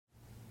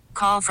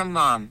Call from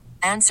mom.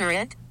 Answer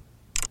it.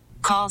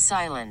 Call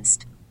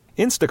silenced.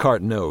 Instacart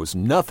knows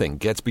nothing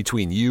gets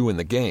between you and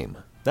the game.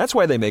 That's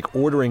why they make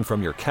ordering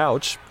from your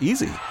couch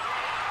easy.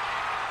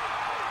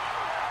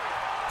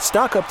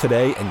 Stock up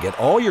today and get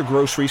all your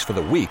groceries for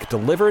the week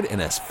delivered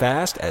in as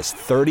fast as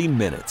 30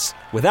 minutes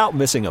without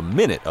missing a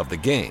minute of the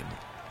game.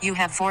 You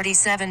have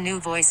 47 new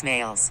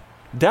voicemails.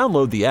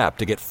 Download the app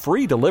to get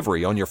free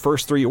delivery on your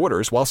first 3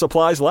 orders while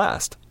supplies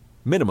last.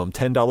 Minimum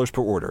 $10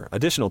 per order.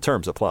 Additional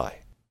terms apply.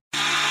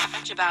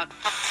 About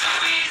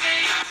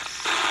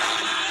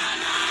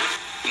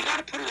you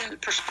gotta put it in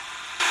perspective.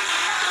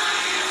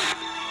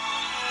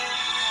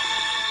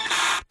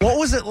 What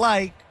was it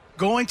like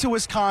going to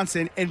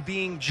Wisconsin and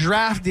being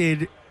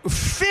drafted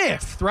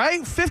 5th,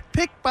 right? 5th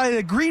pick by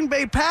the Green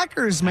Bay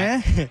Packers,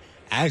 man.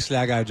 Actually,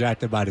 I got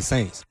drafted by the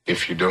Saints.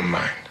 If you don't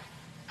mind,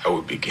 I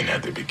will begin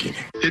at the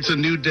beginning. It's a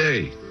new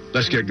day.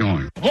 Let's get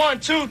going. 1,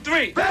 2,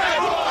 3.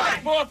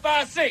 Bad boy. 4,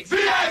 5, 6.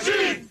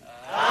 VIG.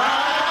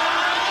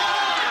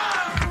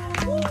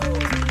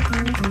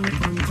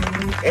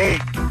 Hey, you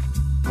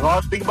know what I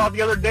was thinking about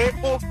the other day,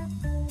 fool?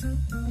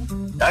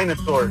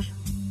 Dinosaurs.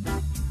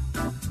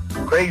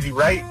 Crazy,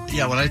 right?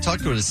 Yeah, when I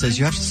talk to it, it says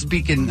you have to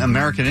speak in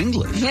American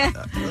English. Yeah.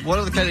 What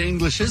other kind of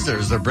English is there?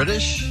 Is there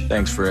British?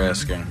 Thanks for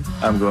asking.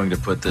 I'm going to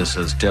put this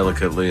as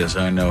delicately as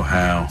I know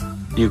how.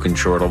 You can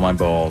chortle my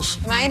balls.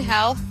 Am I in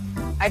hell?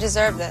 I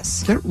deserve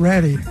this. Get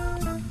ready.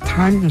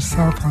 Time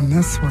yourself on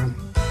this one.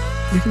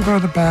 You can go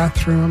to the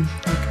bathroom.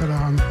 You could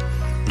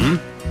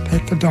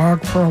take the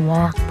dog for a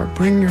walk, but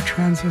bring your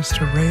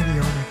transistor radio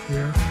with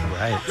you.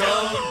 Right.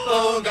 Don't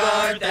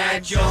bogart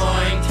that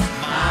joint,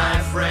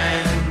 my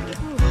friend.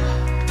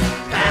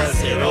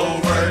 Pass it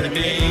over to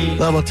me.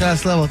 Level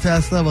test.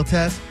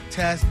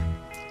 Test.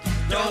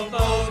 Don't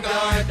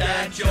bogart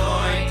that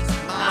joint,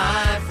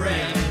 my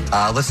friend.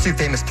 Let's do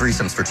famous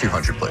threesomes for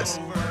 200, please.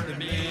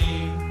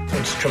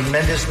 It's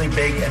tremendously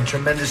big and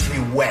tremendously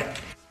wet.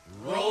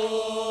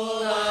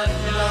 Roll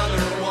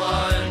another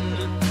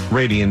one.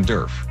 Radiant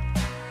Durf.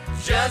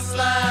 Just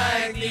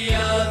like the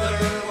other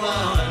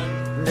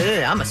one.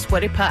 Ugh, I'm a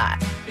sweaty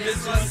pot.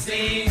 This one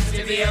seems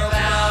to be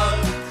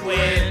about to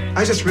quit.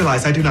 I just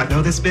realized I do not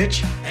know this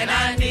bitch. And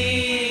I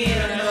need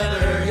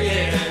another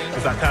hit.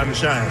 It's our time to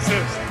shine.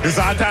 It's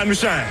our time to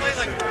shine.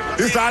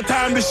 It's our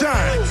time to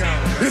shine.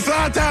 It's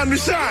our time to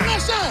shine.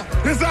 Let's shine.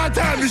 It's our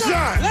time to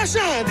shine. Let's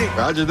shine, dude.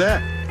 Roger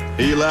that.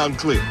 Hear you loud and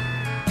clear.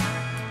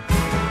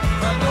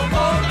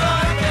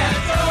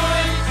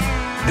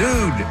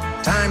 Dude,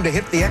 time to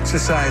hit the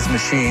exercise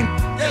machine.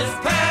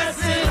 Just pass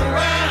it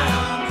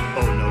around.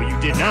 Oh, no, you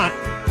did not.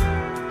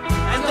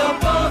 And don't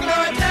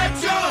bogart that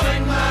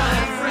joint,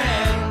 my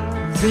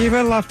friend.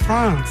 Vive la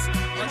France.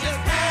 Or just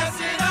pass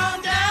it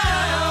on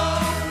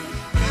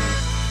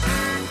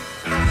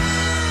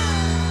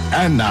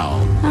down. And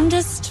now, I'm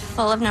just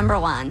full of number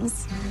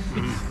ones.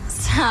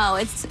 So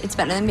it's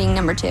better than being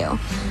number 2.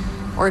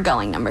 Or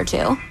going number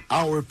 2.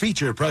 our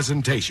feature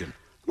presentation.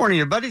 Morning,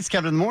 everybody. It's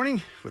Kevin in the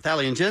Morning with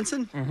Allie and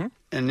Jensen. Mm-hmm.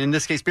 And in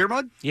this case, Beer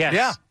Mug? Yes.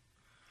 Yeah.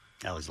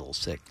 Allie's a little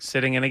sick.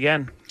 Sitting in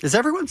again. Is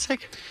everyone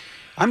sick?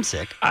 I'm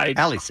sick.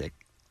 Allie's sick.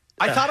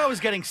 I thought I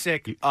was getting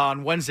sick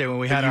on Wednesday when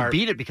we had you our...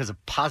 beat it because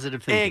of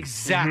positive thinking.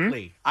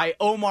 Exactly. Mm-hmm.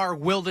 Omar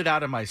willed it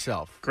out of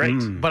myself. Great.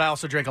 But I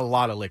also drank a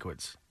lot of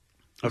liquids.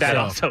 Okay. That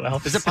also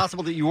helps. Is it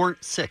possible that you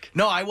weren't sick?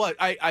 No, I was.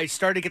 I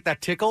started to get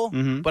that tickle,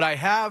 but I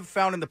have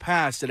found in the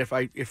past that if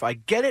I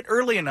get it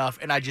early enough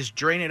and I just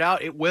drain it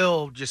out, it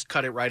will just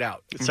cut it right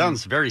out. It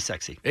sounds very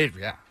sexy.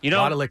 Yeah. You know,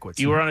 a lot of liquids.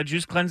 You were on a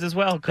juice cleanse as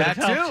well. Could that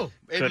have helped.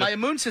 too. My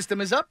immune system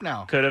is up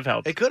now. Could have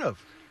helped. It could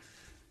have.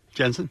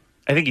 Jensen?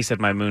 I think he said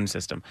my immune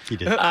system. He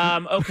did.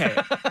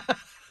 Okay.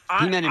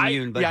 He meant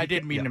immune, but... Yeah, I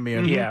did mean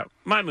immune. Yeah,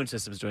 my immune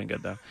system's doing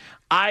good, though.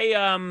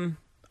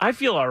 I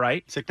feel all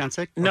right. Sick, not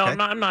sick? No,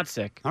 Okay. I'm not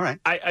sick. All right.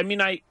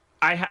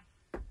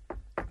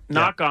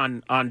 Knock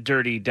on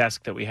dirty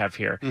desk that we have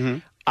here. Mm-hmm.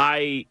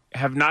 I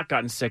have not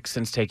gotten sick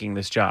since taking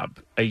this job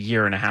a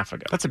year and a half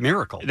ago. That's a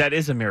miracle. That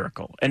is a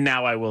miracle. And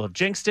now I will have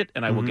jinxed it,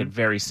 and I will get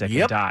very sick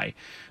and die.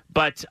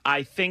 But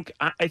I think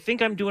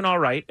I'm doing all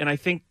right, and I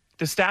think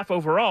the staff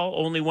overall,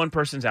 only one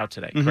person's out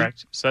today,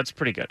 correct? So that's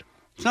pretty good.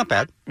 It's not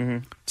bad.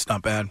 Mm-hmm. It's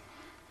not bad.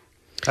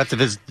 I have to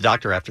visit the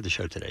doctor after the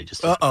show today.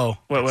 Just Uh-oh.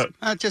 What?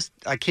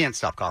 I can't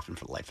stop coughing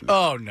for the life of me.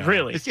 Oh, no.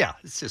 Really? It's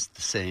just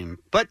the same.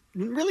 But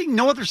really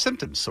no other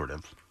symptoms, sort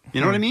of. You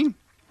know what I mean?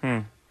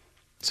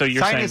 So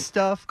you're Sinus saying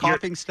stuff,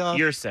 coughing stuff.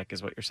 You're sick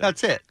is what you're saying.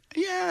 That's it.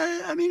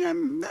 Yeah, I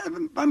mean,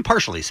 I'm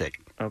partially sick.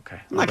 Okay.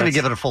 I'm not going to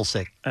give it a full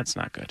sick. That's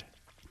not good.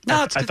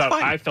 No, it's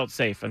fine. I felt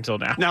safe until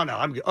now.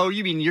 No.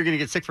 You mean you're going to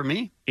get sick from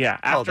me? Yeah,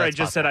 after I just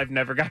possible. said I've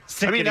never gotten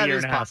sick I mean, in a that year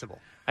is and a half.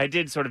 possible. I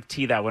did sort of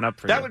tee that one up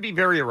for you. That would be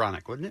very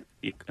ironic, wouldn't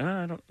it?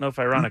 I don't know if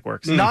ironic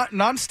works. Not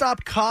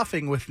nonstop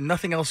coughing with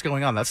nothing else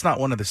going on. That's not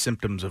one of the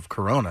symptoms of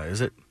corona,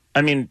 is it?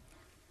 I mean,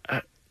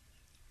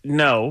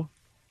 no,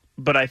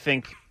 but I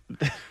think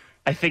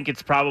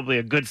it's probably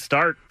a good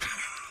start.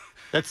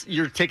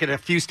 You're taking a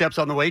few steps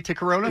on the way to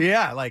corona?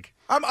 Yeah, like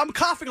I'm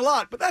coughing a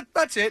lot, but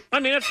that's it. I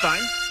mean, that's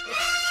fine.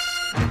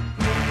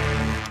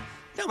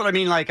 No, what I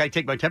mean. Like, I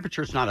take my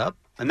temperature, it's not up.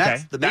 And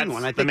that's the main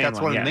one. I think that's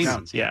one of the main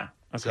ones. Yeah.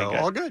 Okay, so,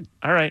 all good.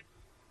 All right.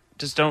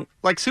 Just don't.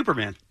 Like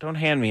Superman. Don't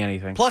hand me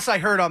anything. Plus, I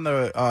heard on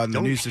the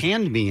news. Don't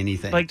hand me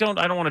anything. Like,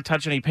 I don't want to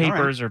touch any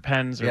papers or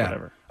pens or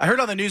whatever. I heard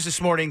on the news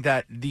this morning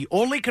that the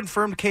only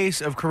confirmed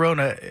case of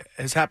corona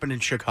has happened in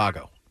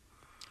Chicago.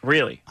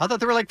 Really? I thought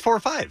there were like 4 or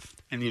 5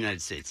 in the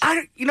United States.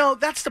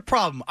 That's the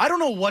problem. I don't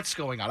know what's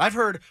going on. I've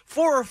heard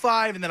 4 or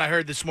 5, and then I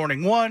heard this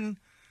morning 1.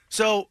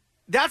 So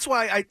that's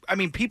why I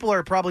mean, people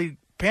are probably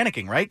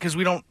panicking, right? Because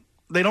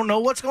they don't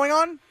know what's going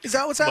on. Is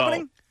that what's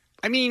happening?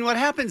 I mean, what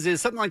happens is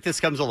something like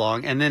this comes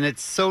along, and then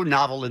it's so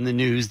novel in the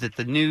news that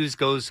the news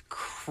goes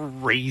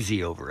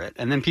crazy over it.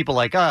 And then people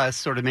like us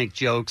sort of make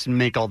jokes and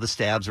make all the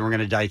stabs, and we're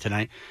going to die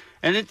tonight.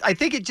 And I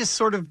think it just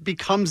sort of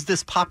becomes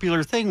this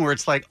popular thing where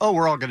it's like, oh,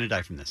 we're all going to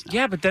die from this now.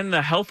 Yeah, but then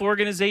the health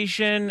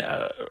organization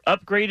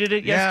upgraded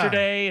it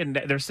yesterday,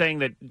 and they're saying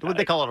that... What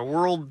they call it, a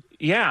world...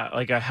 Yeah,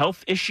 like a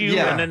health issue.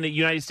 Yeah. And then the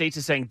United States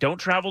is saying, don't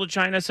travel to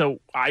China. So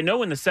I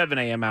know in the 7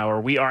 a.m.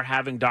 hour, we are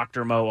having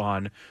Dr. Mo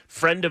on,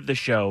 friend of the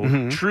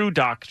show, true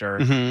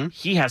doctor.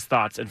 He has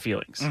thoughts and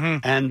feelings.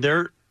 And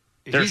they're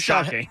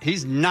shocking.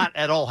 He's not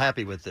at all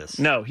happy with this.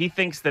 No, he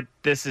thinks that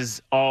this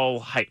is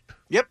all hype.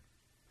 Yep.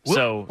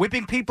 So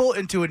whipping people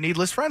into a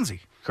needless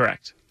frenzy.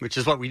 Correct. Which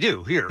is what we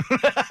do here.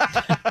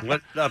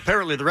 What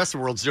apparently the rest of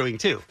the world's doing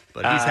too.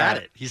 But he's had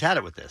it. He's had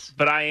it with this.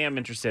 But I am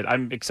interested.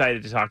 I'm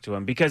excited to talk to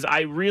him because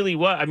I really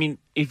was. I mean,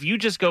 if you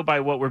just go by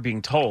what we're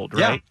being told,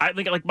 right? I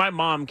think like my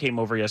mom came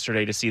over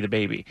yesterday to see the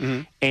baby,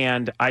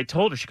 and I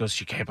told her, she goes,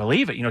 she can't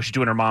believe it. You know, she's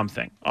doing her mom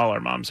thing. All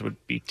our moms would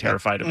be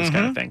terrified of this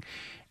kind of thing.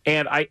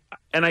 And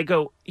I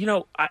go, you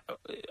know,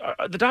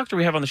 the doctor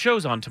we have on the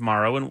show's on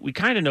tomorrow, and we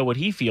kind of know what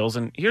he feels.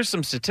 And here's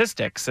some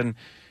statistics. And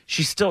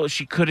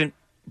she couldn't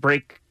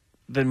break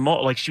the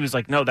mold. Like, she was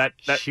like, no, that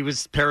she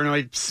was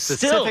paranoid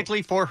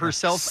specifically for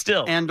herself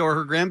and or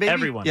her grandbaby.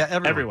 Everyone. Yeah,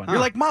 everyone. You're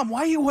like, Mom,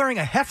 why are you wearing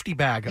a hefty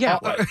bag? Yeah.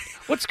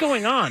 What's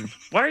going on?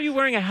 Why are you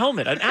wearing a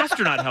helmet, an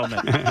astronaut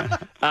helmet?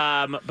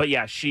 But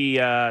yeah, she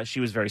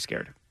was very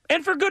scared.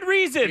 And for good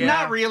reason. Yeah.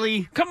 Not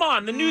really. Come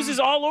on. The news is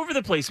all over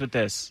the place with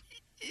this.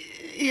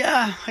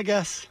 Yeah, I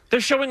guess. They're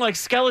showing like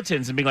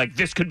skeletons and being like,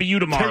 this could be you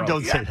tomorrow. They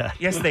don't say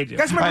that. Yes, they do.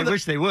 Guys, I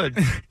wish they would.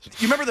 You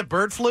remember the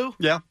bird flu?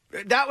 Yeah.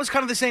 That was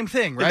kind of the same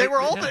thing, right? They were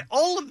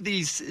all of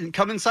these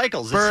come in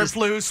cycles. Bird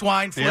flu,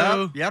 swine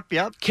flu.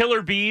 Yep.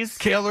 Killer bees.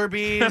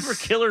 Remember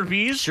killer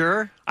bees?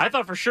 Sure. I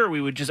thought for sure we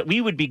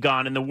would be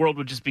gone and the world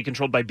would just be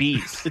controlled by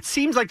bees. It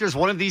seems like there's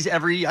one of these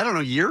every, I don't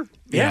know, year.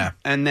 Yeah.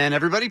 And then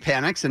everybody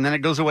panics and then it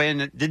goes away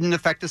and it didn't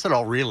affect us at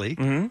all, really.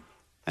 Mm-hmm.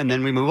 And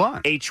then we move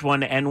on.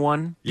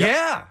 H1N1.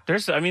 Yeah.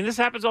 This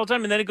happens all the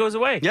time and then it goes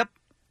away. Yep.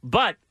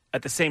 But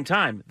at the same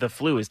time, the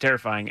flu is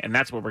terrifying, and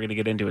that's what we're going to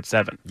get into at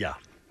 7. Yeah.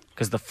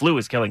 Because the flu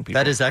is killing people.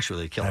 That is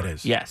actually a killer. That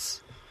is.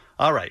 Yes.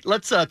 All right.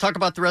 Let's talk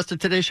about the rest of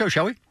today's show,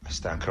 shall we? I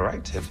stand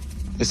corrected.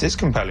 This is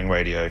compelling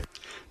radio.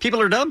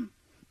 People are dumb.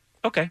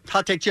 Okay.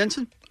 Hot take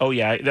Jensen. Oh,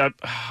 yeah.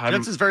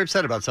 Jensen's very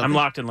upset about something. I'm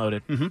locked and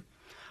loaded.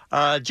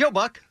 Mm-hmm. Joe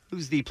Buck,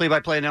 who's the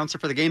play-by-play announcer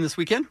for the game this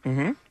weekend.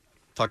 Mm-hmm.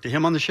 Talk to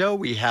him on the show.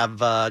 We have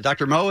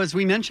Dr. Mo, as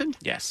we mentioned.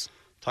 Yes.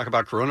 Talk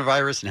about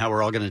coronavirus and how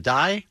we're all going to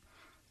die.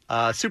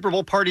 Super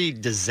Bowl party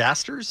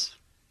disasters.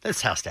 This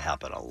has to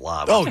happen a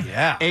lot. Oh,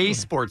 yeah. A,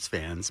 sports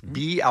fans.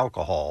 B,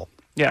 alcohol.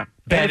 Yeah.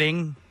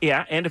 Betting.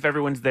 And if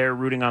everyone's there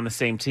rooting on the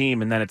same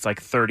team and then it's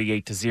like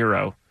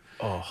 38-0,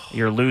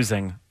 you're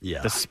losing.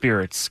 Yeah. The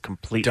spirits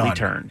completely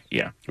turn.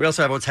 Yeah. We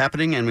also have what's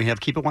happening, and we have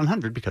Keep It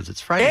 100 because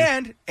it's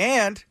Friday.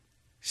 And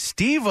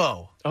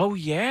Steve-O. Oh,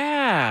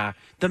 yeah.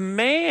 The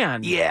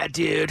man. Yeah,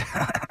 dude.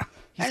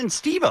 And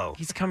Steve-O.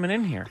 He's coming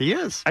in here. He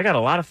is. I got a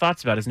lot of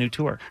thoughts about his new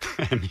tour.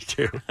 Me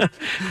too.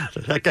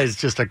 That guy's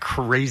just a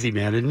crazy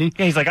man, isn't he?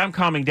 Yeah, he's like, I'm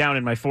calming down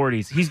in my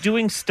 40s. He's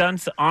doing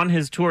stunts on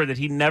his tour that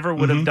he never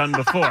would have done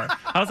before.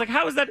 I was like,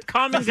 how is that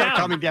calming down? Not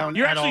calming down.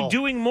 You're at actually all.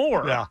 doing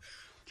more. Yeah.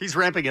 He's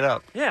ramping it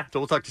up. Yeah. So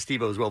we'll talk to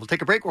Steve-O as well. We'll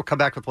take a break. We'll come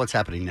back with what's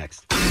happening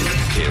next.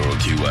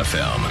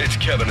 KROQ-FM. It's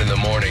Kevin in the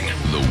morning.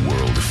 The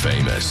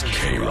world-famous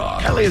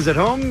K-Rock. Ellie is at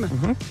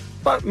home.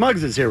 But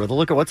Muggs is here with a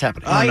look at what's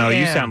happening. Oh, no,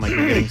 you sound like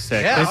you're getting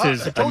sick. Yeah,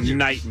 this is a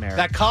nightmare.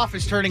 That cough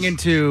is turning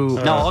into...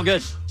 No, all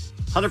good.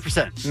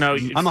 100%. No,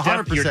 I'm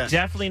 100%. You're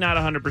definitely not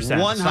 100%.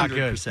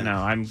 100%. No,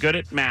 I'm good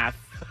at math.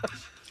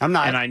 I'm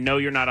not. And I know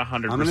you're not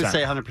 100%. I'm going to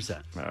say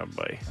 100%. Oh,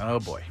 boy. Oh,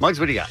 boy. Muggs,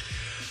 what do you got?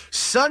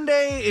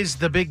 Sunday is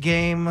the big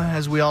game,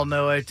 as we all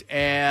know it,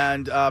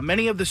 and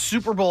many of the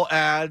Super Bowl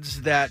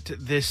ads that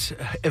this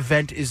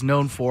event is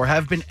known for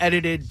have been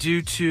edited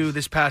due to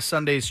this past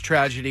Sunday's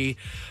tragedy.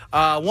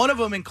 One of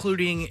them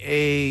including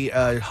a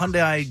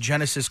Hyundai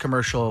Genesis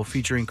commercial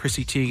featuring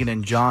Chrissy Teigen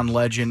and John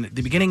Legend.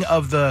 The beginning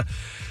of the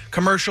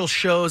commercial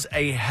shows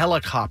a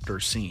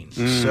helicopter scene,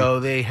 so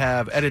they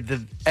have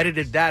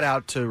edited that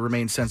out to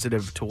remain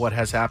sensitive to what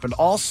has happened.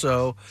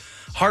 Also,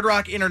 Hard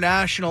Rock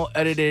International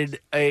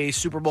edited a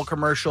Super Bowl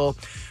commercial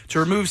to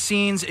remove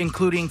scenes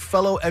including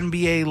fellow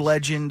NBA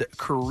legend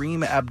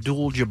Kareem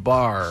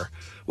Abdul-Jabbar,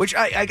 Which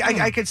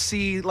I could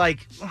see,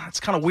 like, it's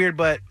kind of weird,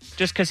 but...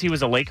 Just because he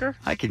was a Laker?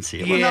 I can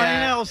see it. Yeah.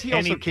 Well, no, he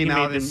also came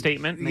out made the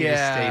statement.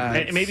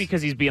 And Maybe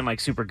because he's being,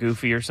 like, super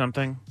goofy or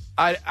something.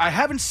 I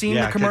haven't seen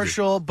the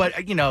commercial,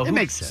 but, you know... It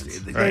makes sense.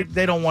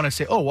 They don't want to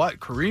say, oh, what?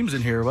 Kareem's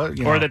in here. What?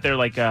 You Or know. that they're,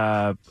 like,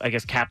 I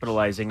guess,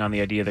 capitalizing on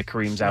the idea that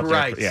Kareem's out there.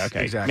 Right. Yeah,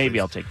 okay. Exactly. Maybe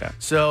I'll take that.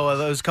 So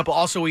those couple...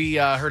 Also, we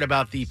heard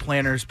about the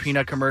Planters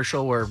Peanut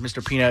commercial where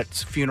Mr.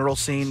 Peanut's funeral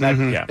scene. That,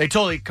 Yeah. They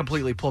totally,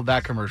 completely pulled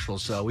that commercial,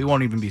 so we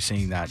won't even be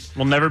seeing that.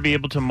 We'll never be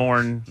able to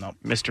mourn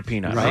Mr.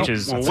 Peanut, Right. which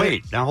is... Well,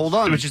 wait. Now, hold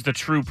on. Which is the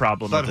true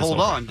problem. But of this hold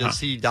whole on. thing. Does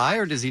he die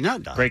or does he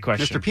not die? Great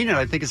question. Mr. Peanut,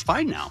 I think, is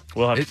fine now.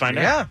 We'll have to find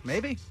out. Yeah,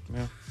 maybe.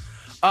 Yeah.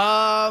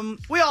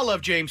 We all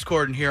love James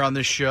Corden here on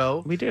this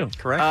show. We do.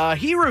 Correct.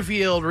 He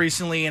revealed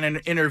recently in an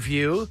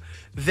interview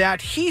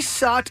that he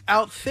sought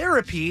out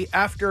therapy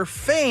after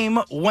fame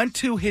went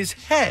to his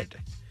head.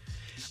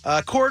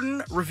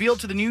 Corden revealed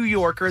to the New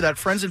Yorker that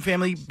friends and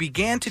family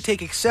began to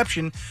take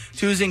exception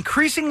to his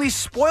increasingly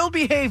spoiled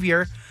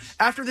behavior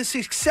after the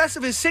success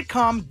of his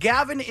sitcom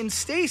Gavin and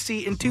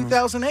Stacey in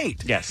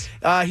 2008. Yes.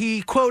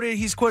 He's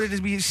quoted as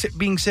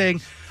being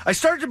saying, "I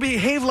started to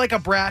behave like a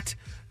brat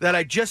that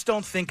I just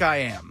don't think I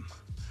am."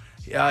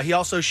 He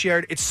also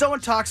shared, "It's so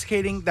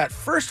intoxicating, that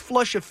first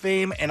flush of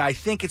fame, and I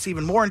think it's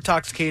even more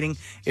intoxicating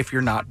if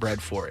you're not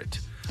bred for it."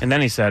 And then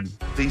he said,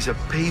 These are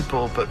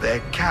people, but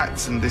they're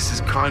cats, and this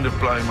is kind of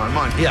blowing my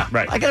mind. Yeah,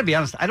 right. I got to be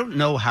honest. I don't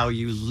know how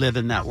you live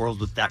in that world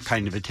with that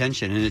kind of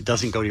attention, and it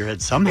doesn't go to your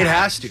head somehow. It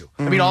has to.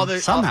 I mean, all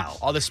the somehow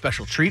all the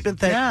special treatment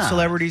that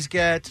celebrities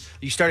get,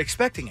 you start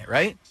expecting it,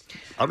 right?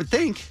 I would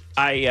think.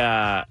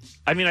 I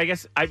mean, I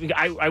guess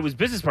I was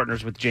business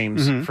partners with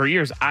James for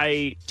years.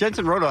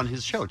 Jensen wrote on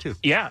his show too.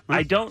 Yeah,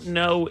 I don't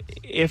know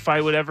if I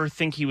would ever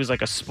think he was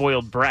like a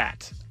spoiled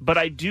brat, but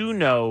I do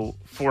know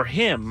for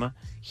him,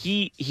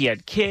 he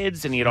had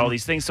kids and he had all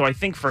these things. So I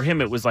think for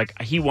him, it was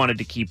like he wanted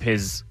to keep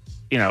his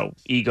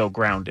ego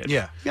grounded.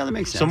 Yeah, that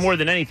makes sense. So more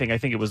than anything, I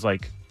think it was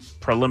like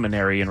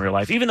preliminary in real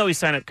life, even though he's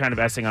kind of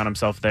essing on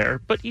himself there,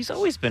 but he's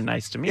always been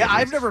nice to me. Yeah,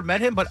 I've never met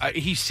him, but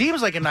he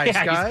seems like a nice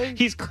guy.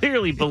 He's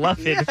clearly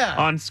beloved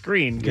on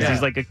screen because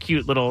he's like a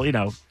cute little,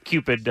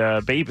 Cupid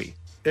baby.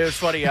 It was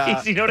funny.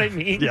 You know what I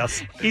mean?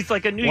 Yes. He's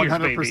like a New Year's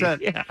 100%.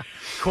 baby. Yeah.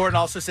 Corden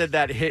also said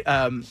that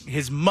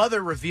his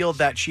mother revealed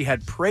that she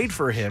had prayed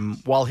for him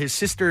while his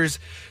sisters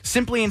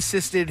simply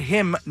insisted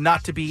him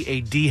not to be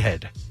a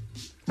D-head.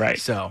 Right.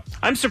 So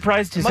I'm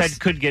surprised his head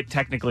could get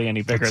technically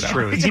any bigger. That's though.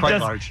 true. It's He quite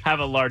does large. have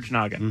a large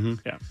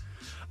noggin.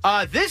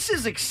 Yeah. This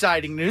is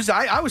exciting news.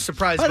 I was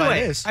surprised By the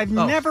way, this. I've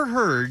never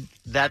heard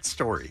that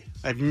story.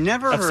 I've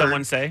never heard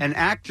someone say an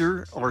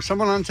actor or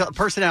someone on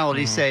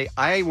personality say,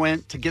 "I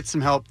went to get some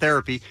help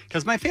therapy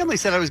because my family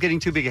said I was getting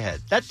too big a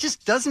head." That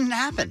just doesn't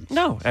happen.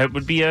 No, it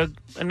would be a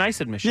nice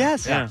admission.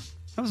 Yes. Yeah.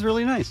 That was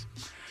really nice.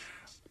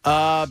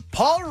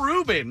 Paul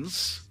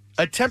Rubens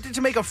attempted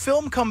to make a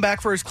film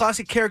comeback for his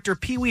classic character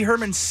Pee Wee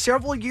Herman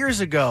several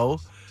years ago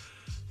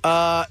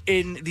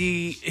in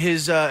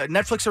his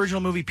Netflix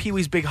original movie Pee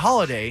Wee's Big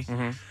Holiday.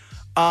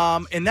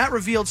 And that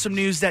revealed some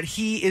news that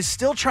he is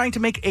still trying to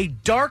make a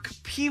dark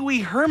Pee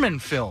Wee Herman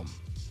film.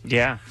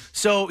 Yeah.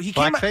 So he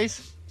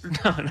Blackface?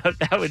 No,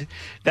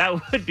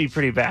 that would be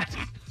pretty bad.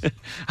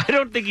 I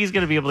don't think he's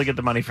going to be able to get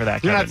the money for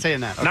that. You're Kevin. not saying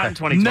that. Not Okay. in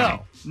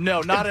 2020.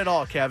 No, not at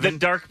all, Kevin. The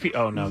dark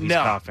Oh no, he's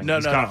No, coughing. no,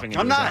 He's no, coughing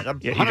no. into I'm his not. arm. I'm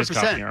Yeah, he just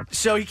coughed in your arm.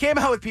 So he came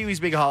out with Pee Wee's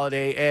Big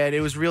Holiday, and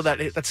it was real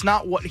that that's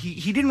not what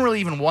he didn't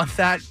really even want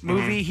that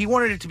movie. He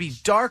wanted it to be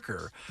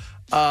darker.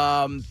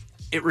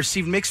 It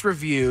received mixed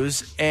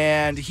reviews,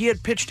 and he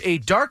had pitched a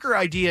darker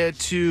idea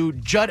to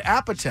Judd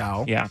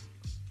Apatow,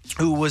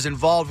 who was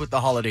involved with the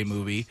holiday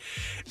movie,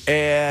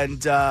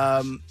 and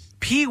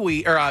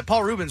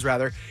Paul Rubens,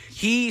 rather.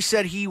 He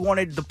said he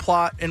wanted the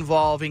plot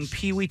involving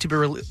Pee Wee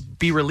to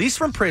be released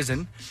from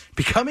prison,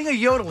 becoming a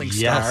yodeling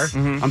star.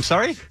 I'm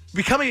sorry?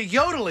 Becoming a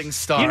yodeling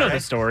star. You know the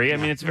story. I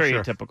mean, it's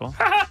very typical.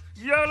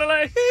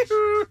 Yodeling.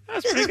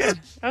 That's pretty good.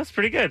 That's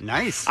pretty good.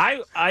 Nice.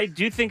 I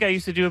do think I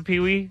used to do a Pee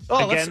Wee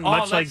again,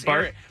 much like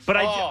Bart. But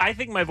I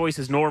think my voice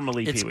is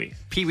normally Pee Wee.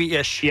 Pee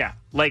Wee-ish. Yeah,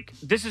 like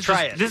this is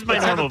Try it. This is my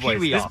Let's have normal a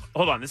voice. Pee-wee off.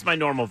 Hold on, this is my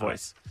normal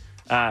voice.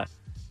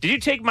 Did you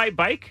take my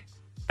bike?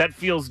 That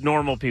feels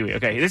normal Pee Wee.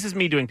 Okay, this is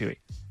me doing Pee Wee.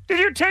 Did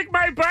you take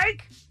my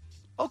bike?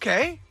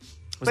 Okay.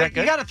 Was that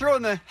good? You got to throw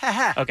in the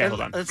ha-ha. Okay,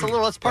 hold on. That's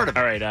part of it.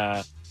 All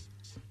right.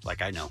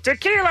 Like I know.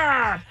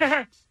 Tequila.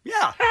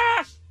 Yeah.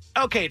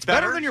 Okay, it's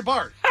better than your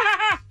Bart.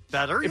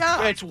 Better?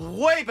 Yeah. It's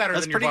way better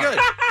That's than your pretty Bart.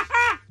 good.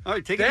 All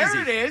right, take it easy.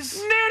 There it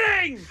is.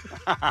 Knitting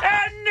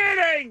and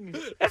knitting.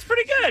 That's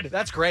pretty good.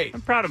 That's great.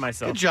 I'm proud of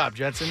myself. Good job,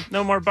 Jensen.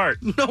 No more Bart.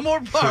 No more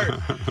Bart.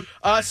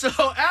 So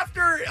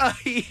after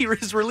he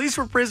is released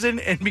from prison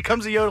and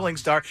becomes a yodeling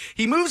star,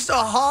 he moves to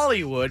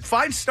Hollywood,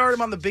 finds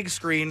stardom on the big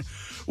screen,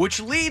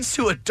 which leads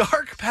to a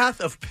dark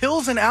path of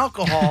pills and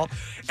alcohol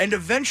and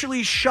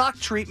eventually shock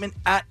treatment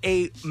at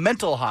a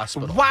mental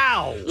hospital.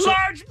 Wow.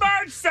 Large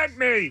Bart sent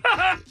me.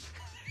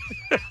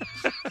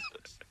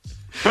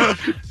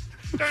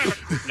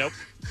 Nope.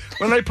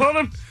 When they pulled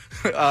him,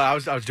 I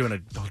was doing a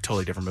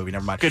totally different movie.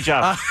 Never mind. Good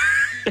job.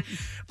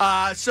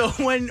 So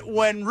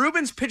when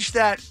Rubens pitched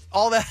that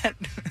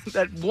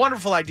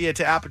wonderful idea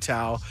to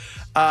Apatow,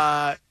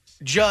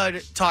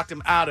 Judd talked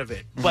him out of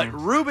it. But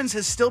Rubens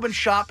has still been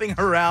shopping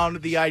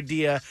around the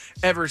idea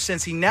ever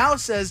since. He now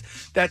says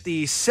that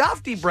the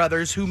Safdie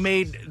brothers, who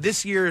made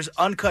this year's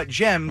Uncut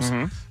Gems,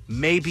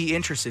 may be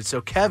interested.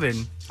 So,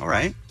 Kevin, all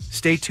right,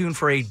 stay tuned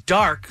for a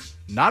dark,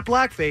 not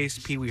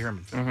blackface, Pee Wee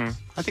Herman film.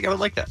 I think I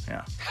would like that.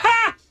 Yeah.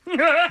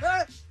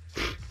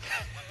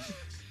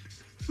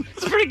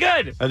 It's pretty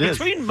good. It is.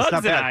 Between It's Muggs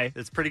not and bad. I,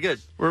 It's pretty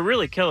good. we're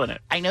really killing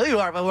it. I know you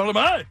are, but what am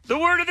I? The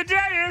word of the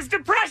day is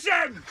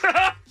depression.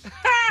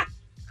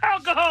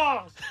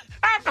 Alcohol.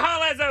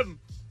 Alcoholism.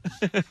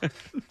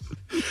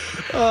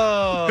 Who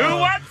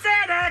wants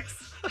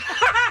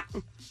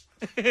Xanax?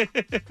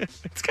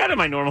 It's kind of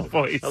my normal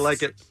voice. I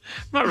like it.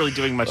 I'm not really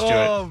doing much to it.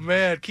 Oh,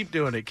 man. Keep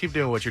doing it. Keep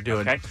doing what you're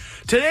doing. Okay.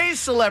 Today's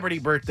celebrity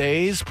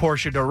birthdays: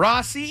 Portia de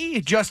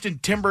Rossi, Justin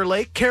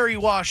Timberlake, Kerry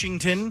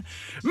Washington,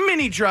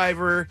 Minnie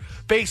Driver,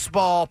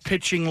 baseball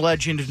pitching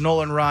legend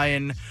Nolan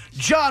Ryan,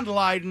 John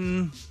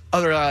Lydon,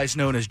 otherwise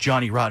known as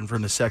Johnny Rotten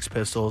from the Sex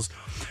Pistols,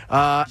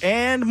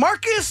 and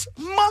Marcus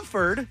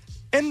Mumford.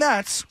 And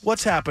that's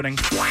what's happening.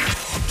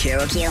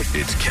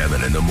 It's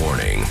Kevin in the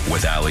Morning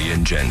with Ali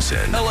and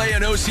Jensen. LA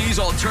and OC's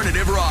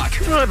alternative rock.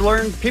 You know what I've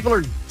learned? People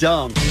are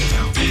dumb.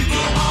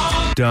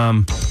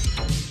 Dumb.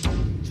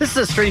 This is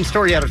a strange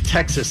story out of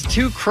Texas.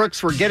 2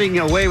 crooks were getting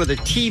away with a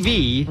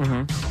TV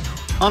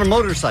on a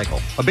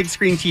motorcycle. A big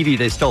screen TV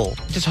they stole.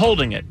 Just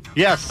holding it.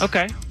 Yes.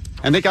 Okay.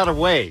 And they got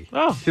away.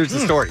 Oh. Here's the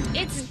story.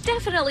 It's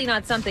definitely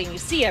not something you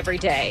see every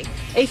day.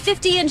 A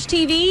 50-inch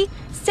TV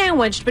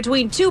sandwiched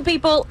between 2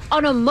 people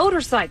on a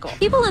motorcycle.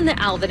 People in the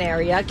Alvin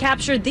area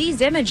captured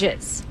these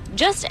images.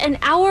 Just an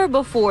hour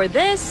before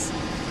this,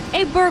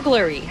 a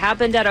burglary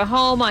happened at a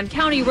home on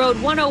County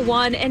Road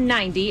 101 and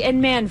 90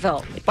 in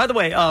Manville. By the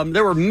way,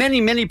 there were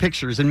many, many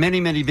pictures and many,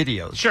 many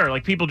videos. Sure,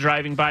 like people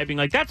driving by being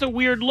like, that's a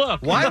weird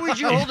look. Why would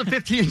you hold a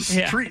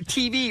 50-inch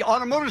TV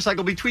on a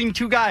motorcycle between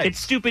 2 guys? It's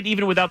stupid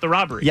even without the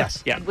robbery.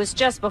 Yes. It was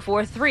just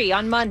before 3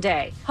 on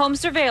Monday. Home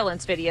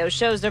surveillance video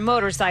shows their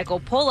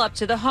motorcycle pull up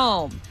to the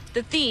home.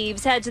 The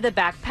thieves head to the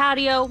back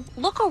patio,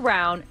 look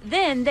around,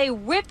 then they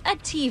rip a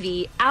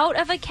TV out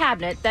of a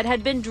cabinet that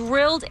had been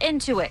drilled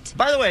into it.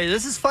 By the way,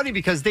 this is funny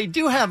because they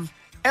do have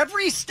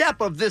every step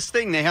of this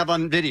thing they have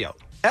on video.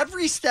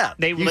 Every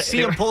step. You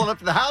see them pulling up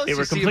to the house. They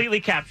were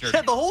completely captured.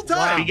 Yeah, the whole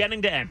time.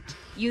 Beginning to end.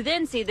 You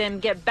then see them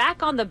get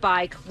back on the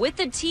bike with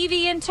the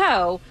TV in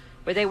tow,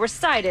 where they were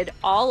sighted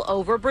all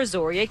over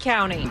Brazoria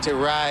County. To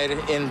ride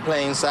in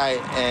plain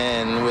sight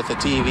and with a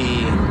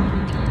TV,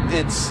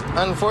 it's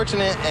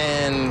unfortunate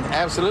and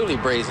absolutely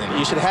brazen.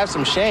 You should have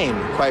some shame,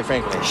 quite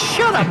frankly.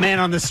 Shut up, man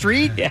on the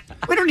street. Yeah.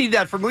 We don't need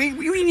that from we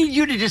need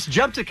you to just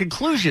jump to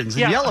conclusions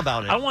and yell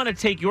about it. I want to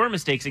take your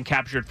mistakes and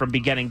capture it from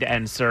beginning to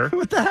end, sir.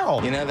 What the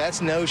hell? You know, that's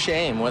no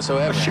shame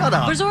whatsoever. Shut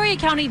up. Brazoria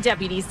County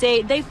deputies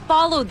say they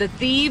followed the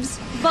thieves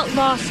but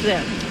lost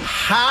them.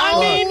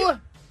 How?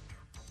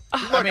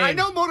 I mean, I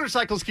know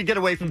motorcycles can get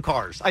away from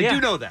cars. I do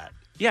know that.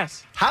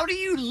 Yes. How do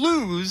you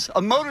lose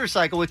a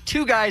motorcycle with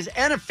 2 guys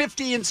and a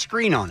 50-inch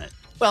screen on it?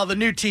 Well, the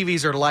new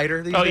TVs are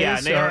lighter these days. Oh, yeah,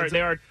 and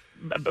they are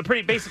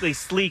pretty basically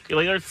sleek.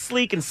 Like, they're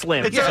sleek and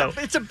slim.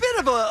 It's a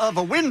bit of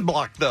a wind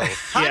block, though.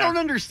 I don't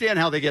understand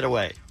how they get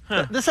away.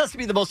 Huh. This has to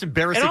be the most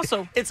embarrassing. And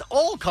also, it's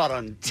all caught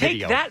on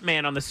video. Take that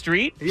man on the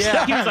street.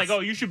 Yeah. He was like,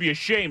 oh, you should be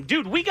ashamed.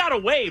 Dude, we got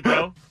away,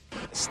 bro.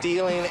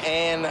 Stealing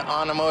and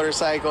on a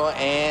motorcycle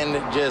and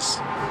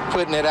just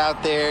putting it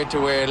out there to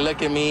where,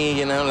 look at me,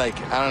 you know, like,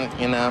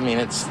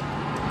 it's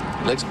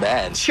looks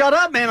bad. Shut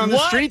up, man on the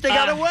What street. They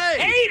got a away.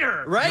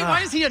 hater. Right?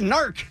 Why is he a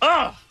narc?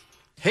 Ugh.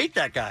 Hate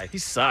that guy. He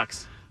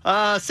sucks.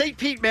 St.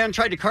 Pete man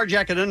tried to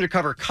carjack an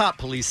undercover cop,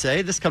 police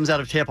say. This comes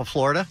out of Tampa,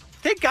 Florida.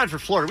 Thank God for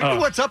Florida. We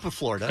know what's up with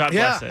Florida. God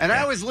bless it. And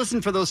I always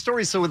listen for those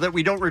stories so that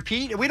we don't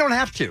repeat. We don't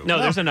have to. No,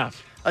 there's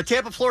enough. A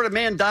Tampa, Florida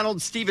man,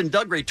 Donald Stephen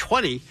Dugray,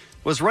 20,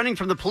 was running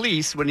from the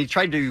police when he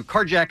tried to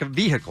carjack a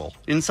vehicle.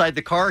 Inside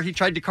the car, he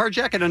tried to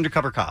carjack an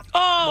undercover cop. Oh!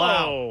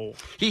 Wow.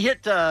 He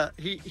hit,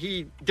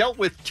 he dealt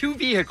with 2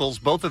 vehicles,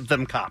 both of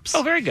them cops.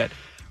 Oh, very good.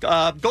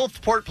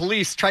 Gulfport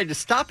police tried to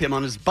stop him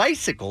on his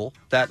bicycle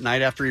that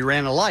night after he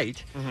ran a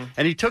light,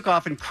 and he took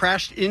off and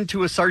crashed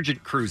into a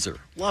Sergeant Cruiser.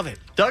 Love it.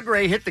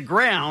 Dugray hit the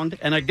ground,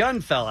 and a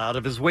gun fell out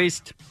of his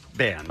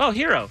waistband. Oh,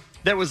 hero.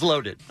 That was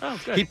loaded. Oh,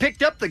 good. He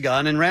picked up the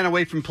gun and ran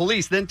away from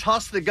police, then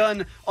tossed the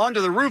gun onto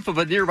the roof of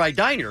a nearby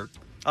diner.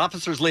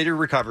 Officers later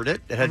recovered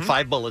it. It had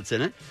 5 bullets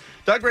in it.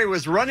 Dugray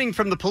was running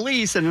from the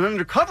police, and an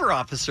undercover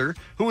officer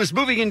who was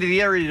moving into the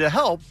area to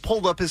help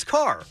pulled up his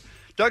car.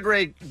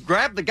 Dugray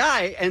grabbed the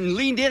guy and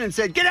leaned in and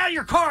said, "Get out of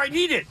your car, I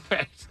need it."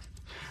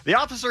 The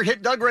officer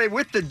hit Dugray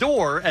with the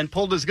door and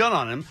pulled his gun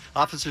on him.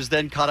 Officers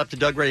then caught up to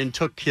Dugray and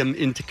took him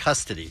into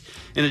custody.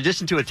 In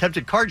addition to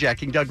attempted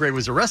carjacking, Dugray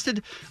was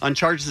arrested on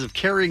charges of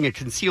carrying a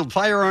concealed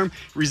firearm,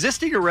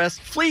 resisting arrest,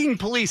 fleeing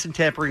police, and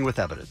tampering with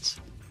evidence.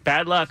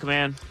 Bad luck,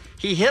 man.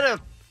 He hit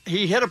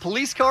a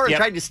police car and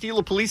tried to steal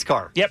a police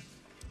car. Yep.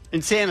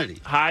 Insanity.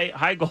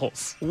 High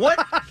goals.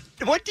 What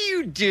do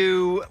you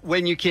do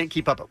when you can't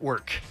keep up at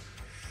work?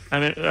 I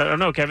mean, I don't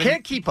know, Kevin.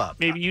 Can't keep up.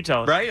 Maybe you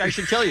tell us. Right? I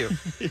should tell you.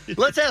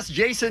 Let's ask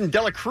Jason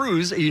Dela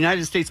Cruz, a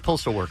United States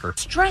postal worker.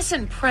 Stress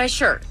and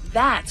pressure.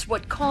 That's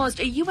what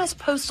caused a U.S.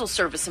 Postal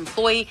Service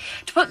employee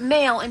to put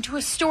mail into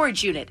a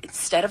storage unit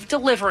instead of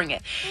delivering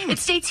it. It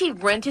states he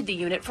rented the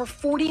unit for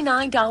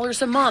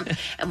 $49 a month,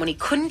 and when he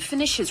couldn't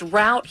finish his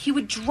route, he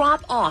would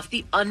drop off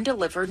the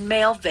undelivered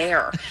mail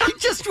there. He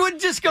would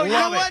just go, you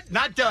know what?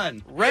 Not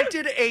done.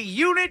 Rented a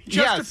unit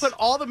just to put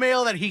all the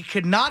mail that he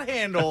could not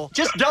handle.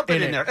 Just dump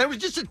it in there. It was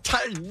just a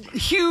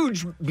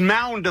huge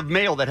mound of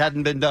mail that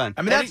hadn't been done.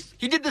 I mean,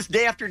 he did this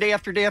day after day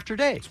after day after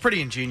day. It's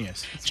pretty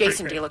ingenious.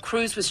 Jason De La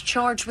Cruz was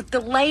charged with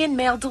delay in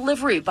mail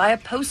delivery by a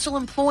postal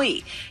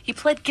employee. He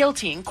pled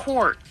guilty in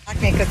court. I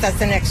think because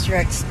that's an extra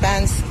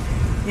expense.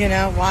 You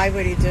know, why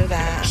would he do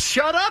that?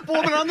 Shut up,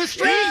 woman on the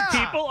street. These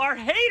people are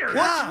haters.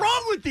 What's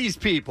wrong with these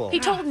people? He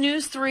told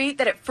News 3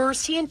 that at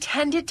first he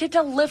intended to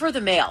deliver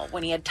the mail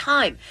when he had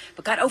time,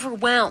 but got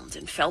overwhelmed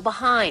and fell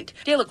behind.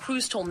 De La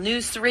Cruz told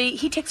News 3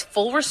 he takes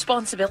full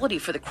responsibility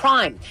for the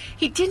crime.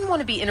 He didn't want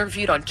to be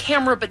interviewed on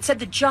camera, but said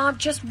the job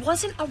just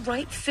wasn't a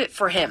right fit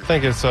for him. I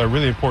think it's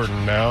really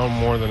important now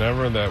more than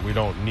ever that we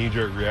don't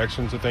knee-jerk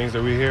reaction to things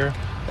that we hear,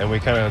 and we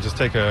kind of just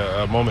take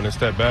a moment and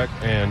step back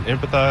and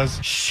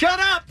empathize. Shut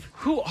up!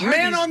 Who are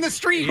Man these, on the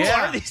street. Who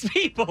are these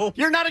people?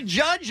 You're not a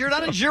judge. You're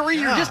not a jury.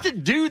 You're just a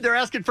dude. They're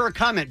asking for a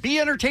comment. Be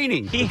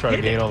entertaining. We'll try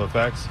to gain all the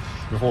facts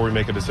before we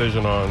make a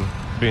decision on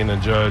being the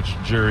judge,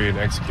 jury, and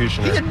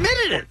executioner. He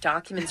admitted it.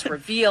 Documents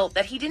reveal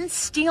that he didn't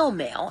steal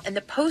mail, and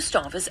the post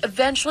office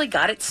eventually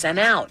got it sent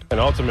out. And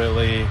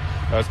ultimately,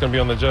 it's going to be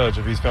on the judge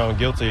if he's found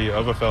guilty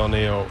of a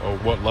felony or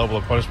what level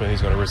of punishment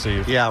he's going to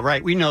receive. Yeah,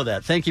 right. We know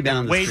that. Thank you, man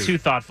on the Way street. too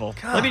thoughtful.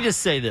 Let me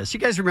just say this. You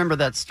guys remember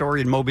that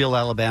story in Mobile,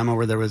 Alabama,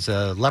 where there was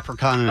a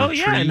leprechaun in a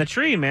tree? Oh, yeah, in the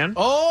tree, man.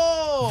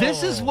 Oh!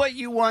 This is what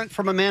you want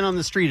from a man on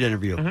the street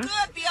interview.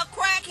 Could be a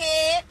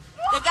crackhead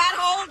that got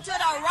hold to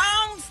the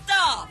wrong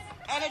stuff.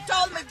 And it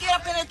told him to get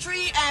up in a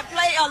tree and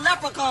play a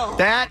leprechaun.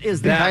 That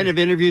is the kind of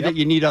interview that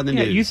you need on the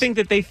news. You think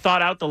that they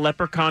thought out the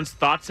leprechaun's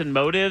thoughts and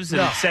motives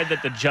and said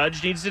that the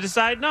judge needs to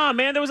decide? No,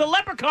 man, there was a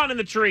leprechaun in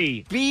the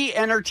tree. Be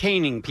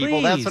entertaining, people.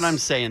 Please. That's what I'm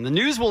saying. The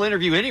news will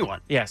interview anyone.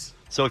 Yes.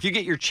 So if you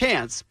get your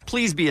chance,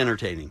 please be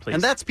entertaining. Please.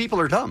 And that's people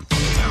are dumb.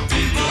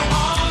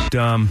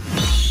 Dumb.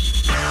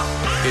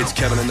 It's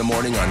Kevin in the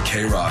Morning on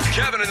K-Rock.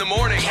 Kevin in the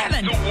Morning.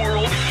 Kevin. The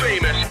world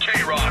famous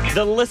K-Rock.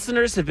 The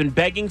listeners have been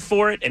begging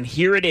for it, and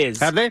here it is.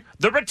 Have they?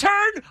 The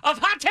return of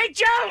Hot Take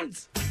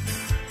Jones.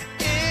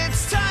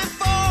 It's time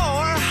for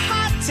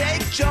Hot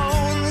Take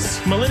Jones.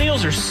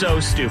 Millennials are so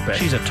stupid.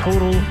 She's a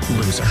total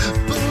loser.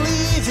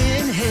 Believe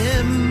in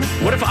him.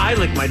 What if I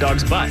lick my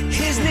dog's butt?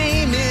 His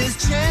name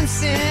is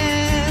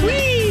Jensen.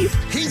 Whee!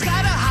 He's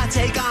got a hot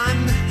take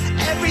on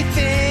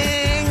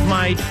everything.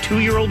 My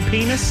 2-year-old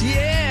penis?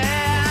 Yeah.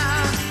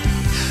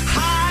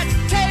 Hot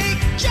Take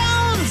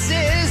Jones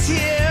is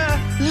here.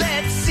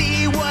 Let's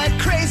see what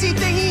crazy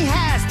thing he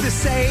has to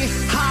say.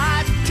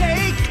 Hot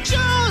Take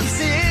Jones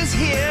is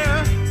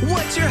here.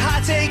 What's your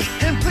hot take?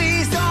 And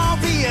please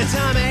don't be a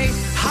dummy.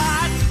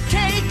 Hot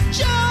Take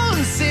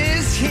Jones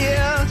is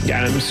here.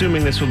 Yeah, I'm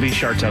assuming this will be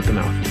sharts out the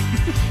mouth.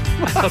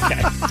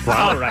 Okay.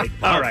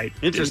 All right.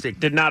 Interesting.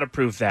 Did not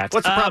approve that.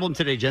 What's the problem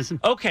today, Jensen?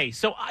 Okay,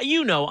 so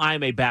you know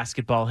I'm a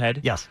basketball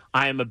head. Yes.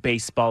 I am a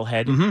baseball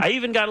head. I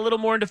even got a little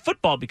more into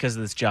football because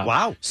of this job.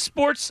 Wow.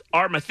 Sports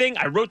are my thing.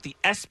 I wrote the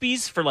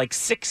ESPYs for like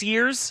 6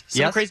 years.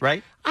 Yes, crazy.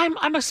 right.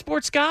 I'm a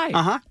sports guy.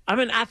 Uh-huh. I'm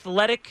an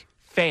athletic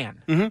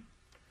fan.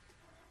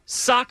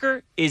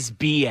 Soccer is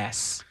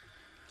BS.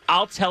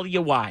 I'll tell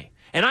you why.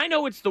 And I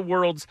know it's the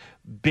world's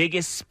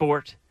biggest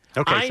sport.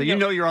 Okay, so you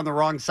know you're on the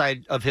wrong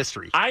side of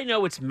history. I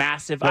know it's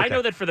massive. Okay. I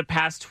know that for the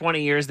past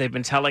 20 years, they've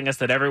been telling us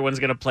that everyone's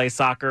going to play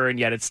soccer, and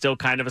yet it's still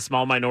kind of a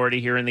small minority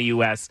here in the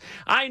U.S.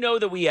 I know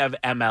that we have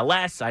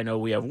MLS. I know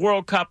we have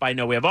World Cup. I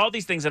know we have all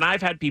these things, and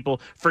I've had people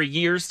for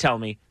years tell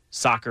me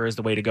soccer is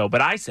the way to go.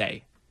 But I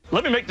say,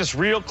 let me make this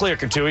real clear,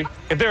 Katui.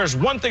 If there is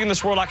one thing in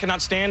this world I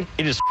cannot stand,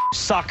 it is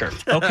soccer.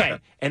 Okay,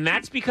 and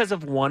that's because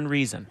of one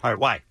reason. All right,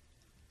 why?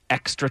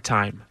 Extra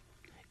time.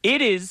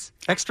 It is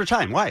extra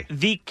time. Why?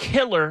 The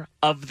killer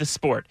of the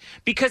sport.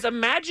 Because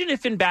imagine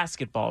if in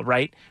basketball,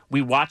 right,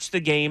 we watch the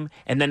game,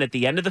 and then at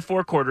the end of the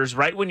 4 quarters,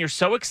 right, when you're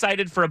so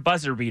excited for a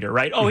buzzer beater,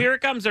 right? Oh, here it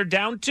comes. They're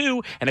down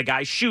 2, and a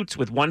guy shoots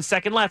with 1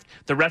 second left.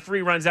 The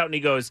referee runs out and he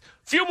goes,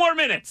 few more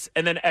minutes,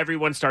 and then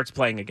everyone starts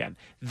playing again.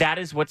 That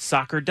is what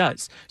soccer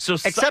does. So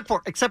except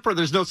for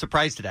there's no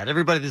surprise to that.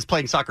 Everybody that's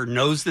playing soccer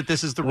knows that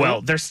this is the rule.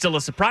 Well, there's still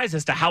a surprise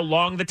as to how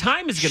long the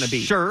time is going to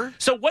be. Sure.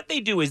 So what they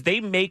do is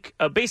they make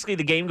basically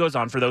the game goes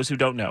on, for those who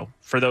don't know,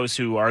 for those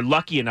who are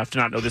lucky enough to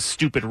not know this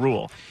stupid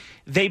rule.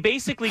 They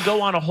basically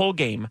go on a whole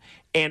game,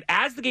 and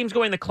as the game's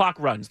going, the clock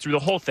runs through the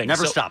whole thing.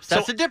 Never stops.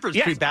 That's the difference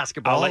between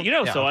basketball. I'll let you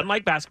know. Yeah. So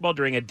unlike basketball,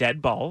 during a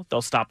dead ball,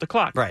 they'll stop the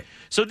clock. Right.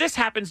 So this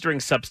happens during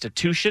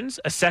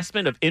substitutions,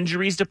 assessment of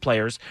injuries to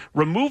players,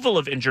 removal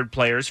of injured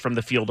players from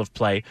the field of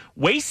play,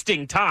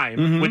 wasting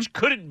time, which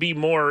couldn't be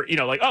more,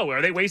 like, oh,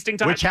 are they wasting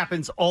time? Which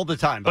happens all the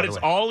time, But it's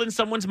all in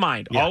someone's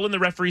mind, all in the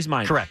referee's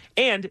mind. Correct.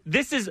 And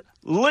this is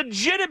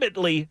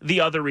legitimately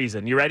the other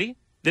reason. You ready?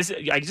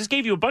 I just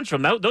gave you a bunch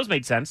of them. Those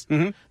made sense.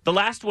 The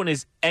last one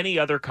is any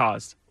other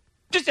cause.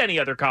 Just any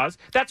other cause.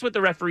 That's what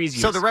the referees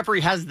use. So the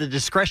referee has the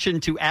discretion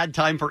to add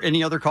time for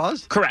any other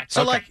cause? Correct.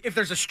 So, like, if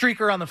there's a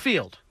streaker on the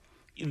field,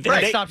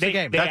 Right. stops the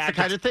game. That's the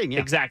kind of thing, yeah.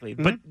 Exactly.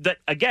 But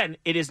again,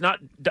 it is not,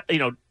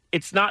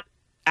 it's not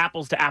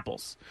apples to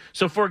apples.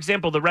 So, for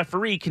example, the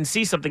referee can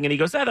see something and he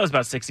goes, that was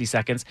about 60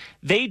 seconds.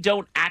 They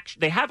don't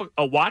they have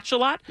a watch a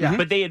lot,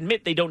 but they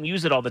admit they don't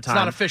use it all the time. It's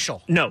not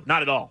official. No,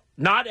 not at all.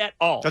 Not at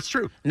all. That's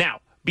true. Now,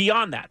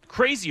 beyond that,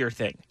 crazier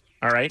thing.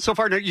 All right. So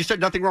far, you said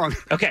nothing wrong.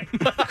 Okay.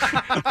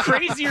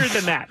 Crazier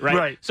than that, right?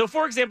 Right. So,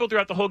 for example,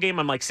 throughout the whole game,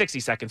 I'm like 60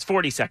 seconds,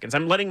 40 seconds.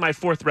 I'm letting my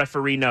fourth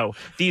referee know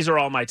these are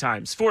all my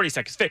times. 40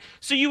 seconds.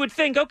 So you would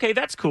think, okay,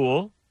 that's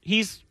cool.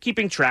 He's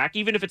keeping track,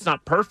 even if it's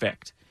not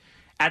perfect.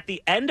 At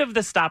the end of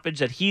the stoppage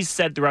that he's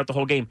said throughout the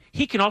whole game,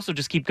 he can also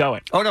just keep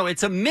going. Oh, no,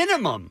 it's a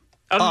minimum.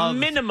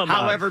 Minimum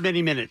however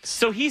many minutes.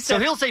 So So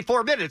he'll say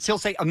 4 minutes. He'll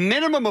say a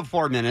minimum of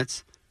 4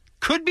 minutes.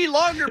 Could be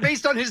longer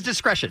based on his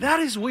discretion. That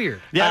is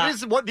weird. Yeah, that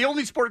is the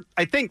only sport,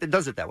 I think, that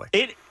does it that way.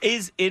 It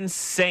is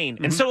insane.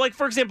 And so, like,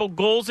 for example,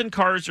 goals and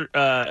cards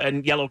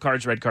and yellow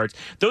cards, red cards,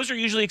 those are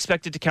usually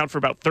expected to count for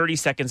about 30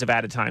 seconds of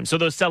added time. So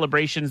those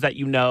celebrations that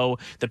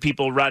the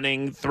people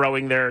running,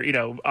 throwing their,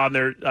 on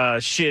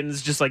their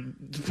shins, just like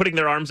putting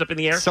their arms up in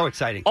the air. So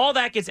exciting. All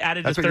that gets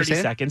added That's to what you're 30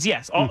 saying? seconds.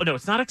 Yes. No,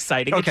 it's not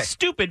exciting. Okay. It's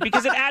stupid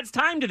because it adds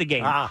time to the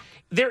game.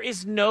 There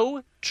is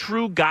no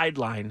true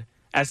guideline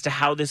as to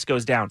how this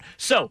goes down.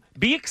 So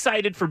be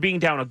excited for being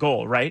down a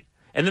goal, right?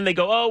 And then they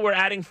go, oh, we're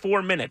adding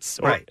 4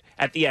 minutes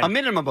at the end. A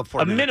minimum of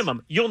 4 minutes. A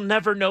minimum. You'll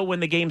never know when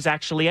the game's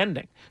actually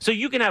ending. So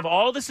you can have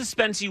all the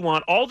suspense you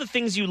want, all the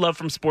things you love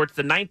from sports,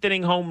 the 9th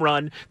inning home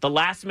run, the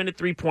last minute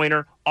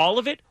 3-pointer, all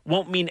of it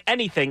won't mean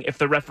anything if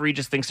the referee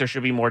just thinks there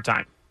should be more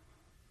time.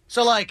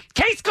 So, like...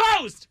 Case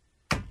closed!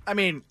 I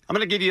mean... I'm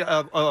going to give you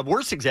a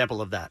worse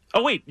example of that.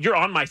 Oh, wait, you're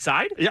on my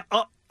side? Yeah,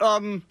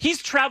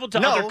 he's traveled to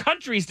other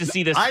countries to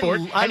see this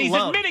sport, and he's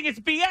admitting it's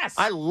BS.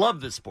 I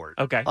love this sport.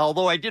 Okay.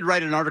 Although I did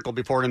write an article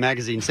before in a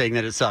magazine saying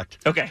that it sucked.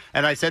 Okay.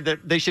 And I said that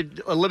they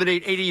should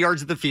eliminate 80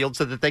 yards of the field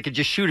so that they could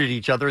just shoot at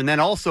each other. And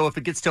then also, if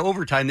it gets to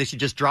overtime, they should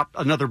just drop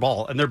another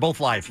ball, and they're both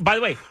live. By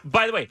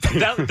the way,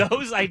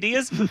 those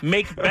ideas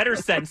make better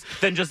sense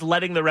than just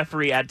letting the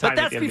referee add time.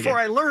 But that's before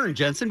I learned,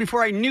 Jensen,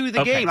 before I knew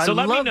the game. So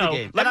I love the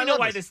game. Let me know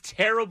why this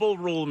terrible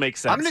rule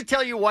makes sense. I'm going to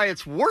tell you why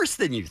it's worse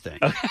than you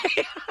think.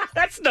 Okay.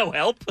 That's no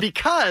help.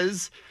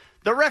 Because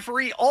the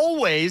referee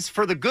always,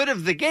 for the good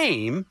of the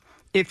game,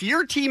 if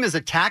your team is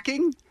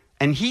attacking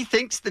and he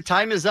thinks the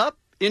time is up,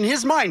 in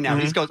his mind now,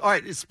 he goes, all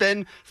right, it's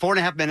been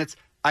 4.5 minutes.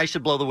 I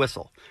should blow the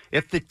whistle.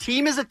 If the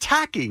team is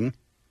attacking,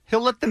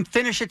 he'll let them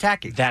finish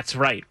attacking. That's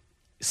right.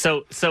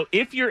 So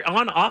if you're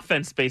on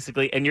offense,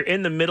 basically, and you're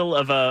in the middle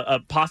of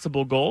a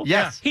possible goal,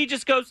 he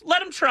just goes,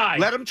 let him try.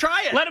 Let him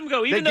try it. Let him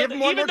go. Even give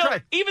him one more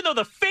try. Even though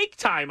the fake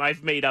time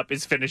I've made up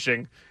is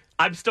finishing,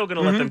 I'm still going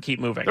to let them keep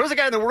moving. There was a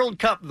guy in the World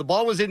Cup. The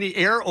ball was in the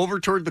air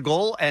over toward the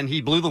goal, and he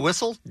blew the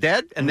whistle,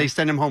 dead, and they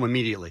sent him home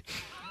immediately.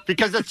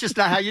 Because that's just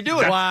not how you do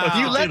it. Wow.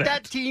 You let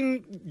that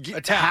team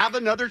have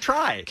another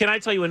try. Can I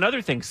tell you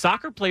another thing?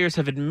 Soccer players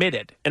have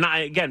admitted, and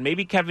again,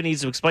 maybe Kevin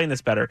needs to explain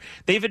this better.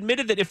 They've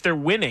admitted that if they're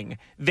winning,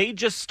 they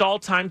just stall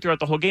time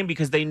throughout the whole game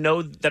because they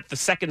know that the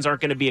seconds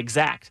aren't going to be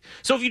exact.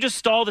 So if you just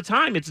stall the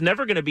time, it's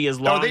never going to be as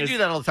long. Oh, they do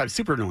that all the time.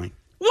 Super annoying.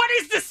 What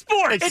is this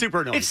sport? It's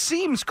super annoying. It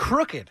seems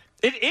crooked.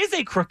 It is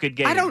a crooked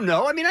game. I don't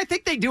know. I mean, I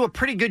think they do a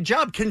pretty good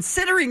job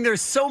considering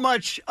there's so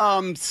much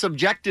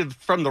subjective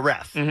from the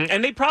ref.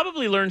 And they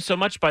probably learned so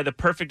much by the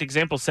perfect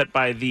example set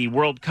by the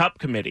World Cup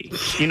committee.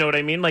 You know what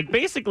I mean? Like,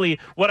 basically,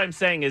 what I'm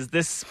saying is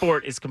this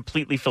sport is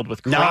completely filled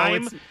with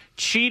crime,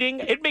 cheating.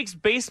 It makes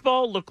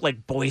baseball look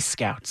like Boy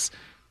Scouts.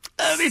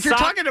 If you're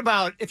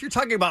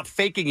talking about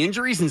faking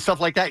injuries and stuff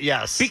like that,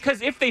 yes.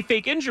 Because if they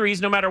fake injuries,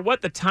 no matter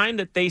what, the time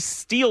that they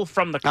steal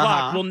from the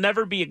clock will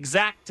never be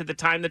exact to the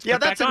time that's put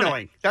back on it. Yeah, that's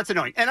annoying. That's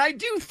annoying. And I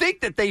do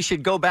think that they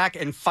should go back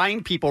and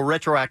fine people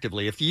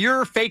retroactively. If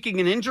you're faking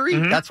an injury,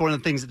 that's one of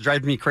the things that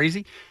drives me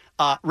crazy.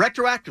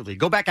 Retroactively,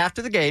 go back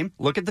after the game,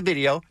 look at the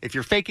video. If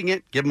you're faking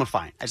it, give them a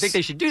fine. I think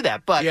they should do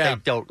that, but they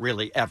don't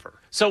really ever.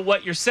 So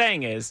what you're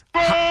saying is,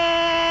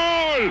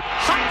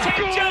 Hot Take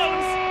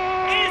Jones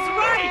is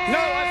right. No,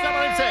 that's not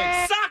what I'm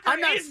saying. Soccer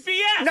is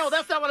BS. No,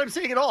 that's not what I'm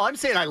saying at all. I'm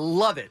saying I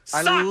love it.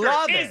 I Soccer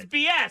love is it.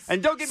 BS.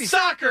 And don't get me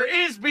Soccer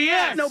is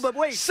BS. No, but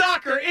wait.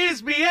 Soccer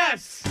is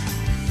BS.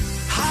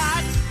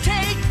 Hot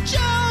Take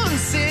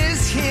Jones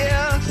is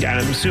here. Yeah,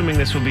 I'm assuming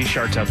this will be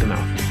Sharks Out the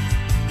Mouth.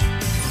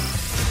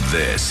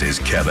 This is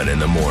Kevin in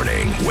the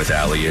Morning with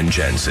Ali and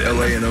Jensen.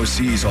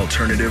 LANOC's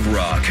Alternative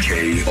Rock.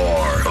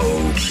 KROQ.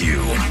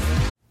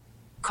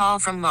 Call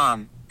from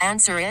mom.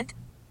 Answer it.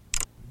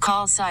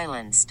 Call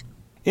silenced.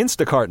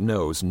 Instacart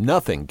knows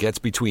nothing gets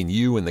between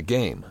you and the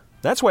game.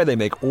 That's why they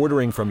make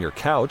ordering from your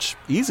couch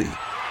easy.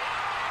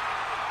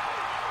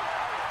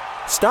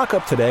 Stock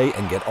up today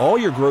and get all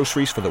your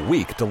groceries for the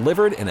week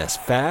delivered in as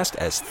fast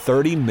as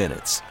 30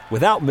 minutes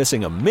without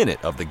missing a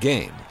minute of the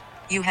game.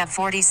 You have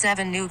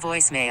 47 new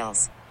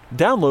voicemails.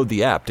 Download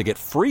the app to get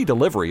free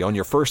delivery on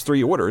your first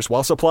 3 orders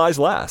while supplies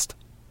last.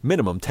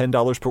 Minimum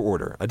 $10 per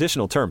order.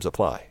 Additional terms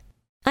apply.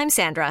 I'm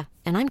Sandra,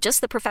 and I'm just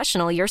the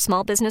professional your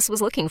small business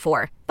was looking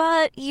for.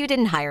 But you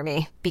didn't hire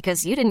me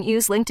because you didn't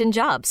use LinkedIn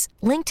Jobs.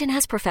 LinkedIn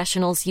has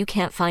professionals you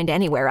can't find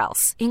anywhere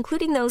else,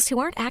 including those who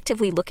aren't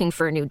actively looking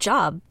for a new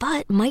job,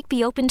 but might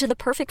be open to the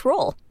perfect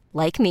role,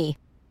 like me.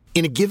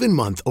 In a given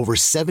month, over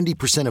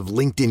 70% of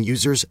LinkedIn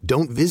users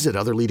don't visit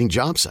other leading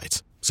job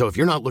sites. So if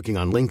you're not looking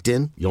on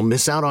LinkedIn, you'll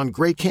miss out on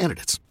great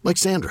candidates like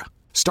Sandra.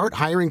 Start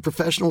hiring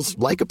professionals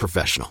like a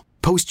professional.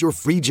 Post your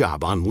free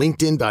job on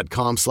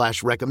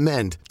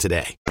linkedin.com/recommend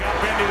today. Up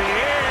into the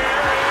air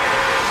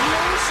is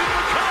loose and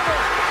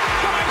recovered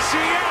by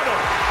Seattle.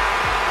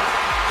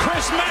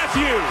 Chris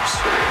Matthews,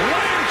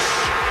 Lynch,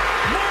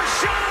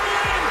 Marshawn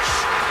Lynch,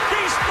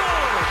 beast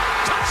mode,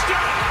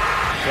 touchdown.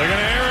 They're going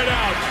to air it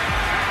out.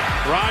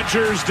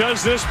 Rodgers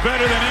does this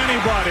better than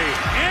anybody.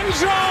 End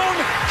zone,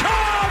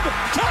 Cobb,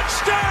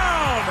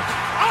 touchdown.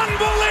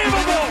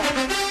 Unbelievable.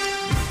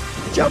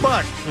 Joe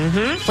Buck,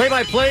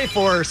 play-by-play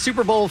for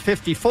Super Bowl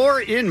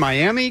 54 in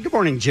Miami. Good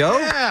morning, Joe.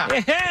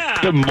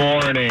 Yeah. Good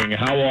morning.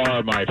 How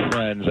are my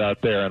friends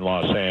out there in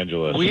Los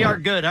Angeles? We are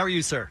good. How are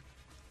you, sir?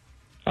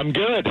 I'm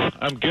good.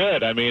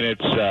 I mean,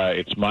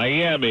 it's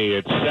Miami,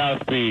 it's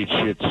South Beach,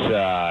 it's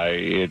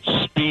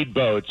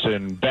speedboats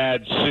and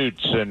bad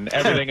suits and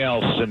everything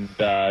else, and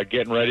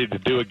getting ready to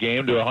do a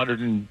game to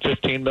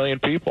 115 million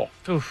people.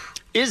 Oof.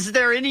 Is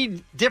there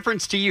any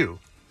difference to you?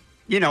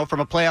 You know, from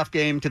a playoff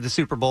game to the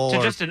Super Bowl.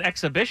 To just an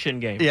exhibition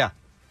game. Yeah.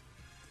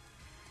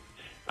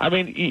 I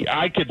mean,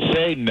 I could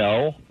say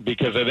no,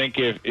 because I think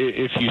if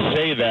you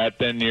say that,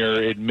 then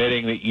you're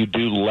admitting that you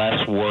do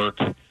less work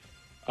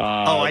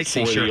I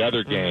see. for Sure. the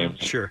other games.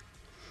 Sure.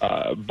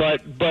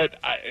 But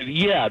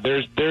yeah,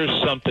 there's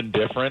something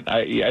different.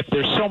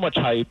 There's so much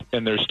hype,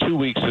 and there's 2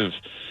 weeks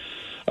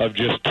of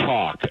just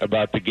talk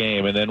about the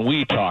game, and then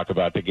we talk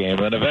about the game,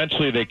 and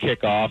eventually they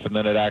kick off, and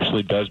then it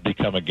actually does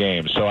become a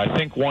game. So I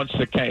think once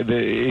it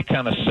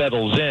kind of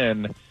settles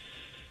in,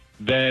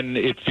 then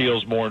it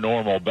feels more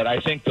normal. But I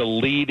think the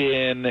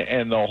lead-in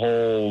and the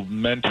whole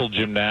mental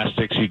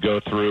gymnastics you go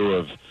through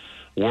of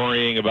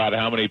worrying about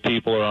how many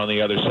people are on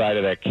the other side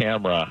of that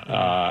camera,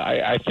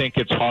 I think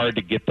it's hard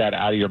to get that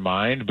out of your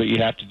mind, but you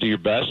have to do your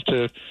best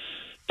to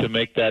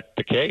make that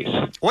the case.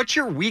 What's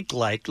your week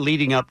like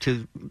leading up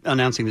to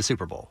announcing the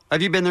Super Bowl?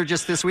 Have you been there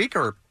just this week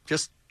or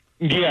just...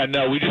 Yeah,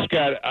 no, we just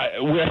got, I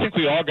think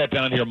we all got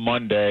down here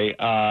Monday,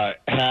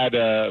 had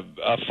a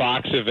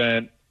Fox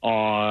event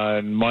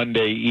on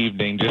Monday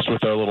evening just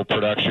with our little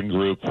production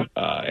group,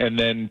 and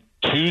then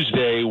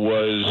Tuesday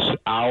was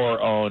our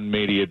own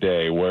media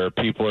day where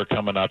people are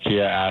coming up to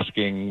you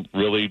asking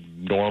really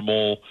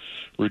normal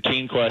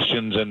routine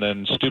questions and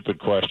then stupid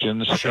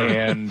questions. Sure.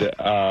 And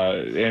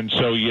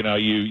so, you know,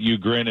 you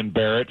grin and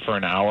bear it for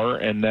an hour,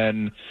 and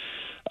then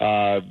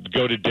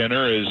go to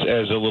dinner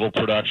as a little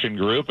production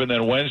group. And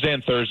then Wednesday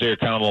and Thursday are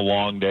kind of the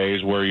long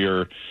days where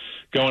you're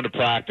going to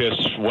practice.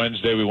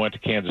 Wednesday we went to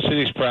Kansas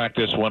City's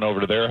practice, went over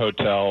to their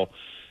hotel.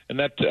 And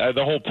that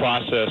the whole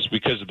process,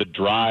 because of the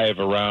drive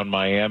around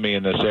Miami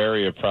in this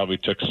area, probably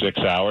took 6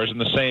 hours.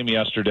 And the same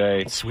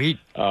yesterday. Sweet.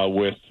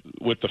 With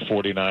the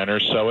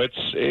 49ers. So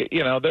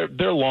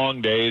they're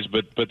long days,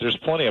 but there's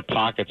plenty of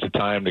pockets of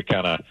time to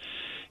kind of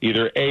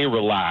either A,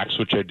 relax,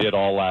 which I did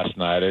all last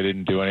night. I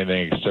didn't do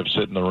anything except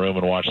sit in the room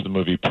and watch the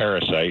movie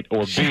Parasite.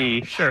 Or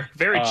B, sure,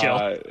 very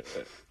chill.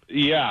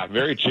 Yeah,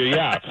 very chill.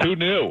 Yeah, who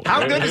knew?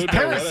 How good is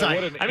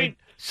Parasite? I mean,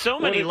 so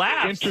many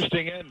laughs.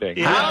 Interesting ending.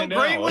 How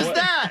great was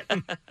that?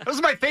 That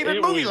was my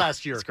favorite movie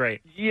last year. It's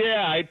great.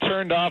 Yeah, I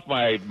turned off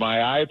my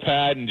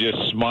iPad and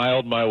just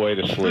smiled my way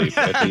to sleep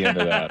at the end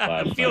of that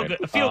last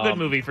night. A feel-good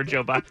movie for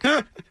Joe Buck.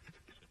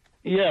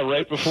 Yeah,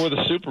 right before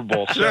the Super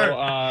Bowl. Sure.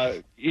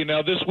 So,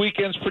 this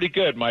weekend's pretty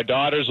good. My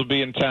daughters will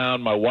be in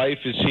town. My wife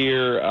is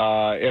here,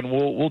 and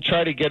we'll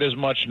try to get as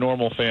much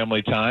normal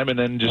family time, and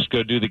then just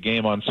go do the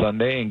game on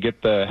Sunday and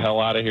get the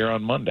hell out of here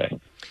on Monday.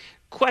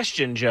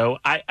 Question, Joe.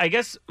 I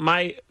guess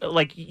my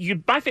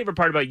favorite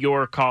part about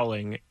your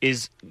calling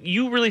is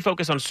you really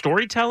focus on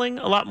storytelling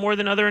a lot more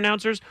than other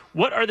announcers.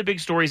 What are the big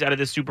stories out of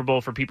this Super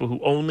Bowl for people who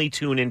only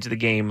tune into the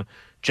game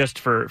just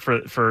for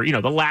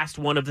the last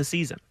one of the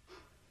season?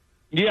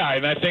 Yeah,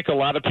 and I think a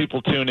lot of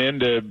people tune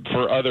in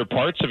for other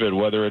parts of it,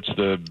 whether it's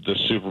the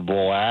Super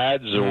Bowl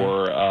ads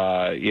or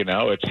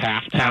it's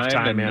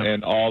halftime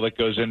and all that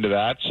goes into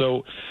that.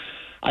 So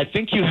I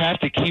think you have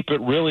to keep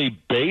it really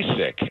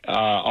basic,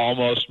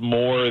 almost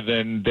more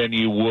than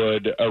you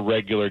would a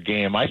regular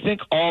game. I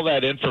think all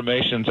that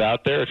information's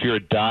out there if you're a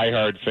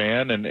diehard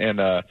fan and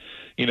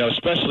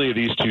especially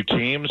these two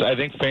teams. I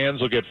think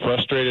fans will get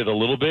frustrated a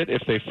little bit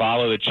if they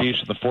follow the Chiefs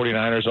and the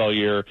 49ers all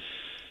year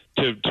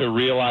to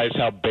realize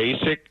how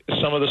basic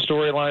some of the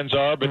storylines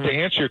are. But to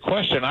answer your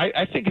question,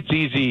 I think it's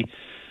easy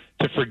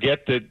to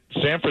forget that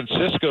San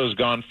Francisco's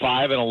gone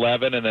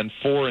 5-11 and then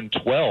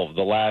 4-12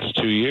 the last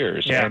 2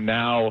 years. Yeah. And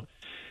now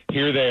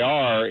here they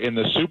are in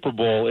the Super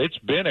Bowl. It's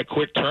been a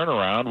quick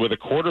turnaround with a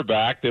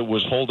quarterback that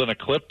was holding a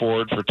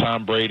clipboard for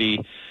Tom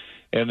Brady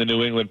and the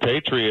New England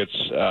Patriots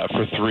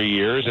for 3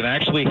 years and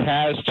actually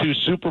has 2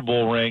 Super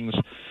Bowl rings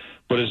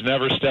but has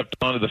never stepped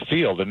onto the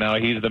field, and now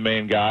he's the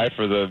main guy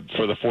for the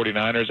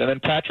 49ers. And then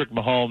Patrick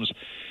Mahomes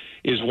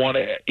is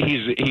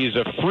he's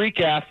a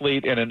freak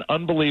athlete and an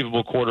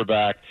unbelievable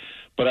quarterback.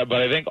 But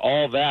I think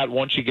all that,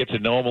 once you get to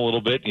know him a little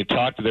bit and you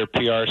talk to their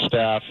PR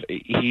staff,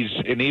 he's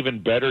an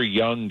even better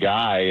young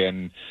guy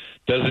and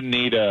doesn't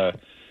need a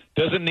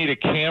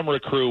camera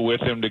crew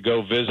with him to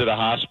go visit a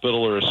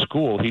hospital or a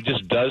school. He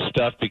just does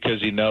stuff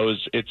because he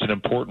knows it's an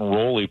important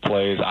role he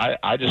plays. I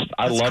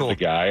love cool. the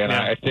guy, and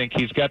I think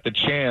he's got the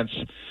chance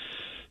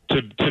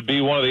to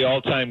be one of the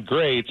all-time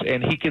greats,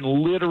 and he can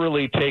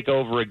literally take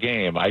over a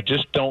game. I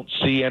just don't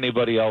see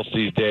anybody else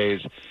these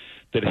days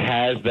that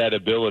has that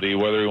ability,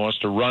 whether he wants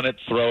to run it,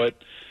 throw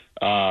it,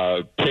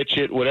 pitch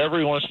it, whatever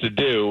he wants to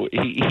do.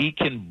 He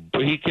can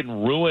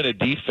ruin a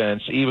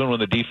defense even when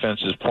the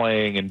defense is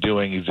playing and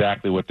doing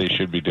exactly what they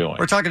should be doing.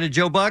 We're talking to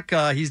Joe Buck.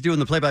 He's doing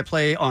the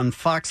play-by-play on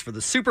Fox for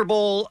the Super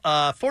Bowl.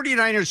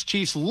 49ers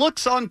Chiefs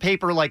looks on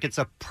paper like it's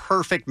a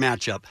perfect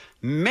matchup.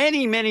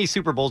 Many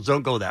Super Bowls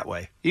don't go that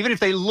way. Even if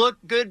they look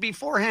good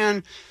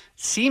beforehand,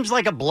 seems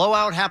like a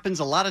blowout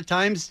happens a lot of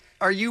times.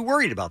 Are you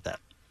worried about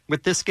that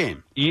with this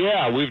game?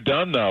 Yeah, we've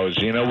done those.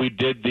 You know, we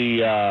did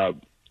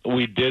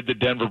the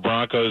Denver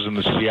Broncos and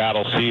the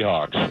Seattle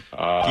Seahawks.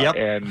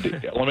 And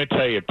let me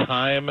tell you,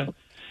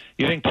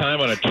 you think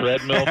time on a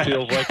treadmill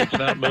feels like it's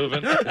not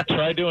moving?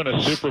 Try doing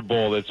a Super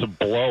Bowl that's a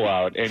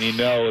blowout, and you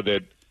know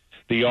that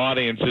the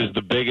audience is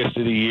the biggest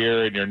of the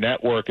year, and your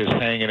network is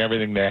hanging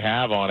everything they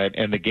have on it,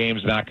 and the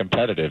game's not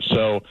competitive.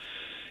 So,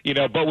 you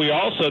know, but we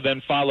also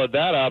then followed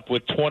that up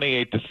with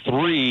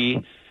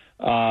 28-3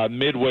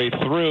 midway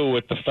through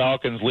with the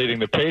Falcons leading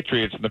the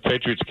Patriots, and the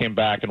Patriots came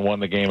back and won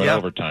the game in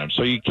overtime.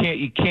 So you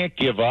can't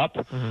give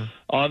up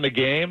on the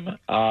game.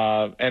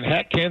 And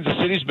heck, Kansas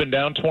City's been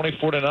down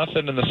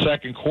 24-0 in the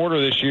second quarter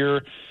this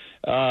year,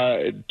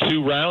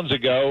 2 rounds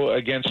ago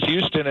against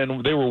Houston,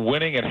 and they were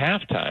winning at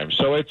halftime.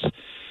 So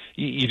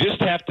you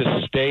just have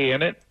to stay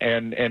in it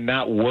and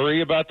not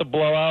worry about the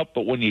blowout.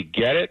 But when you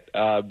get it,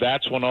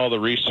 that's when all the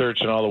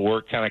research and all the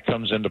work kind of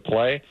comes into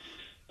play.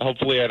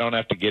 Hopefully I don't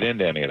have to get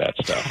into any of that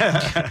stuff.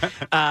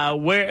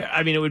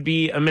 It would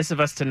be amiss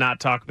of us to not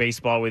talk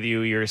baseball with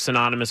you. You're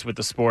synonymous with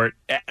the sport.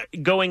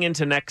 Going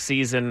into next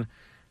season,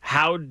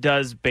 how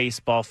does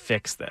baseball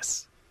fix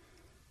this?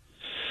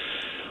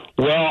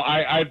 Well,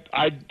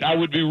 I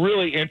would be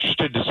really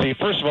interested to see.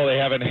 First of all, they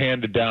haven't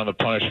handed down the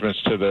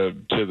punishments to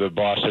the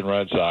Boston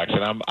Red Sox,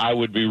 and I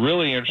would be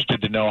really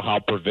interested to know how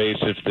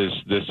pervasive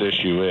this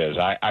issue is.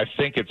 I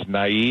think it's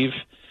naive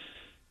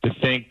to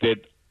think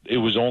that it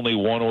was only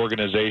one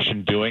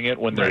organization doing it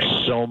when there's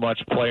so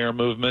much player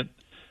movement.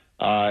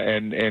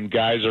 And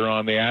guys are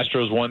on the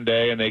Astros one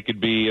day and they could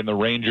be in the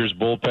Rangers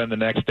bullpen the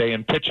next day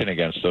and pitching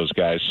against those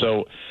guys.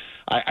 So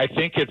I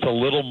think it's a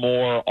little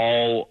more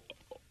all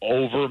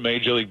over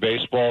Major League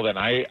Baseball than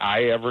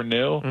I ever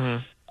knew.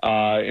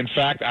 In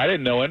fact, I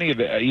didn't know any of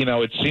the,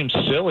 it seems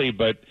silly,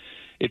 but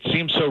it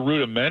seems so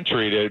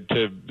rudimentary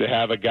to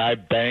have a guy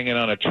banging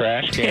on a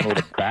trash can with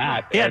a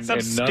bat. And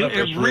none of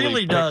us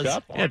really does.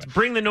 Up on it's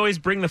bring the noise,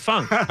 bring the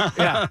funk.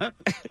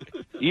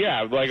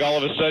 Yeah, like all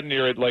of a sudden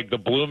you're at like the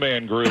Blue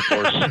Man Group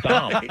or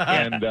Stomp,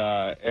 and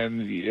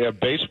a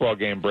baseball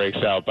game breaks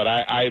out. But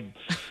I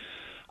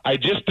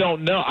just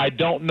don't know. I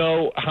don't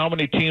know how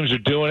many teams are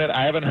doing it.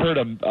 I haven't heard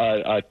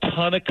a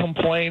ton of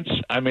complaints.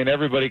 I mean,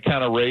 everybody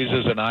kind of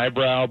raises an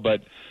eyebrow,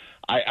 but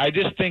I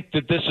just think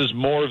that this is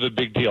more of a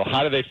big deal.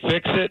 How do they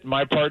fix it?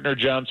 My partner,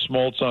 John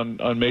Smoltz,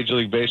 on Major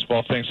League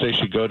Baseball thinks they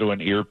should go to an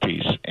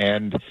earpiece,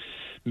 and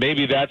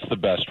maybe that's the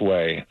best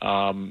way.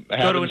 Who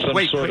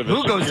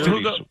goes?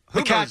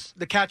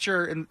 The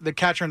catcher and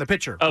the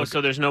pitcher. Oh, so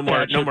there's no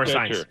more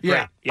signs.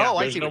 Yeah. Yeah.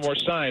 There's no more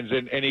signs,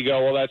 and you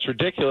go, well, that's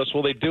ridiculous.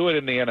 Well, they do it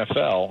in the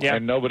NFL,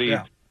 and nobody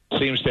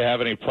seems to have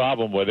any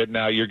problem with it.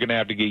 Now you're going to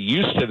have to get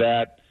used to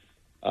that.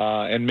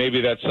 And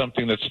maybe that's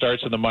something that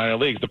starts in the minor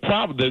leagues.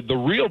 The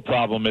real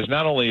problem is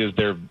not only is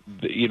there,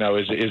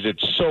 is it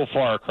so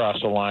far across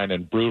the line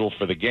and brutal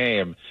for the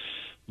game,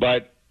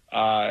 but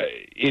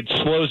it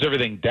slows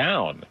everything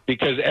down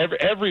because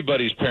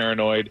everybody's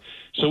paranoid.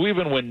 So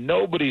even when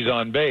nobody's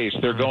on base,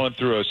 they're going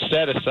through a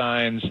set of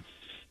signs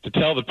to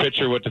tell the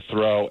pitcher what to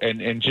throw,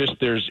 and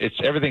just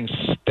everything's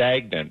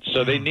stagnant.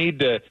 So they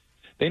need to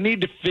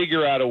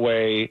figure out a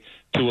way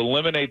to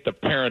eliminate the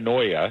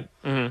paranoia,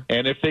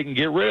 and if they can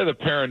get rid of the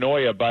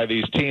paranoia by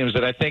these teams,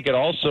 then I think it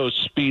also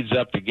speeds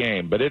up the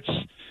game. But it's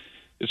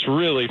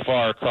really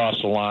far across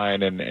the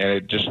line, and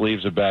it just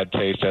leaves a bad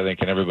taste, I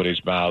think, in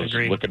everybody's mouths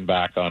looking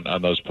back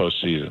on those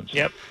postseasons.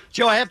 Yep.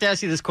 Joe, I have to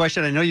ask you this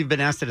question. I know you've been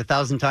asked it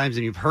 1,000 times,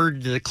 and you've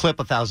heard the clip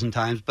 1,000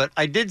 times, but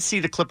I did see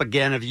the clip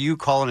again of you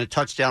calling a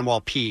touchdown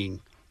while peeing.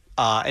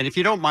 And if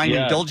you don't mind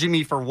indulging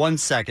me for 1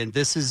 second,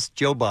 this is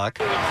Joe Buck.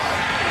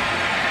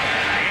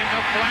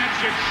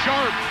 Flash it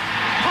sharp.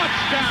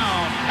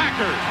 Touchdown,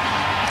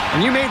 Packers.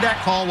 And you made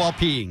that call while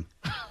peeing.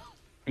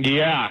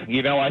 Yeah.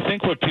 I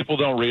think what people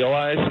don't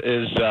realize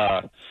is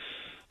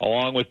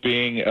along with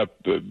being a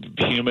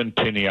human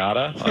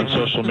pinata on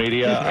social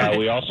media,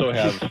 we also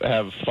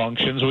have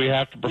functions we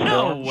have to perform.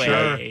 No way.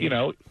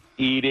 Sure.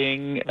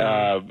 eating,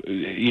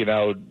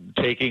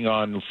 taking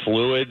on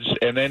fluids,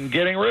 and then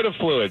getting rid of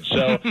fluids.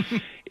 So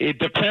it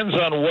depends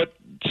on what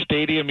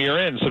stadium you're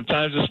in.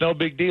 Sometimes it's no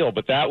big deal,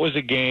 but that was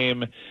a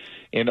game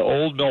in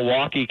old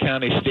Milwaukee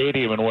County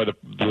Stadium, and where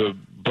the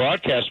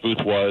broadcast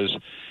booth was,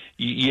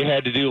 you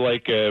had to do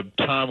like a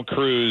Tom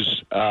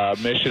Cruise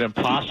Mission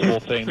Impossible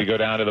thing to go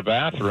down to the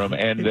bathroom,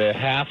 and the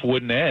half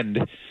wouldn't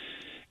end.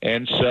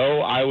 And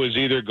so I was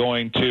either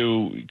going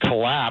to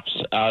collapse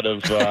out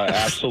of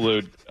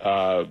absolute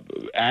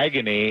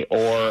agony,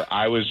 or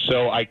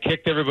I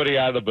kicked everybody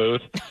out of the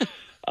booth.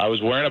 I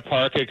was wearing a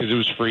parka because it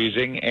was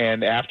freezing,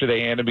 and after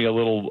they handed me a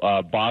little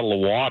bottle of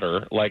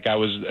water, like I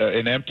was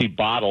an empty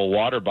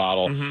water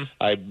bottle,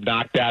 I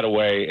knocked that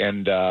away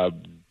and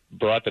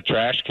brought the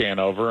trash can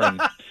over. And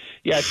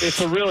yeah, it's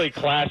a really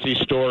classy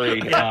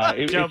story.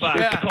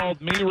 It's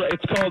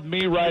called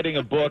me writing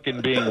a book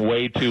and being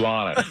way too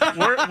honest.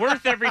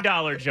 Worth every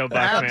dollar, Joe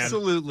Buck, man.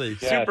 Absolutely.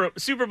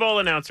 Super Bowl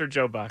announcer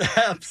Joe Buck.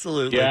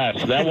 Absolutely.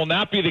 Yes, that will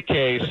not be the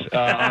case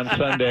on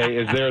Sunday,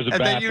 as there is a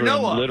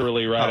bathroom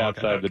literally right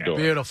outside the door.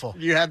 Beautiful.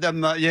 You had them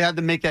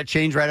make that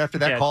change right after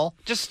that call?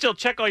 Just still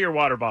check all your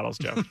water bottles,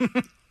 Joe.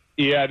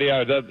 Yeah,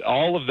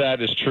 all of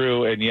that is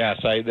true, and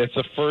yes, that's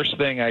the first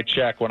thing I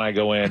check when I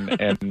go in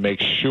and make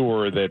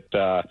sure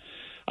that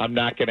I'm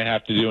not going to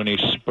have to do any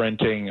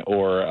sprinting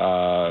or,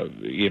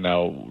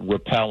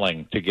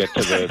 rappelling to get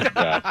to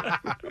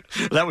the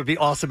That would be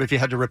awesome if you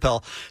had to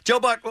rappel. Joe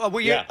Buck,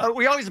 we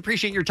always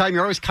appreciate your time.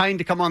 You're always kind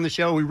to come on the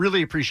show. We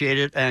really appreciate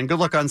it, and good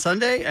luck on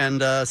Sunday,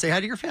 and say hi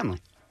to your family.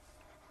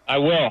 I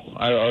will.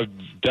 I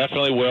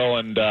definitely will,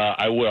 and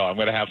I will. I'm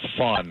going to have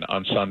fun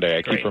on Sunday.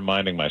 I keep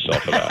reminding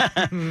myself of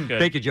that.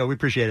 Thank you, Joe. We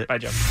appreciate it. Bye,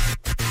 Joe.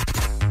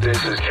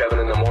 This is Kevin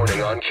in the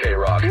Morning on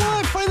K-Rock. What?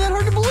 I find that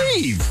hard to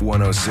believe.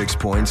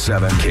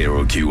 106.7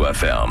 KROQ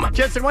FM.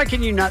 Jensen, why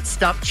can you not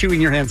stop chewing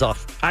your hands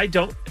off? I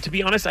don't. To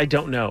be honest, I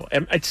don't know.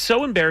 It's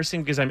so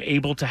embarrassing because I'm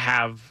able to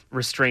have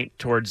restraint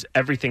towards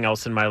everything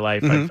else in my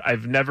life.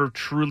 I've never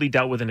truly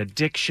dealt with an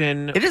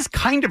addiction. It is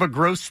kind of a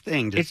gross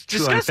thing to It's chew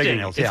on disgusting.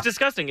 fingernails. It's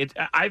disgusting.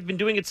 I've been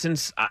doing it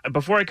since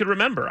before I could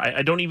remember.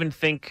 I don't even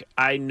think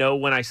I know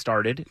when I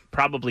started.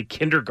 Probably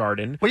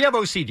kindergarten. Well, you have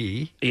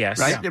OCD. Yes.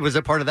 Right? Was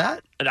it part of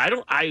that? And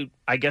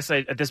I guess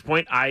at this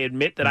point, I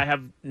admit that I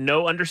have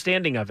no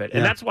understanding of it.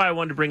 And that's why I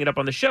wanted to bring it up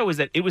on the show, is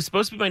that it was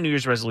supposed to be my New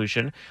Year's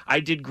resolution. I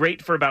did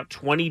great for about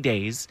 20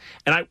 days.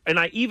 And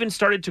I even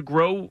started to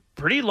grow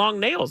pretty long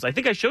nails. I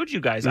think I showed you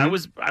guys. I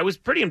was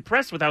pretty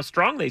impressed with how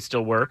strong they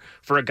still were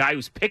for a guy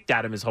who's picked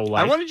at him his whole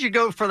life. I wanted you to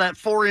go for that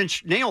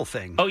 4-inch nail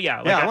thing. Oh,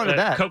 yeah. I wanted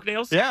that. Coke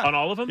nails? Yeah. On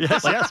all of them?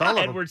 Yes, all of them.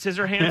 Edward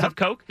Scissorhands of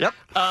Coke? Yep.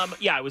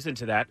 Yeah, I was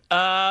into that.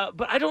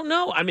 But I don't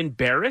know. I'm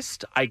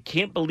embarrassed. I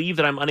can't believe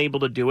that I'm unable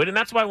to do it. And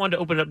that's why I wanted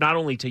to open it up not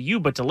only to you,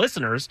 but to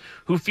listeners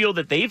who feel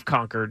that they've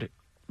conquered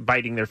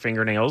biting their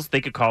fingernails.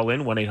 They could call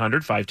in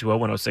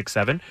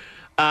 1-800-520-1067.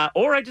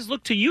 Or I just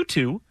look to you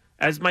two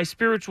as my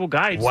spiritual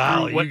guides.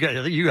 Wow,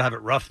 you have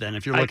it rough then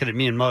if you're looking at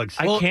me and Muggs.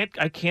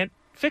 I can't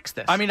fix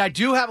this. I mean, I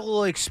do have a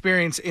little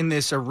experience in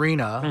this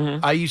arena.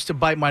 I used to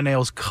bite my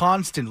nails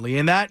constantly,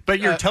 and that. But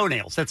your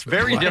toenails, that's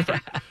very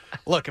different.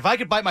 Look, if I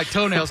could bite my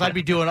toenails, I'd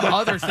be doing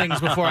other things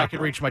before I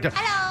could reach my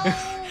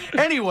toenails.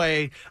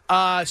 Anyway,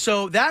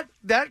 so that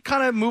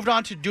kind of moved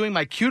on to doing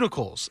my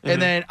cuticles,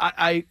 and then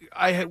I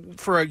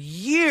for a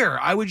year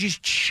I would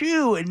just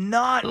chew and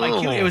not my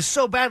cuticles. It was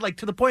so bad, like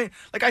to the point,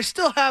 like I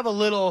still have a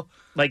little,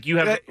 like you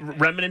have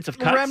remnants of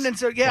cuts.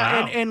 Remnants of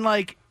Wow. and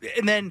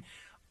then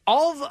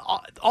all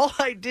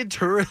I did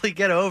to really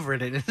get over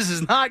it, and this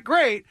is not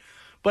great.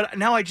 But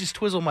now I just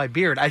twizzle my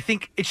beard. I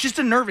think it's just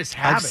a nervous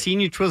habit. I've seen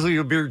you twizzle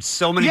your beard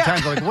so many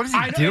times. Like, what is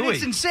he doing?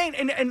 It's insane.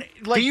 And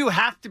like, do you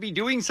have to be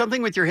doing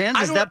something with your hands?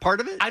 Is that part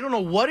of it? I don't know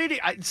what it is.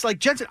 It's like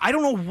Jensen, I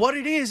don't know what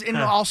it is, and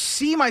I'll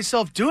see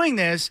myself doing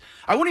this.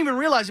 I wouldn't even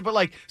realize it, but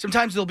like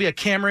sometimes there'll be a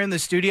camera in the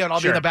studio, and I'll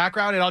be in the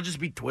background, and I'll just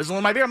be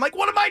twizzling my beard. I'm like,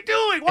 what am I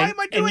doing? Why am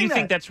I doing that? And you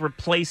think that's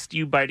replaced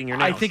you biting your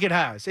nails? I think it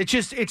has. It's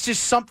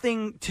just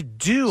something to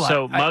do.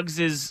 So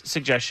Muggs'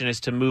 suggestion is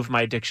to move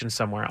my addiction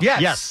somewhere else.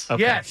 Yes.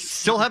 Okay. Yes.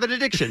 Still have an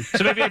addiction.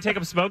 So maybe I take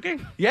up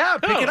smoking? Yeah,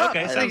 pick it up.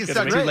 Okay, I think it's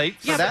not too late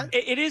for that.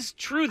 It is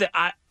true that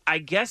I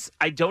guess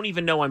I don't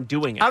even know I'm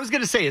doing it. I was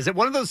going to say, is it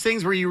one of those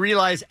things where you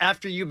realize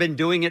after you've been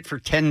doing it for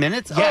 10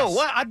 minutes? Yes. Oh,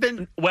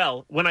 well,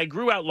 Well, when I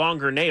grew out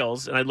longer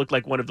nails and I looked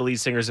like one of the lead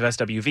singers of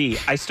SWV,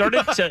 I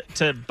started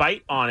to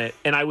bite on it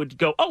and I would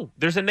go, oh,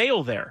 there's a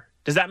nail there.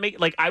 Does that make,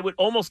 like, I would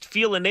almost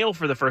feel a nail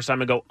for the first time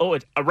and go, oh,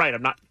 it's right,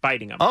 I'm not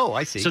biting them. Oh,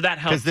 I see. So that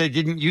helps. Because they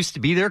didn't used to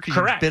be there because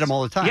you Correct. bit them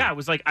all the time. Yeah, it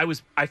was like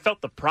I felt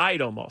the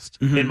pride almost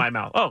in my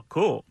mouth. Oh,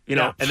 cool. You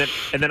know, and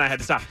then I had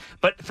to stop.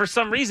 But for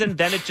some reason,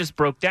 then it just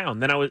broke down.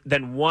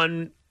 Then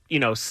one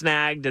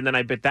snagged, and then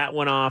I bit that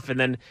one off, and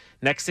then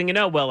next thing you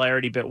know, well, I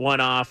already bit one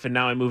off, and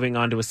now I'm moving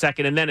on to a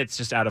second, and then it's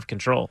just out of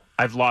control.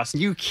 I've lost.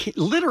 You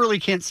literally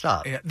can't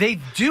stop. Yeah, they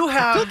do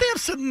have. Don't they have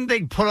something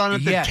they put on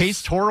it that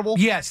tastes horrible?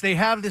 Yes, they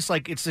have this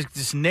it's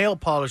this nail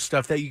polish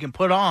stuff that you can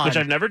put on, which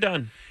I've never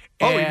done.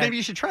 Oh, maybe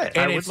you should try it.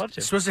 I would love to.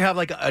 It's supposed to have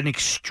like an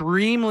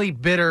extremely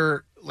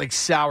bitter, like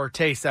sour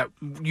taste that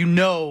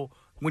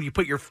when you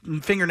put your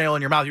fingernail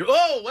in your mouth. Wait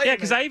a minute.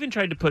 because I even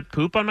tried to put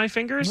poop on my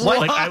fingers. What?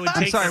 Like I would take.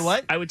 I'm sorry,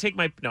 what? I would take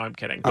my. No, I'm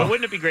kidding. But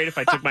wouldn't it be great if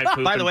I took my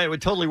poop? By the way, it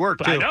would totally work,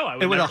 too. I know.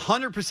 It would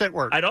 100%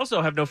 work. I'd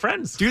also have no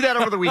friends. Do that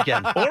over the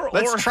weekend.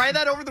 Let's or try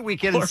that over the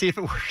weekend and see if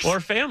it works. Or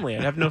family.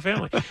 I'd have no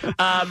family.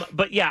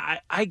 But yeah,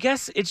 I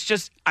guess it's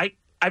just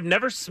I've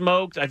never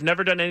smoked. I've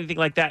never done anything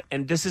like that,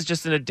 and this is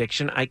just an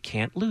addiction I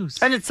can't lose.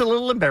 And it's a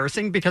little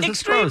embarrassing because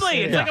extremely. it's gross.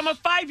 It's like I'm a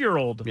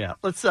 5-year-old. Yeah.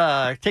 Let's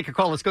take a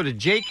call. Let's go to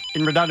Jake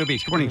in Redondo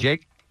Beach. Good morning,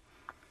 Jake.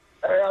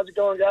 Hey, how's it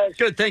going, guys?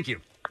 Good, thank you.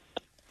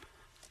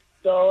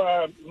 So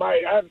I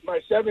have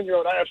my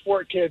 7-year-old. I have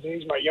 4 kids, and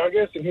he's my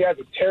youngest, and he has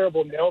a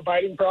terrible nail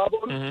biting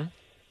problem. Mm-hmm.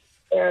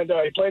 And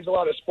he plays a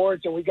lot of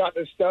sports, and we got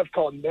this stuff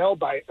called No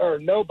Bite,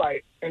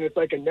 and it's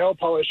like a nail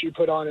polish you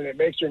put on, and it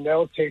makes your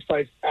nails taste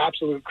like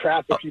absolute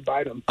crap if you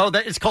bite them. Oh,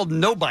 it's called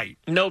No Bite.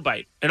 No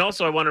Bite. And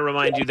also, I want to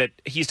remind you that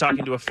he's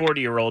talking to a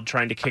 40-year-old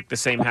trying to kick the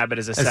same habit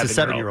as a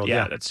 7-year-old.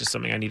 Yeah, that's just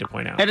something I need to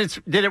point out. And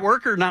did it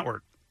work or not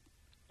work?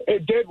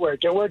 It did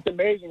work. It worked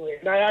amazingly.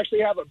 And I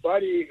actually have a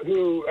buddy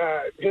who,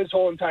 his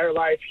whole entire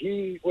life,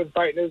 he was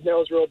biting his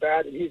nails real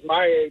bad, and he's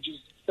my age. He's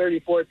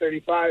 34,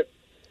 35.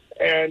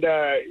 And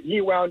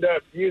he wound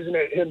up using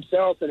it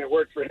himself, and it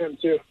worked for him,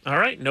 too. All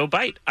right, No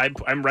Bite.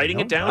 I'm writing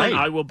it down, and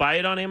I will buy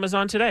it on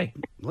Amazon today.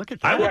 Look at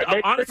that. I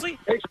would, honestly...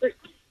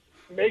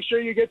 Make sure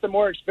you get the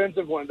more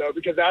expensive one, though,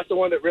 because that's the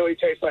one that really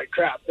tastes like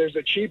crap. There's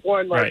a cheap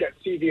one, like at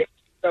CVS,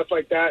 stuff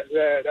like that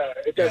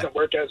it doesn't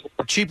work as well.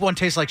 The cheap one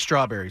tastes like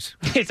strawberries.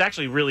 It's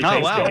actually really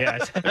tasty. tasty. Wow. Yeah.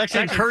 It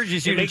actually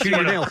encourages you to chew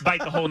your nails.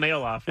 Bite the whole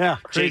nail off. Yeah,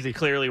 crazy. Jake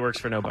clearly works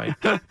for No Bite.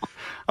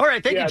 All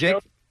right, thank you, Jake.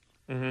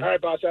 All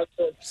right, boss. That's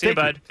good. See you,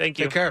 bud. Thank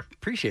you. Take care.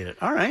 Appreciate it.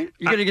 All right.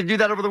 You're going to do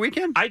that over the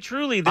weekend? I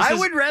truly... I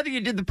would rather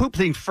you did the poop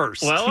thing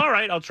first. Well, all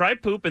right. I'll try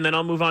poop, and then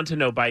I'll move on to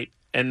No Bite,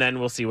 and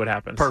then we'll see what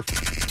happens.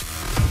 Perfect.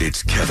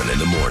 It's Kevin in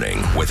the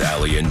Morning with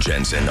Ali and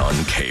Jensen on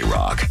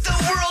K-Rock.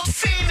 The world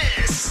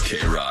famous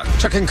K-Rock.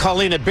 Chuck and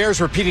Colleen, it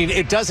bears repeating,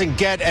 it doesn't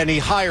get any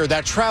higher.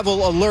 That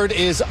travel alert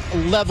is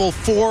level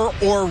 4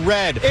 or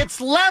red. It's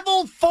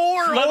level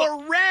 4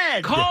 or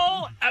red.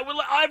 Call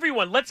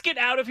everyone. Let's get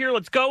out of here.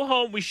 Let's go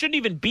home. We shouldn't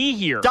even be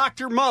here.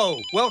 Dr. Mo,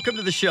 welcome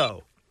to the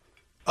show.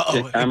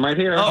 Uh-oh. I'm right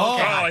here.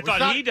 I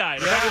thought he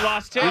died. I thought we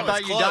lost him. I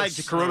thought you died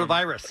to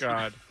coronavirus.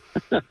 God.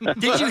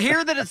 Did you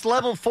hear that it's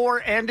level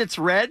 4 and it's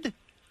red?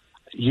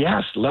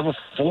 Yes, level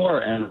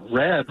 4 and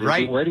red. We've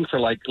Right. been waiting for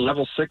like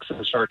level 6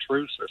 in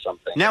Chartreuse or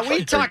something. Now,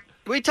 we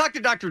talked to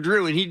Dr.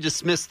 Drew, and he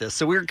dismissed this.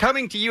 So we're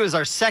coming to you as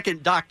our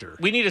second doctor.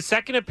 We need a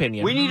second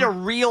opinion. We need a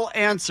real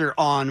answer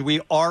on we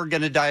are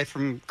going to die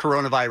from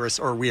coronavirus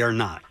or we are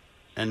not.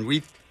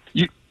 And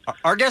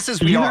our guess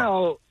is we are.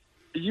 Know,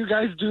 you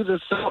guys do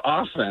this so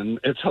often.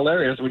 It's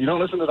hilarious. When you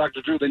don't listen to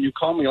Dr. Drew, then you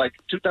call me. Like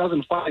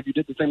 2005, you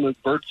did the same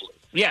with bird flu.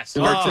 Yes.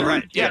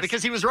 Right. Yeah, Yes.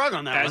 because he was wrong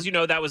on that As one. you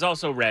know, that was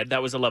also red.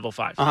 That was a level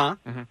 5. Uh-huh.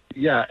 Mm-hmm.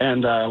 Yeah,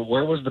 and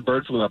where was the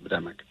bird flu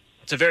epidemic?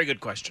 It's a very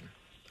good question.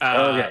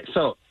 Okay,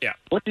 so yeah.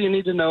 What do you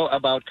need to know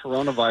about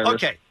coronavirus?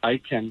 Okay. I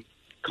can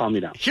calm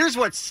you down. Here's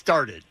what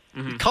started.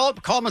 Mm-hmm.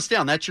 Calm us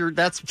down.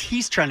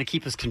 He's trying to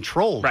keep us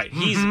controlled. Right.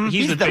 He's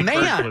the big man.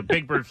 Bird flu,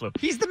 big bird flu.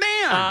 He's the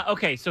man.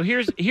 Okay, so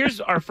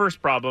here's our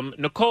first problem.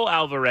 Nicole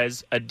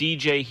Alvarez, a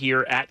DJ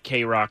here at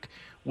K-Rock,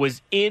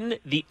 was in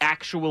the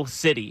actual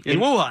city. In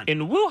Wuhan.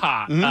 In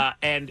Wuhan. Mm-hmm.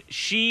 And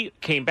she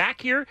came back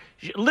here,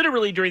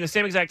 literally during the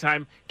same exact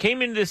time,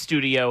 came into the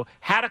studio,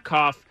 had a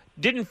cough,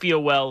 didn't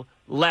feel well,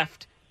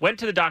 left, went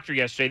to the doctor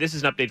yesterday. This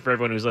is an update for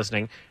everyone who's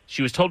listening.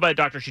 She was told by the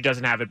doctor she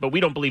doesn't have it, but we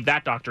don't believe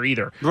that doctor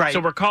either. Right. So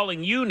we're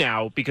calling you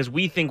now because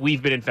we think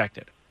we've been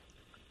infected.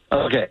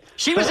 Okay.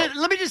 She was in,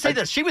 let me just say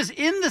this. She was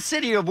in the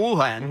city of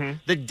Wuhan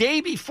the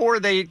day before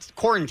they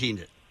quarantined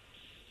it.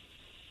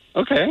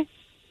 Okay.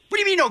 What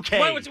do you mean,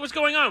 okay? What's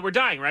going on? We're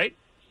dying, right?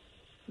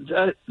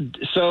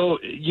 So,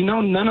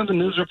 none of the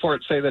news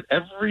reports say that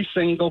every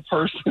single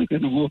person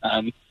in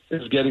Wuhan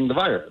is getting the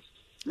virus.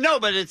 No,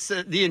 but it's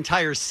the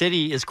entire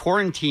city is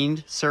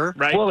quarantined, sir.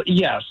 Right. Well,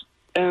 yes.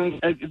 And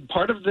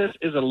part of this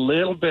is a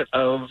little bit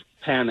of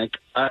panic.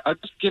 I'll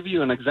just give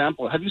you an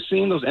example. Have you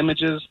seen those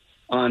images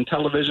on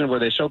television where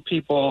they show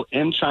people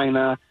in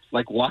China,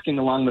 like walking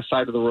along the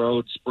side of the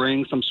road,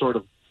 spraying some sort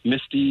of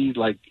misty,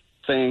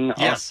 thing?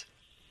 Yes.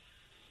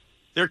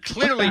 They're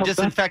clearly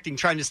disinfecting,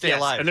 trying to stay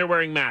alive. And they're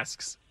wearing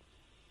masks.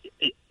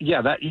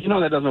 Yeah, that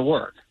doesn't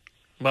work.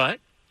 What?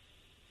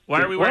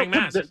 Why are we wearing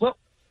masks?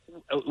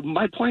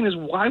 My point is,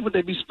 why would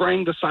they be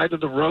spraying the side of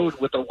the road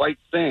with a white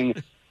thing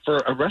for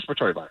a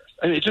respiratory virus?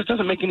 I mean, it just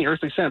doesn't make any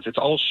earthly sense. It's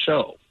all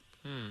show.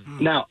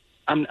 Now,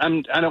 I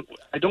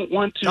don't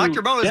want to.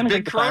 Dr. Mo is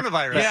big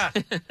coronavirus. Yeah,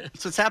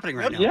 that's what's happening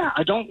right now. Yeah,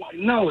 I don't.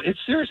 No, it's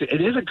seriously.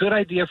 It is a good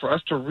idea for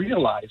us to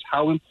realize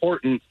how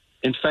important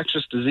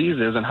infectious disease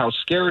is and how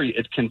scary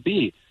it can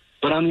be.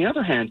 But on the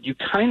other hand, you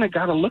kind of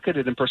got to look at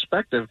it in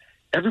perspective.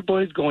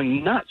 Everybody's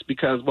going nuts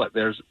because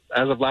there's,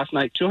 as of last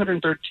night,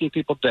 213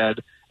 people dead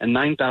and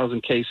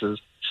 9,000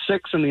 cases,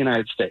 6 in the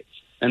United States.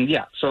 And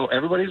so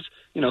everybody's,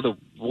 the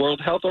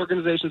World Health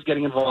Organization is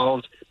getting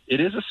involved.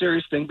 It is a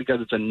serious thing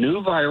because it's a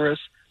new virus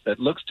that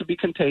looks to be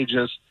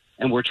contagious.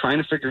 and we're trying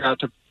to figure out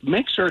to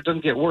make sure it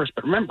doesn't get worse.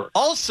 But remember,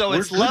 also,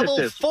 we're it's good at level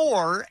this.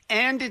 4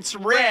 and it's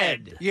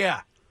red.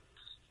 Yeah.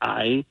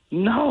 I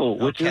know,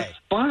 which is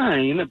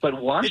fine,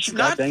 but wash It's your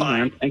not goddamn fine.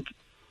 hands. And,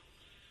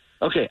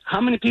 okay, how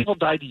many people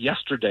died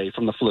yesterday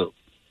from the flu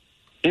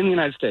in the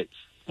United States?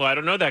 Well, I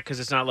don't know that because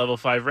it's not level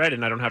 5 red,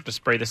 and I don't have to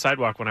spray the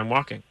sidewalk when I'm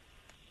walking.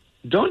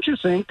 Don't you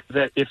think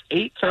that if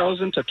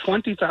 8,000 to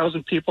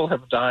 20,000 people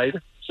have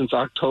died since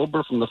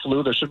October from the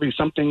flu, there should be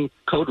something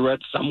code red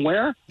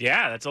somewhere?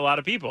 Yeah, that's a lot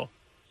of people.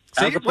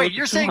 So As you're, opposed wait, to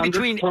you're saying 200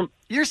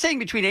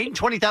 between 8 and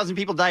 20,000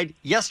 people died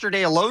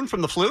yesterday alone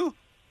from the flu?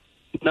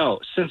 No,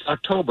 since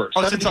October.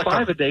 Oh, since 75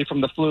 October. a day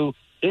from the flu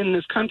in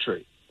this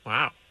country.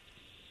 Wow.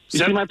 You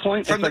see my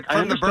point? From It's the- like, I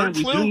from the understand bird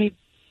we flu? do need-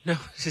 No,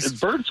 the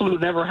bird flu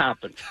never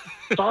happened.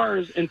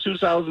 SARS in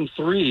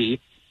 2003,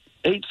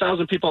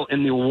 8,000 people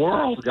in the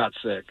world got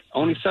sick.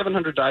 Only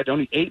 700 died.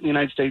 Only 8 in the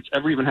United States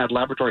ever even had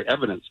laboratory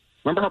evidence.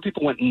 Remember how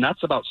people went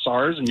nuts about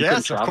SARS and you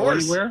Yes, couldn't of travel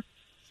course. anywhere?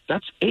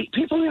 That's 8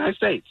 people in the United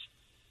States.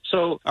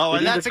 So, Oh, it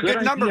and is that's a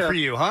good number idea. for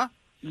you, huh?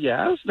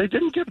 Yes, they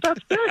didn't get that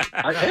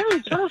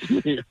sick. Trust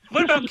me.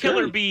 What about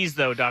killer bees,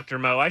 though, Dr.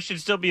 Mo? I should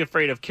still be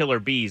afraid of killer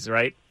bees,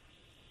 right?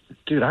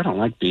 Dude, I don't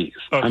like bees.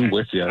 Okay. I'm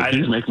with you. I Bees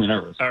didn't- make me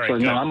nervous. All right, so,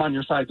 good. no, I'm on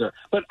your side there.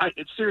 But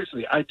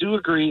seriously, I do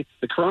agree.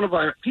 The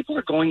coronavirus, people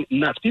are going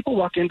nuts. People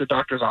walk into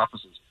doctors'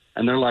 offices,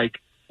 and they're like,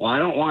 well, I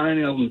don't want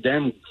any of them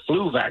damn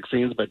flu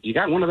vaccines, but you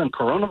got one of them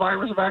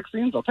coronavirus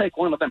vaccines? I'll take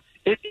one of them.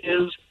 It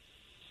is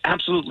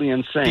absolutely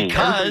insane.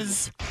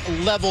 Because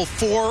level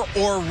 4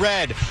 or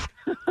red.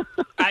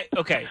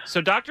 Okay,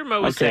 so Dr.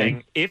 Mo is Okay.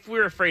 saying if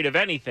we're afraid of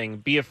anything,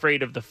 be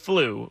afraid of the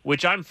flu,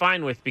 which I'm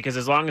fine with because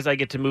as long as I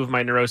get to move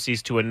my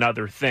neuroses to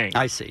another thing.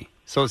 I see.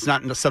 So it's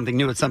not something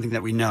new, it's something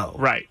that we know.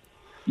 Right.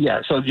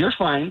 Yeah, so you're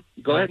fine.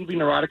 Go ahead and be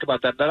neurotic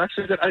about that. But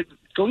actually,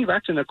 going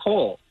back to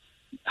Nicole,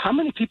 how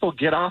many people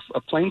get off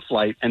a plane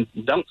flight and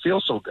don't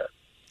feel so good?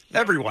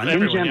 Everyone.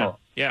 In general.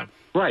 Yeah.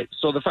 Right.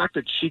 So the fact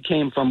that she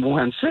came from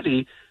Wuhan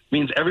City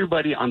means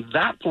everybody on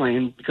that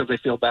plane, because they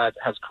feel bad,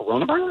 has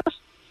coronavirus?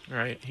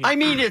 Right. I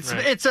mean,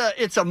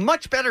 it's a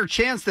much better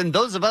chance than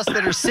those of us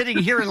that are sitting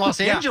here in Los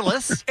Yeah.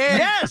 Angeles.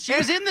 Yes, she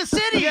was in the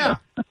city. Yeah.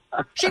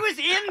 She was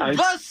in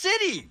the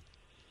city.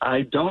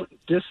 I don't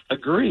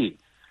disagree.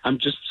 I'm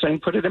just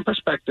saying, put it in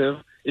perspective.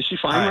 Is she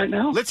fine right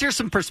now? Let's hear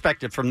some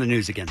perspective from the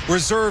news again.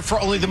 Reserved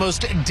for only the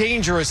most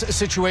dangerous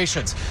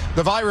situations.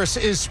 The virus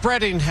is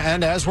spreading,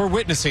 and as we're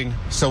witnessing,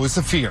 so is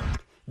the fear.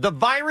 The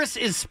virus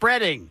is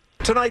spreading.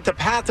 Tonight, the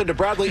path into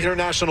Bradley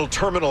International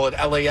Terminal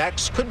at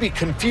LAX could be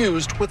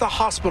confused with a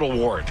hospital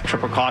ward. For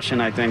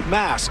precaution, I think.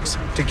 Masks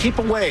to keep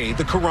away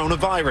the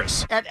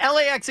coronavirus. At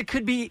LAX, it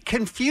could be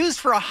confused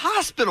for a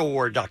hospital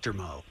ward, Dr.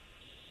 Mo.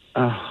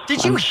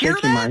 Did you I'm hear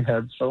shaking that? my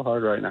head so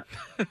hard right now.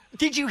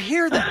 Did you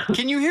hear that?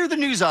 Can you hear the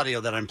news audio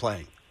that I'm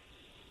playing?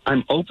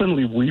 I'm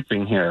openly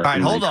weeping here. All right,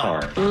 in my hold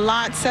on. car.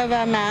 Lots of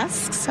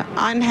masks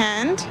on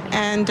hand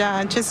and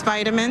just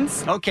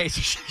vitamins. Okay,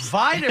 so she's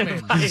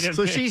Vitamins.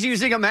 So she's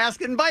using a mask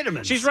and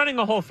vitamins. She's running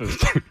a Whole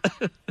Foods.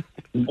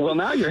 Well,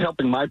 now you're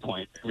helping my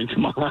point. I mean,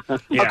 come on.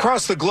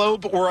 Across the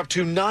globe, we're up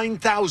to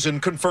 9,000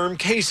 confirmed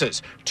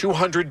cases,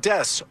 200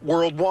 deaths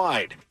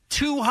worldwide.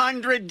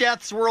 200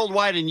 deaths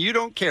worldwide, and you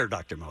don't care,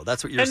 Dr. Mo.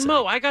 That's what you're And saying.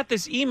 Mo, I got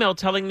this email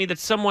telling me that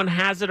someone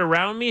has it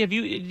around me.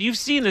 You've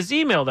seen this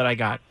email that I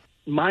got?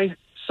 My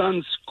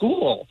son's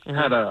school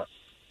had a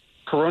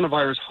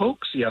coronavirus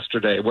hoax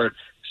yesterday where it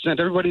sent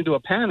everybody into a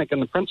panic,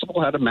 and the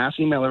principal had a mass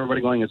email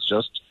everybody going, it's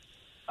just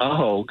a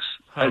hoax.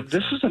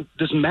 This is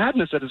this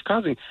madness that is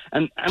causing.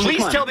 And Please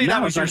come on, tell me that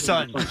now was it's your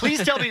not- son.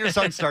 Please tell me your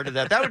son started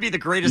that. That would be the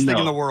greatest thing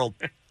in the world.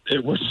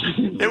 It would.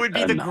 It would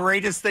be the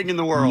greatest thing in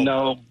the world.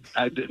 No,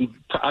 I didn't.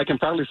 I can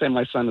probably say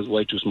my son is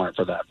way too smart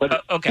for that.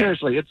 But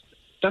seriously,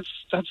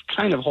 that's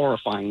kind of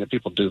horrifying that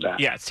people do that.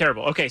 Yeah, it's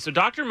terrible. Okay, so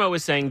Dr. Mo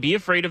is saying be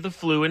afraid of the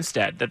flu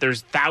instead, that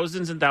there's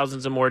thousands and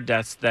thousands of more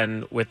deaths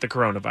than with the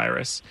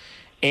coronavirus.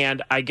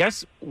 And I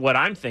guess what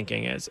I'm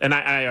thinking is, and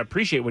I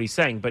appreciate what he's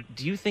saying, but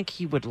do you think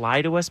he would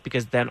lie to us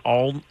because then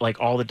all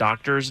the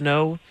doctors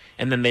know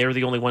and then they're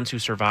the only ones who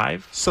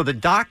survive? So the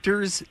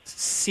doctors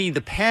see the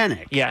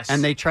panic. Yes.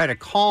 And they try to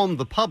calm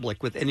the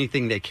public with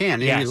anything they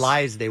can, any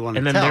lies they want to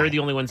And then tell. they're the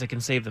only ones that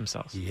can save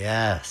themselves.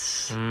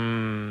 Yes.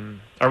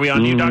 Are we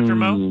on you, Dr.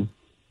 Mo?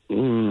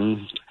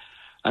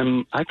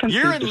 I can.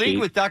 You're in league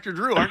with Dr.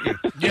 Drew, aren't you?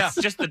 It's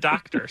just the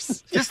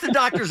doctors. Just the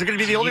doctors are going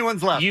to be the only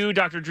ones left. You,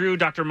 Dr. Drew,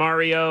 Dr.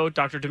 Mario,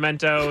 Dr.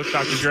 Demento,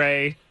 Dr.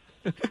 Dre.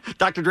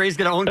 Dr. Dre's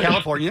going to own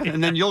California,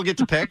 and then you'll get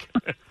to pick.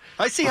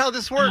 I see how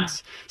this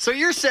works. So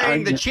you're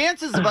saying the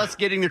chances of us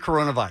getting the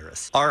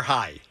coronavirus are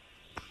high.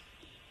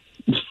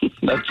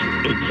 That's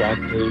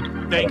exactly.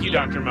 Thank you,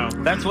 Dr. Mo.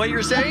 That's what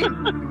you're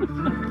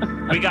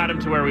saying? We got him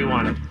to where we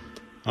wanted.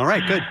 All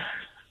right, good.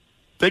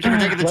 Thank you for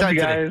taking the Love time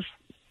you today. guys.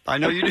 I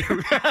know you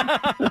do.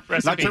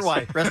 Rest Not in sure peace.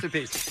 why. Rest in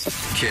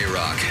peace.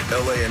 K-Rock,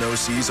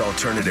 LANOC's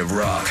alternative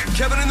rock.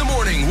 Kevin in the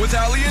Morning with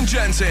Ali and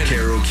Jensen.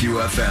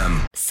 KROQ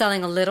FM.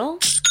 Selling a little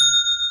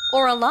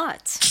or a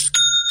lot?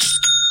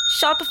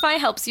 Shopify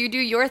helps you do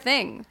your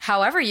thing,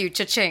 however you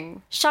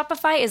cha-ching.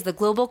 Shopify is the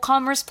global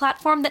commerce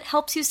platform that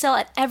helps you sell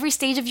at every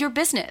stage of your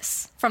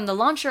business. From the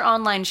launch your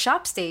online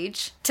shop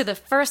stage, to the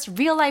first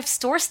real-life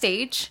store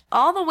stage,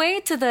 all the way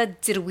to the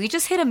did we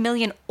just hit 1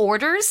 million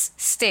orders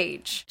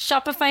stage.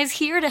 Shopify's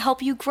here to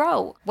help you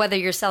grow. Whether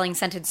you're selling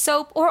scented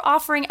soap or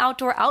offering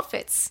outdoor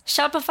outfits,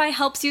 Shopify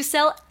helps you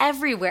sell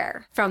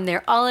everywhere. From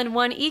their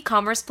all-in-one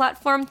e-commerce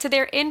platform to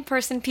their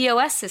in-person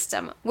POS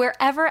system,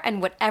 wherever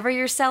and whatever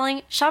you're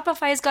selling,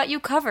 Shopify's got you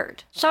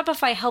covered.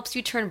 Shopify helps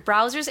you turn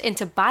browsers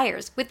into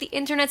buyers with the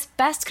internet's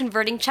best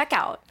converting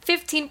checkout.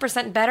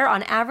 15% better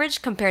on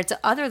average compared to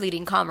other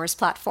leading commerce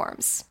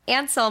platforms.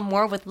 And sell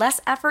more with less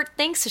effort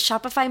thanks to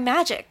Shopify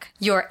Magic,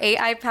 your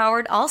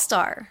AI-powered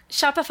all-star.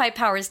 Shopify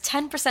powers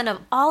 10% of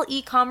all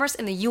e-commerce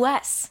in the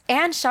US.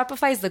 And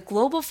Shopify is the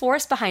global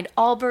force behind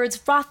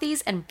Allbirds,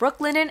 Rothy's, and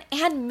Brooklinen,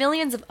 and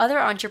millions of other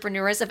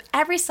entrepreneurs of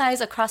every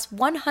size across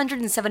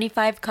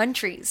 175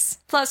 countries.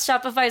 Plus,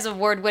 Shopify's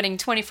award-winning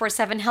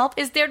 24/7 help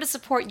is there to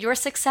support your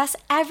success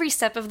every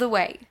step of the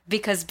way.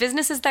 Because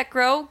businesses that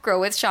grow, grow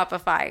with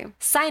Shopify.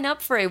 Sign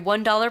up for a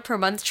 $1 per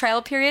month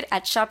trial period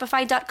at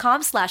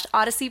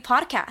shopify.com/Odyssey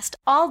Podcast,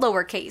 all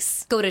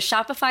lowercase. Go to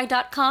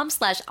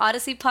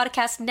shopify.com/Odyssey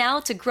Podcast now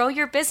to grow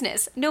your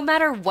business, no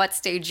matter what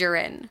stage you're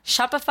in.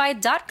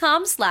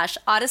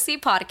 Shopify.com/Odyssey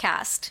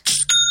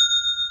Podcast.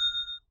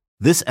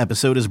 This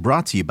episode is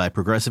brought to you by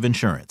Progressive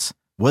Insurance.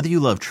 Whether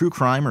you love true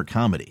crime or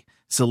comedy,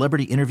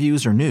 celebrity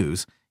interviews or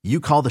news, you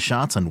call the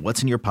shots on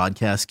what's in your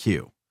podcast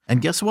queue.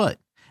 And guess what?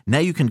 Now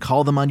you can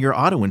call them on your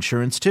auto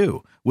insurance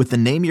too, with the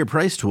Name Your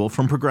Price tool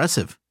from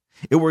Progressive.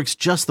 It works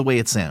just the way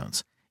it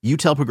sounds. You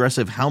tell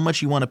Progressive how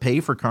much you want to pay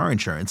for car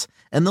insurance,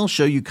 and they'll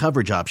show you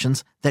coverage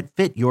options that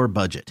fit your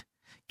budget.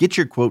 Get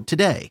your quote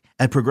today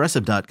at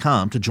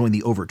Progressive.com to join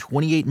the over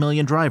 28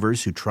 million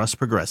drivers who trust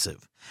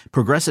Progressive.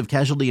 Progressive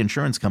Casualty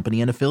Insurance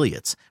Company and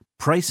Affiliates.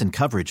 Price and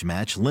coverage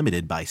match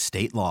limited by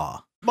state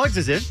law. Bugs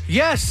is in.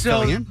 Yes,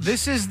 so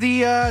this is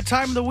the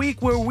time of the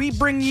week where we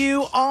bring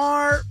you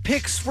our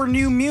picks for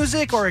new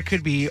music, or it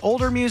could be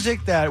older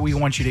music that we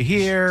want you to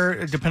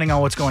hear, depending on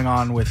what's going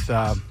on with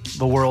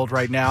the world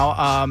right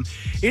now.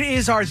 It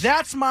is our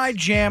That's My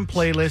Jam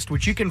playlist,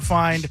 which you can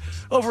find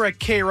over at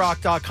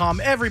krock.com.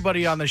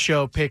 Everybody on the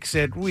show picks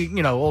it.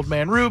 Old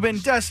Man Ruben,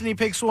 Destiny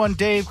picks one,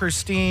 Dave,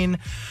 Christine.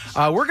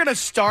 We're going to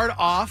start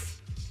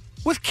off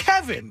with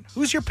Kevin.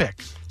 Who's your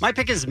pick? My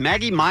pick is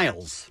Maggie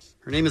Miles.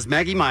 Her name is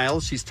Maggie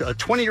Miles. She's a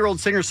 20-year-old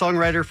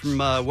singer-songwriter from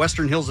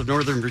Western Hills of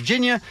Northern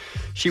Virginia.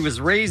 She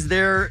was raised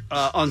there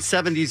on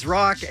 70s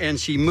rock, and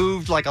she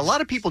moved, like a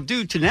lot of people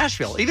do, to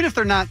Nashville, even if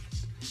they're not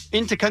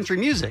into country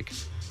music.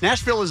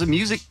 Nashville is a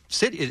music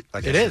city. I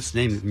guess it is. It's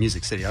named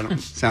Music City. I don't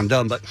sound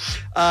dumb, but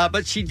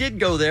she did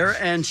go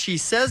there, and she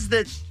says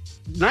that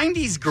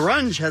 90s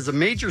grunge has a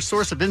major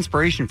source of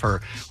inspiration for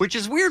her, which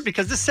is weird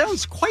because this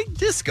sounds quite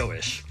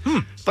disco-ish.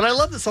 But I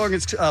love the song.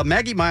 It's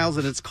Maggie Miles,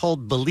 and it's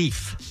called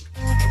Belief.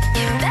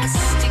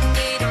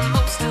 Investigate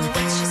most of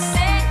what you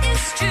said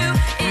is true.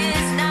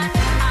 Is not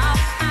how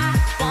I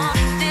want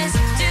this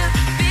to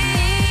be.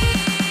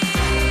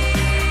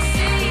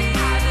 See, I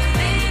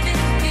believe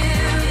in you.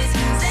 Is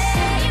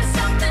saying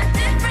something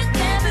different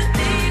than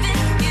believe in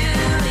you.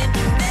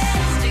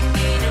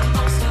 Investigate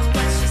most of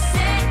what you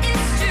said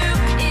is true.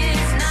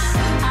 Is not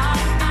how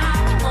I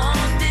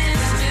want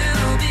this to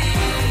be.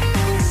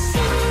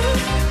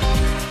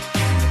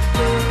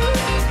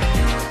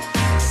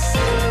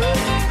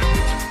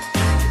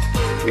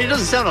 It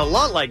doesn't sound a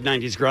lot like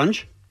 90s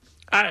grunge.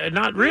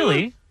 Not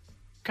really.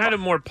 Kind of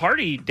more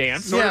party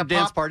dance. Sort of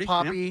dance party.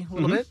 Poppy, a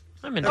little bit.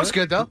 I'm into That was it.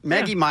 good, though.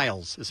 Maggie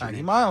Miles is her Maggie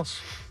name. Miles.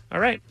 All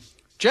right.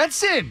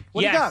 Jensen,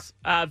 what do you got?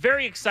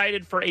 Very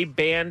excited for a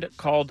band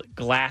called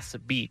Glass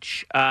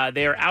Beach.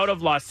 They are out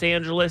of Los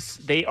Angeles.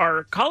 They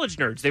are college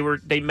nerds.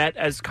 They met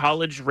as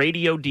college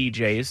radio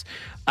DJs.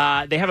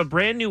 They have a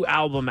brand new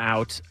album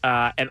out,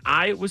 and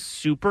I was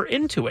super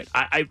into it.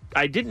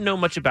 I didn't know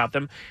much about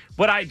them.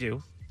 What I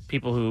do,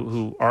 people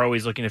who are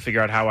always looking to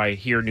figure out how I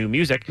hear new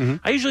music,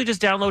 I usually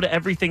just download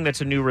everything that's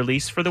a new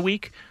release for the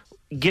week.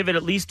 Give it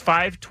at least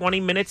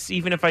 5-20 minutes,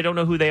 even if I don't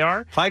know who they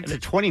are. 5 to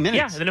 20 minutes?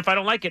 Yeah, and then if I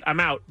don't like it,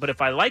 I'm out. But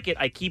if I like it,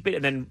 I keep it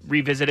and then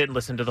revisit it and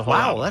listen to the whole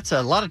Wow, album. that's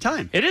a lot of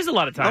time. It is a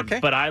lot of time, Okay.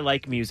 but I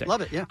like music.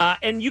 Love it, yeah.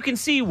 And you can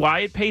see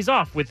why it pays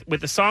off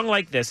with a song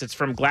like this. It's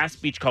from Glass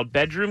Beach called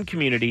Bedroom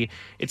Community.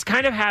 It's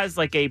kind of has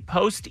like a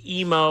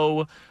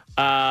post-emo,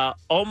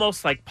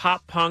 almost like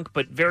pop punk,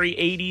 but very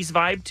 80s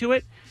vibe to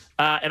it.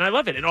 And I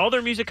love it. And all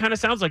their music kind of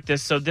sounds like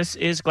this. So this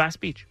is Glass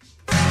Beach.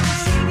 She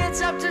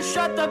gets up to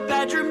shut the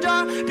bedroom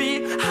door.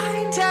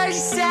 Behind her, she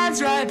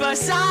stands right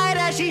beside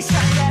her. She's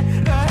trying to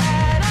get her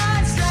head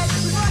on straight.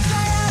 Before she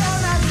had a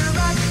measure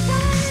back,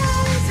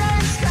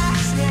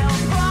 nail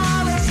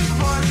polish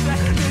for the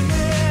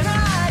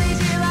midnight.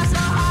 She laughs so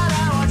hard,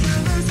 I want to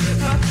lose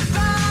the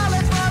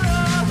balance.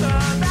 Follow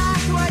her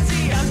backwards,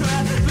 see us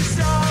where the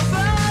soul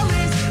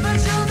believes,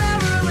 but she'll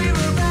never leave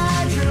her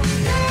bedroom.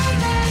 In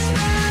this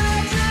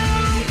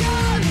bedroom,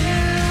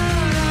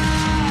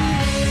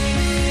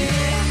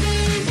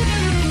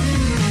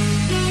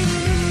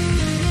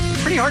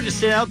 hard to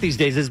stand out these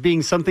days as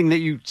being something that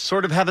you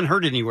sort of haven't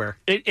heard anywhere.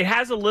 It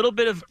has a little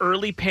bit of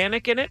early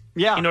Panic in it.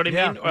 Yeah. You know what I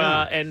mean?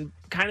 Yeah. And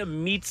kind of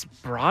meets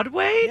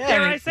Broadway,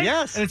 dare I say?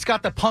 Yes. And it's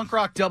got the punk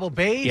rock double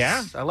bass.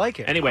 Yeah. I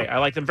like it. Anyway, I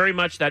like them very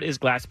much. That is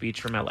Glass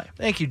Beach from LA.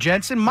 Thank you,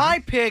 Jensen.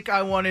 My pick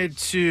I wanted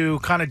to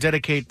kind of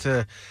dedicate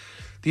to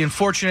the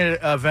unfortunate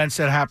events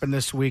that happened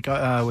this week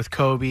with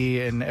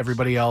Kobe and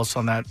everybody else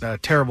on that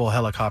terrible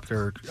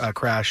helicopter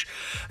crash.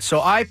 So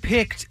I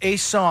picked a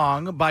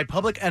song by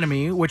Public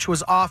Enemy, which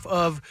was off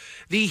of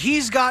the He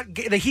Got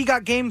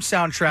Game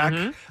soundtrack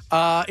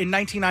in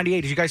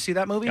 1998. Did you guys see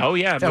that movie? Oh,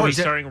 yeah. That Movie was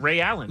it. starring Ray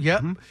Allen.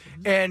 Yep.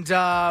 And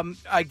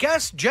I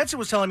guess Jensen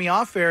was telling me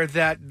off air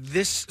that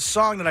this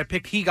song that I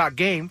picked, He Got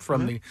Game,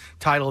 from the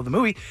title of the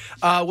movie,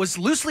 was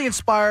loosely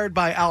inspired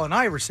by Allen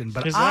Iverson.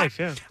 But His life,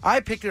 yeah. I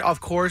picked it, of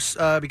course,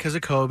 because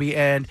of Kobe.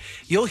 And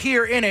you'll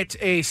hear in it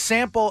a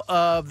sample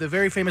of the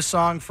very famous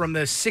song from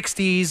the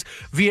 60s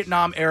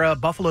Vietnam era,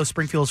 Buffalo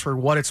Springfield's For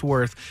What It's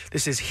Worth.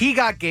 This is He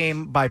Got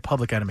Game by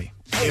Public Enemy.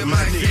 It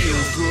might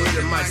feel good,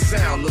 it might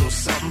sound a little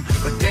something,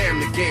 but damn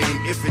the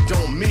game if it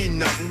don't mean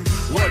nothing.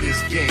 What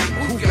is game?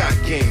 Who got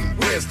game?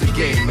 Where's the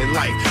game in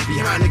life?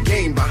 Behind the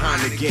game,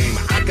 behind the game.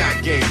 I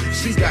got game,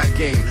 she got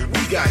game,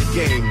 we got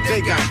game,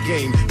 they got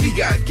game, he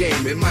got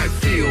game. It might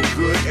feel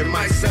good, it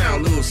might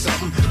sound a little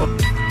something, but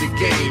the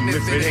game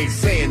if it ain't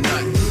saying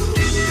nothing.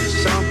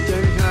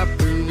 Something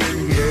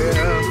happening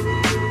here.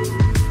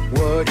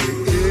 What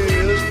it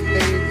is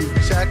ain't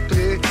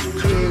exactly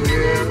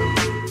clear.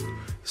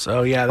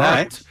 So, yeah, that.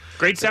 Right.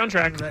 Great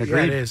soundtrack.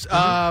 Yeah, it is.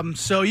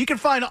 So you can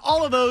find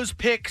all of those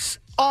picks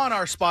on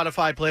our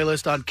Spotify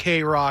playlist on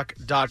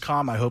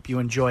krock.com. I hope you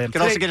enjoy them. You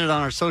can also get it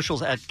on our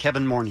socials at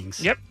Kevin Mornings.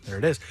 Yep. There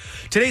it is.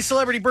 Today's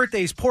celebrity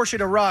birthdays: Portia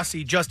de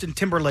Rossi, Justin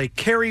Timberlake,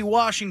 Kerry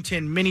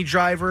Washington, Minnie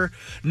Driver,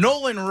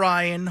 Nolan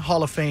Ryan,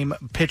 Hall of Fame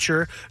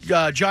pitcher,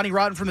 Johnny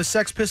Rotten from the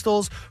Sex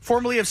Pistols,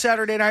 formerly of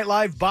Saturday Night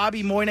Live,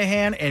 Bobby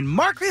Moynihan, and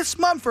Marcus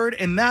Mumford,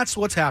 and that's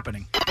what's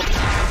happening.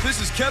 This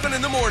is Kevin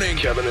in the Morning.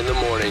 Kevin in the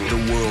Morning.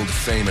 The world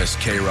famous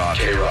K-Rock.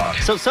 K-Rock.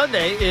 So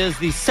Sunday is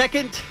the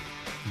second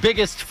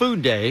biggest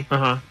food day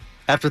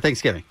after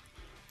Thanksgiving.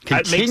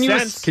 It makes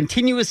sense.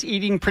 Continuous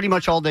eating pretty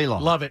much all day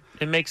long. Love it.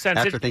 It makes sense.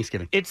 After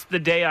Thanksgiving. It's the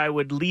day I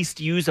would least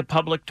use a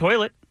public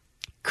toilet.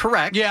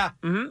 Correct. Yeah.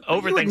 Over you would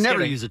Thanksgiving.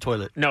 never use a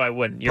toilet. No, I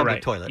wouldn't. You're Public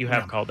right. toilet. You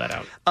have called that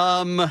out.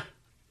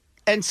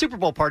 And Super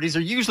Bowl parties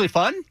are usually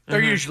fun.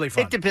 They're usually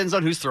fun. It depends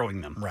on who's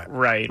throwing them.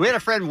 Right. We had a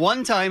friend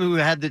one time who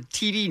had the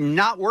TV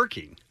not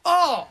working.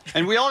 Oh.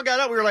 And we all got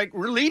up. We were like,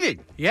 we're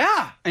leaving.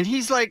 Yeah. And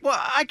he's like, well,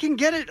 I can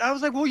get it. I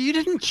was like, well, you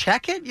didn't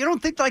check it? You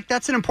don't think like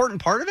that's an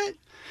important part of it?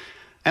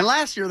 And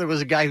last year there was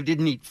a guy who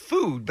didn't eat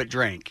food but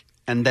drank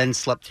and then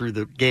slept through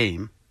the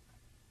game.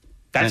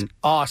 That's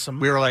awesome.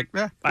 We were like,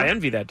 I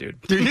envy that dude.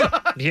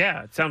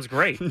 Yeah, it sounds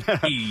great.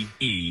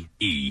 He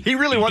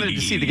really wanted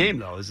to see the game,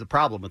 though, is the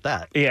problem with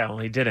that. Yeah, well,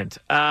 he didn't.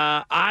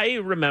 I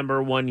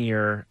remember one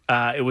year,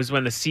 it was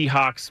when the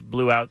Seahawks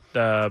blew out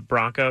the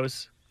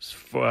Broncos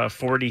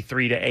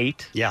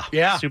 43-8.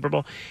 Yeah. Super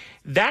Bowl.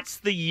 That's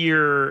the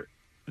year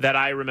that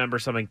I remember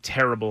something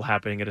terrible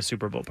happening at a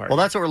Super Bowl party. Well,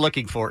 that's what we're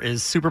looking for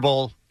is Super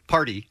Bowl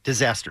party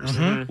disasters.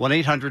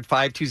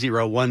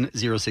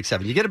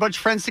 1-800-520-1067. You get a bunch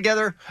of friends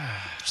together,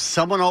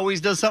 someone always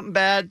does something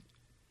bad,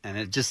 and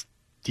it just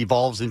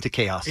devolves into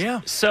chaos.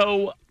 Yeah.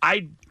 So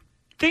I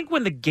think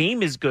when the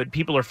game is good,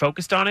 people are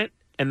focused on it,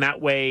 and that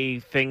way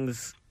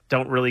things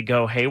don't really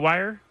go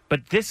haywire.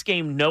 But this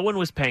game, no one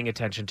was paying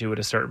attention to at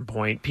a certain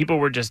point. People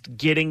were just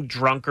getting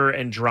drunker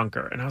and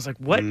drunker. And I was like,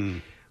 what?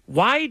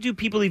 Why do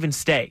people even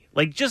stay?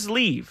 Like, just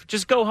leave.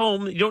 Just go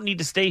home. You don't need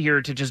to stay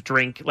here to just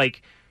drink.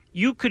 Like,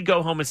 you could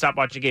go home and stop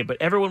watching a game, but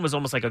everyone was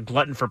almost like a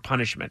glutton for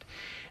punishment.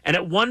 And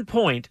at one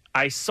point,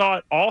 I saw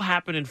it all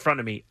happen in front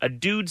of me. A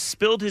dude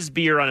spilled his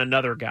beer on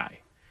another guy.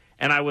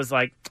 And I was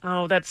like,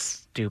 oh, that's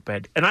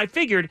stupid. And I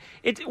figured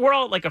we're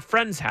all at like a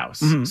friend's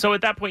house. So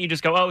at that point, you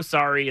just go, oh,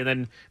 sorry. And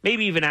then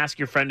maybe even ask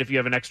your friend if you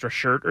have an extra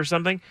shirt or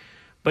something.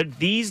 But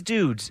these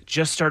dudes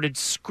just started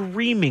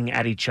screaming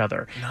at each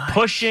other,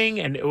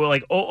 pushing, and it was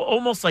like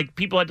almost like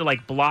people had to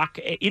like block.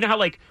 You know how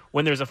like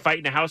when there's a fight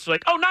in a house, they're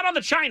like, "Oh, not on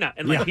the china,"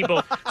 and like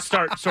people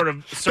start sort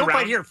of Don't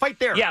fight here, fight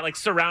there. Yeah, like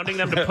surrounding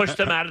them to push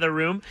them out of the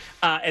room,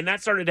 and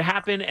that started to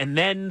happen. And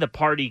then the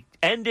party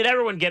ended.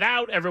 Everyone get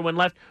out. Everyone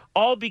left.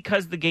 All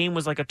because the game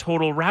was like a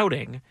total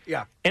routing.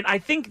 Yeah, and I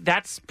think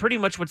that's pretty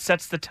much what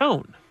sets the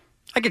tone.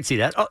 I can see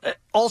that.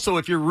 Also,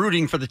 if you're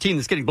rooting for the team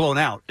that's getting blown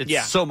out,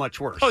 it's so much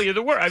worse. Oh, you're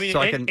the worst. I mean, So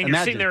I and can you're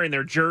sitting there in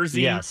their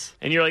jersey, Yes.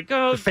 and you're like,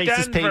 "Go, The face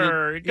is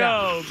Denver, painted.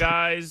 go,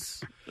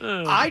 guys."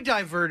 I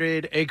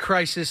diverted a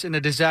crisis and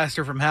a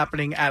disaster from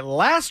happening at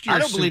last year's I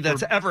don't believe Super-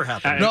 that's ever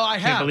happened. No, I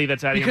can't have. believe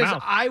that's out of your because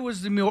mouth. I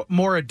was the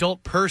more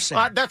adult person.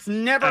 That's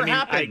never I mean,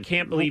 happened. I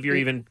can't believe you're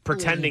even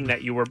pretending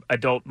that you were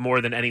adult more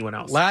than anyone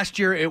else. Last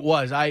year it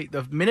was.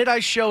 The minute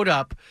I showed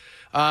up,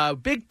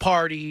 big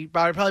party,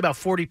 probably about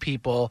 40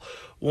 people.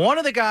 One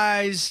of the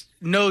guys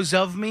knows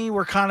of me.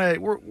 We're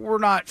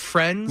not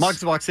friends.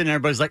 Muggs walks in and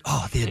everybody's like,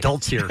 oh, the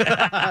adult's here.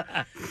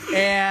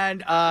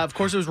 And of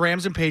course it was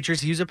Rams and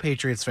Patriots. He was a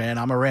Patriots fan.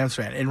 I'm a Rams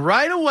fan. And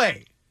right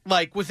away,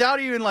 Like, without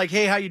even like,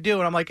 hey, how you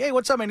doing? I'm like, hey,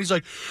 what's up, man? He's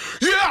like,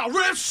 yeah,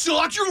 Rams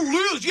suck, you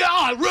lose. Yeah,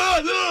 I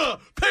run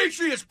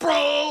Patriots,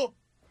 bro.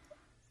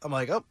 I'm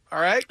like, oh,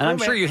 all right. And cool, I'm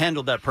sure man. you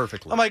handled that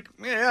perfectly. I'm like,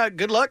 yeah,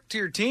 good luck to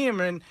your team.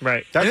 And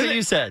Right. That's and what then-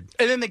 you said.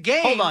 And then the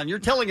game. Hold on. You're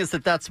telling us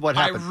that that's what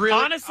happened.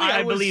 Honestly,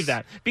 I believe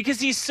that because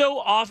he's so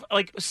off.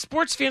 Like,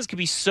 sports fans can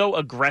be so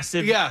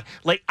aggressive. Yeah.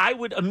 Like, I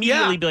would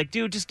immediately be like,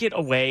 dude, just get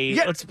away.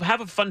 Yeah. Let's have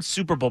a fun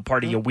Super Bowl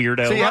party, you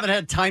weirdo. So you haven't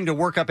had time to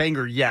work up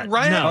anger yet.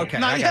 Right out, Okay.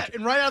 not I yet. got you.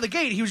 And right out of the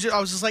gate, I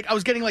was just like, I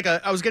was getting like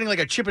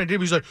a chip in a dip. He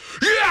was like,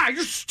 yeah,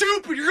 you're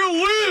stupid. You're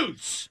gonna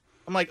lose.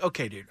 I'm like,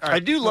 okay, dude. All right. I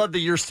do love that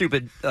you're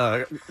stupid.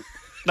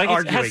 Like,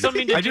 it has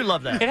something to I do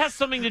love that. It has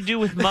something to do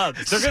with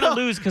mugs. They're going to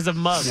lose because of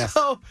mugs.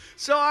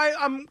 So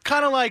I'm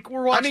kind of like,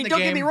 we're watching the game.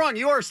 don't get me wrong.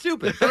 You are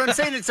stupid. But I'm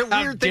saying it's a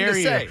How weird thing dare to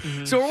you.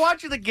 say. So we're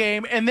watching the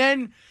game, and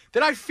then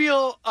I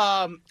feel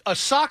a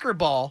soccer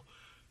ball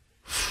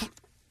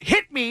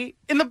hit me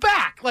in the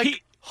back,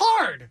 like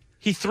hard.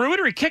 He threw it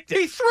or he kicked it?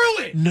 He threw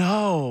it.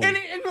 No. And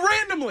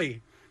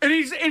randomly. And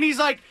he's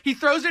like, he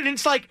throws it, and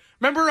it's like,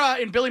 remember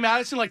in Billy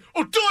Madison, like,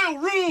 Doyle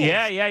rules.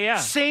 Yeah.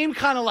 Same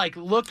kind of like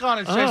look on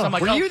his face. I'm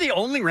like, Were you the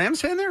only Rams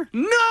fan there?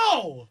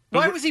 No.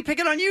 Why was he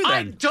picking on you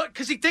then?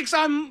 Because he thinks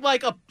I'm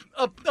like a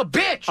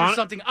bitch or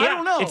something. I Yeah,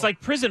 don't know. It's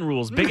like prison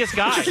rules. Biggest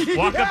guy.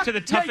 Walk up to the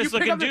Yeah, you toughest pick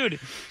looking up the- dude.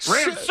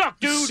 Rams suck,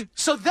 dude.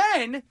 So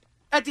then,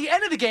 at the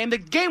end of the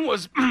game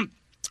was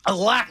a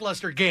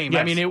lackluster game. I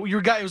Yes. mean, it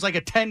was like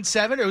a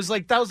 10-7. It was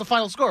like, that was the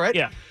final score, right?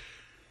 Yeah.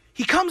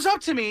 He comes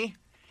up to me,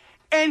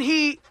 and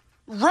he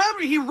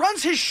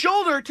runs his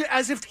shoulder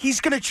as if he's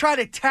going to try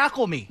to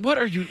tackle me. What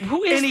are you?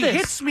 Who is and he this?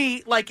 hits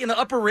me like in the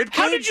upper rib cage.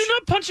 How did you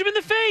not punch him in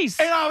the face?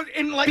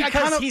 And like Because I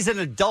kind of he's an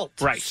adult.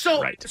 Right. So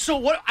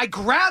what? I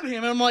grab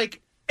him and I'm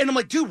like,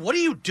 dude, what are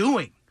you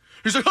doing?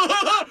 He's like, yeah, man,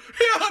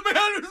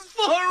 it's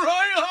fun,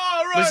 right?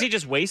 All right. Was he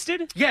just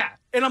wasted? Yeah.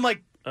 And I'm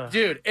like,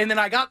 dude. And then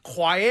I got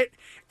quiet,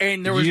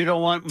 and there was You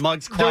don't want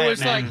Muggs there quiet, was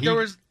man.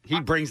 like He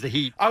brings the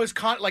heat. I was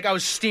I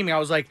was steaming. I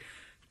was like,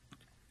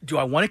 do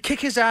I want to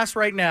kick his ass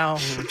right now,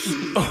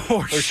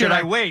 or should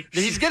I wait?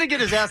 He's gonna get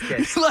his ass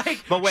kicked.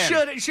 Like, but when?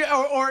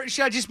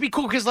 Should I just be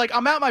cool? Because like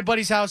I'm at my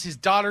buddy's house, his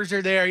daughters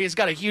are there. He's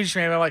got a huge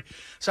family. I'm like,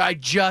 so I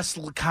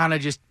just kind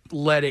of just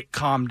let it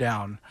calm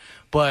down.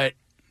 But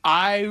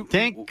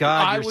Thank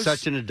God you're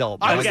such an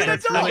adult. I was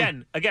Muggs. an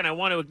adult. Again, I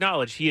want to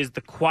acknowledge he is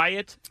the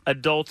quiet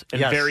adult and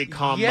Yes. very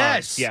calm. Yes.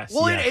 Muggs. Yes.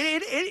 Well,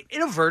 Yes.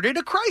 It averted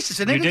a crisis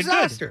and a You did good.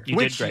 disaster. You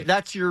Which did great.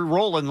 that's your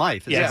role in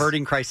life is Yes.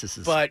 averting crises.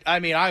 But I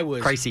mean, I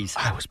was Crises.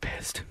 I was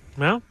pissed.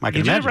 Well, I can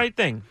you did imagine. the right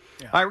thing.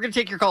 All right, we're going to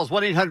take your calls.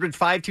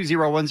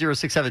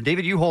 1-800-520-1067.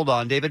 David, you hold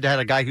on. David had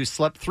a guy who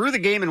slept through the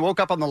game and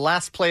woke up on the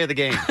last play of the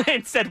game.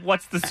 And said,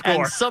 "What's the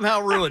score?" And somehow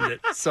ruined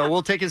it. So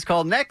we'll take his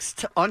call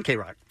next on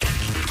K-Rock.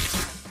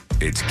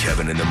 It's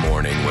Kevin in the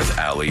Morning with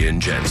Ali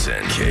and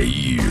Jensen.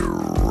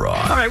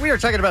 K-Rock. All right, we are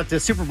talking about the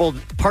Super Bowl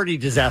party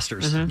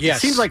disasters. Yes.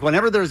 It seems like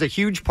whenever there's a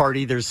huge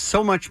party, there's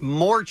so much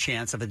more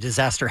chance of a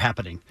disaster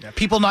happening. Yeah,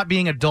 people not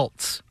being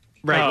adults.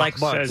 Right, Oh, like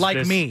Muggs. says Like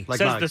this- me. Like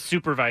says Muggs. the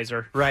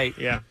supervisor. Right.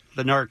 Yeah.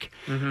 The narc.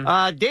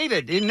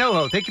 David in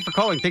NoHo, thank you for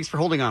calling. Thanks for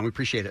holding on. We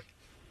appreciate it.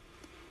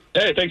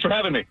 Hey, thanks for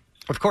having me.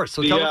 Of course.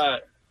 So tell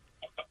us.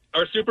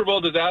 Our Super Bowl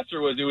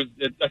disaster was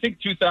I think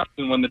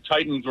 2000 when the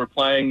Titans were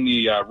playing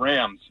the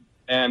Rams,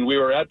 and we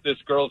were at this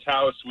girl's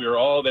house. We were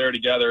all there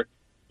together.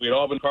 We had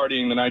all been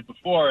partying the night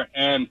before,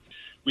 and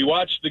we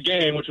watched the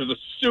game, which was a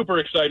super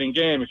exciting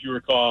game, if you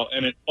recall,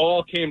 and it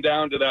all came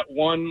down to that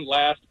one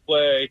last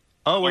play.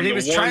 Oh, when on he the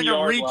was trying to 1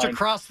 yard reach line.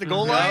 across the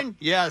goal line?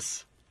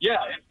 Yes.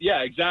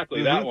 Yeah,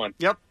 exactly, that one.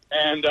 Yep.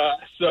 And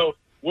so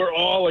we're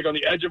all like on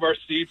the edge of our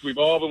seats. We've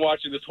all been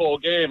watching this whole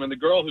game. And the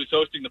girl who's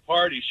hosting the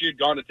party, she had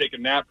gone to take a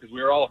nap because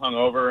we were all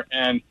hungover.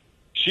 And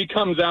she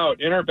comes out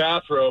in her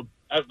bathrobe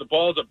as the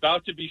ball's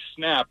about to be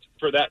snapped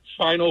for that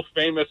final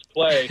famous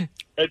play.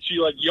 And she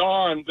like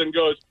yawns and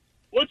goes,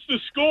 "What's the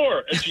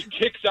score?" And she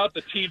kicks out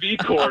the TV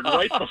cord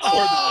right before the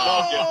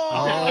ball gets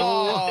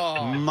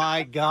Oh,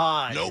 my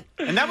God. Nope.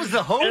 And that was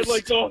the host? And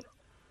like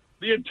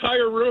the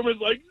entire room is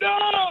like,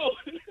 "No!"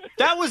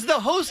 That was the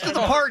host of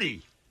the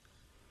party.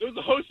 It was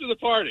the host of the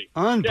party.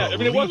 Yeah, I mean, it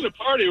Unbelievable. wasn't a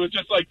party. It was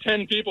just like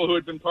 10 people who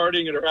had been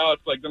partying at her house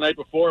like the night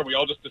before, and we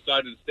all just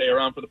decided to stay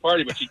around for the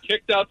party. But she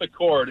kicked out the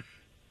cord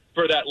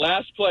for that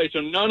last play, so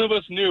none of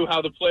us knew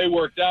how the play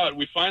worked out.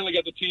 We finally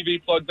got the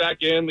TV plugged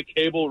back in, the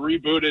cable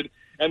rebooted,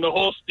 and the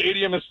whole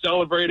stadium is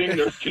celebrating.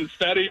 There's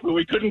confetti, but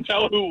we couldn't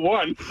tell who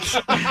won.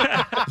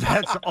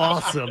 That's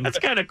awesome. That's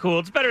kind of cool.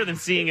 It's better than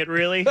seeing it,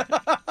 really.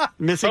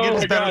 Missing it Oh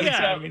is my better God, than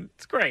Yeah, I mean,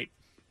 it's great.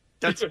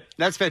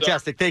 That's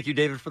fantastic. Thank you,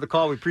 David, for the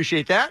call. We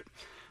appreciate that.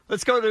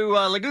 Let's go to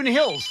Laguna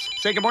Hills.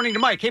 Say good morning to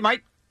Mike. Hey,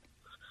 Mike.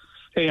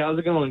 Hey, how's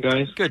it going,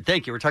 guys? Good,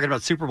 thank you. We're talking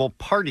about Super Bowl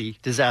party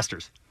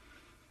disasters.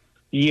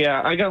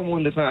 Yeah, I got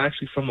one that's not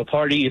actually from a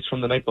party. It's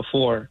from the night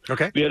before.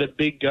 Okay. We had a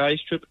big guys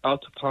trip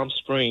out to Palm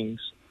Springs.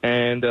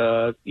 And,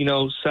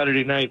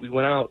 Saturday night we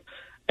went out,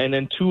 and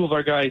then two of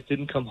our guys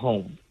didn't come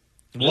home.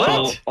 What?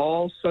 So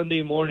all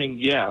Sunday morning,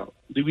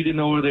 we didn't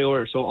know where they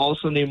were. So all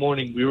Sunday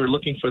morning we were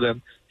looking for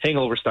them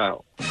hangover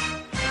style.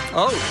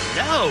 Oh,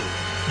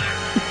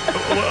 no.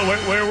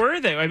 Where were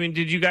they? I mean,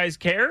 did you guys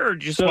care or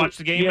just watch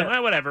the game? Yeah.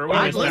 Whatever.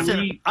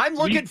 Listen, I'm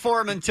looking for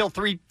them until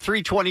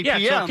 3:20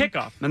 p.m. Yeah, till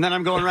kickoff. And then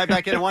I'm going right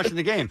back in and watching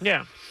the game.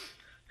 Yeah.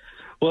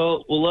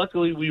 Well,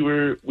 luckily we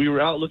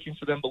were out looking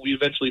for them, but we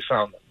eventually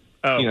found them.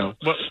 Oh, you know.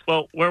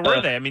 Well, where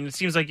were they? I mean, it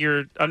seems like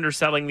you're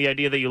underselling the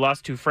idea that you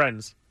lost two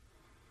friends.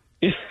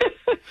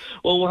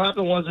 Well, what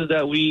happened was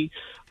that we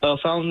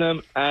found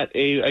them at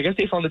I guess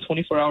they found a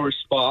 24-hour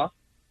spa.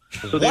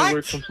 So they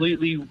were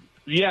completely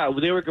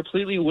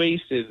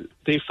wasted.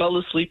 They fell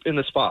asleep in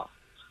the spa.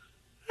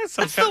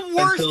 That's the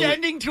worst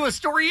ending to a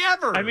story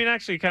ever. I mean,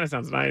 actually, it kind of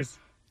sounds nice.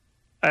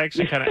 I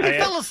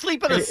fell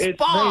asleep in a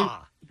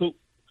spa. But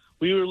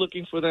we were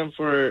looking for them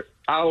for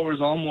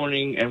hours all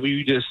morning, and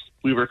we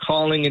were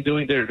calling and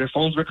doing their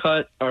phones were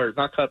cut, or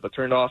not cut, but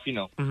turned off,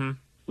 Mm-hmm.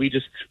 We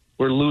just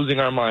were losing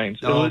our minds.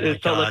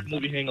 It felt like a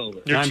movie Hangover.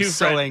 I'm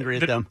so angry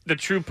at them. The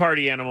true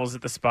party animals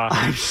at the spa.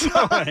 I'm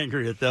so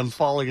angry at them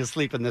falling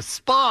asleep in the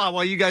spa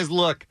while you guys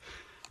look.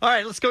 All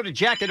right, let's go to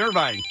Jack in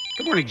Irvine.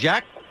 Good morning,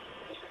 Jack.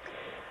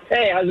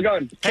 Hey, how's it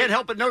going? Can't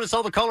help but notice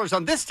all the callers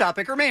on this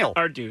topic are male.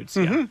 Our dudes,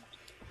 yeah.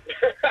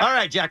 All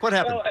right, Jack, what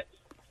happened?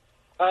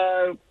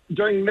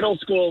 During middle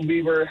school,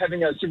 we were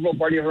having a Super Bowl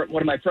party over at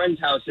one of my friends'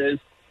 houses.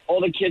 All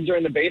the kids are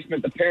in the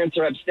basement. The parents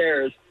are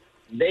upstairs.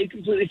 They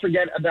completely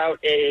forget about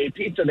a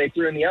pizza they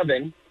threw in the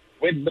oven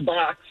with the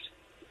box.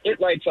 It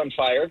lights on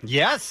fire.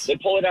 Yes. They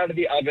pull it out of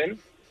the oven,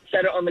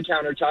 set it on the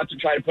countertop to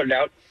try to put it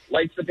out,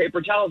 lights the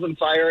paper towels on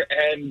fire,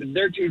 and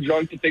they're too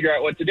drunk to figure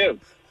out what to do.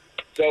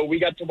 So we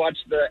got to watch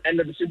the end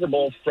of the Super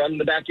Bowl from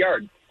the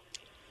backyard.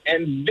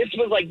 And this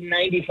was like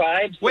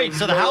 95. Wait,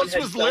 so the house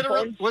was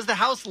the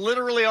house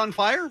literally on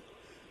fire?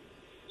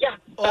 Yeah.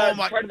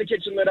 Part of the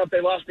kitchen lit up.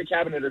 They lost a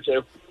cabinet or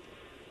two.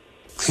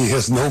 He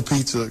has no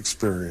pizza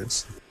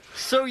experience.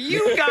 So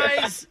you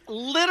guys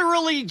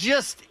literally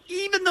just,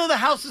 even though the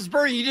house is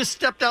burning, you just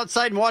stepped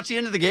outside and watched the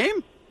end of the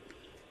game?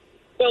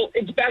 Well,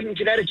 it's back in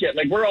Connecticut.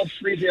 Like, we're all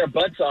freezing our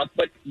butts off,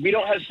 but we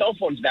don't have cell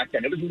phones back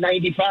then. It was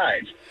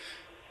 95.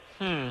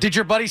 Did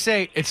your buddy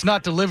say, it's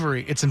not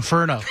delivery, it's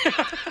Inferno?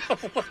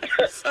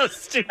 So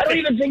stupid. I don't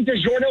even think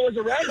DiGiorno was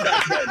around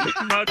back then.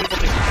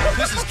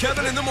 This is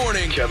Kevin in the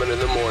Morning. Kevin in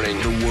the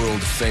Morning. The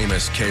world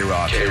famous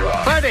K-Rock.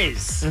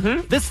 Fridays.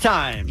 This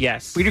time.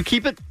 Yes. We do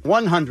Keep It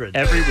 100.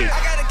 Every week.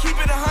 I gotta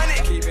keep it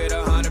 100. Keep it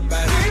 100,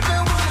 baby. Keep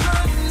it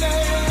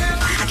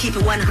 100. I keep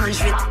it 100.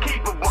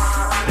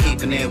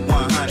 Keeping it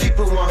 100. Keep it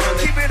 100.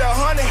 Keep it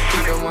 100.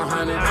 Keep it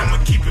 100.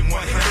 I'ma keep it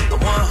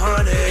 100.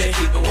 100.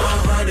 Keep it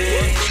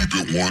 100. Keep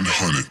it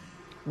 100.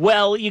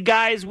 Well, you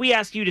guys, we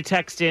ask you to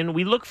text in.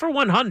 We look for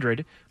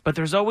 100, but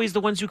there's always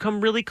the ones who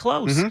come really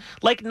close.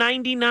 Like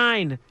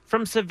 99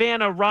 from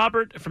Savannah,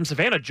 Robert from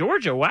Savannah,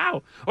 Georgia.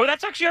 Wow. Oh,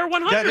 that's actually our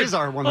 100. That is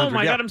our 100. Oh,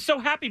 my God. I'm so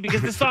happy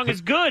because this song is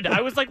good.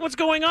 I was like, what's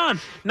going on?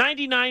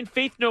 99,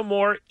 Faith No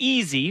More,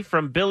 Easy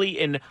from Billy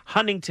in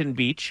Huntington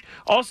Beach.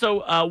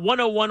 Also,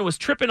 101 was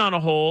Tripping on a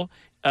Hole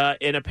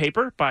in a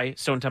Paper by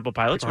Stone Temple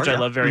Pilots, which I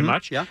love very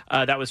much. Yeah.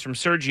 That was from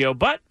Sergio,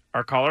 but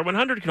our caller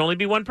 100 can only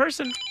be one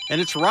person. And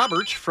it's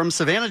Robert from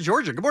Savannah,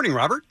 Georgia. Good morning,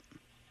 Robert.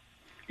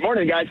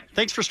 Morning, guys.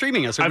 Thanks for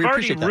streaming us. I've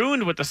already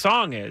ruined what the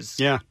song is.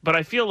 Yeah. But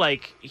I feel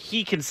like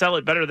he can sell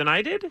it better than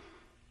I did.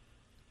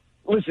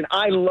 Listen,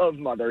 I love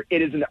Mother.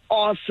 It is an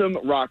awesome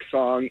rock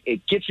song.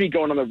 It gets me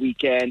going on the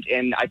weekend,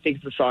 and I think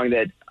it's a song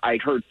that I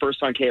heard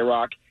first on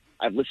K-Rock.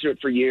 I've listened to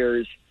it for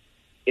years.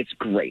 It's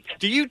great.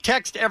 Do you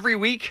text every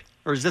week,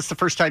 or is this the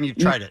first time you've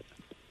tried it?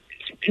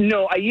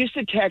 No, I used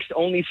to text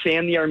only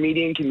Sam the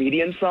Armenian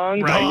Comedian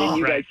songs, and then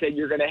you guys said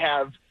you're going to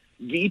have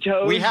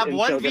vetoes. We have and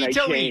one so then I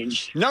veto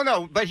changed. each.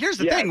 No, but here's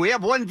the thing. We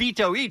have one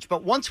veto each,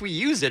 but once we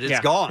use it, it's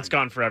gone. It's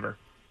gone forever.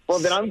 Well,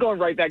 then I'm going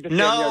right back to Sam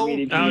the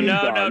Armenian Comedian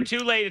song. No, too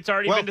late. It's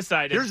already been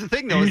decided. Here's the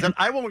thing, though, is that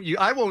I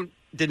won't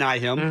deny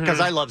him because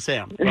I love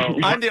Sam. Well,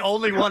 I'm the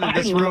only one in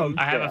this room.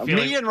 I have a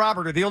feeling. Me and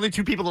Robert are the only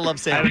two people that love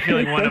Sam. I have a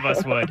feeling one of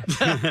us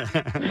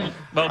would.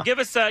 Well, give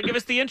us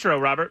the intro,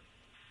 Robert.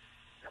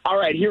 All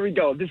right, here we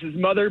go. This is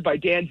Mother by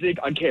Danzig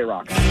on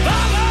K-Rock.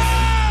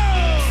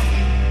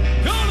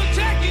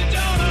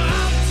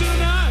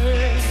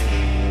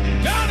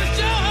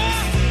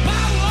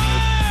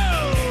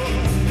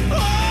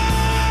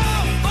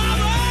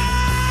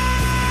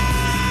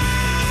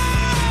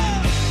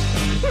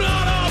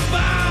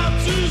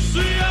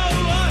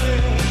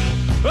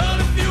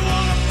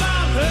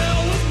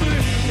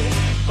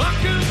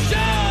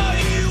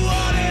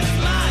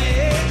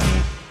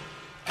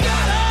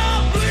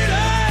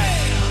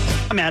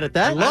 I'm mad at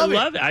that. I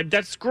love it.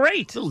 That's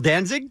great. Little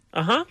Danzig.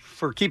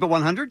 For Keep It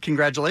 100.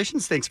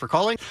 Congratulations. Thanks for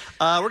calling.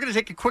 We're going to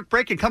take a quick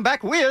break and come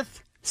back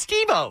with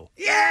Steve-O.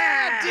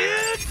 Yeah,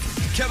 dude!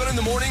 Kevin in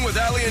the Morning with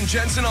Ali and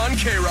Jensen on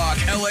K-Rock,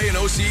 LA and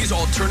OC's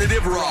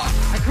alternative rock.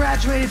 I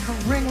graduated from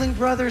Ringling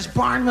Brothers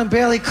Barnum &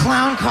 Bailey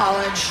Clown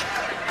College,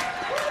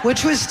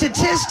 which was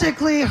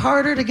statistically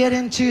harder to get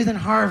into than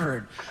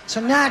Harvard. So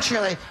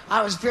naturally,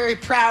 I was very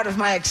proud of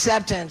my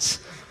acceptance.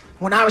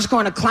 When I was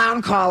going to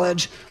clown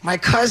college, my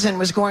cousin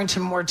was going to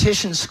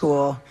mortician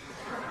school,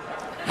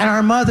 and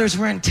our mothers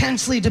were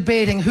intensely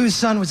debating whose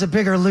son was a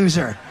bigger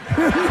loser.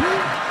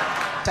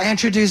 I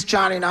introduced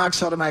Johnny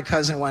Knoxville to my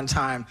cousin one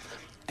time,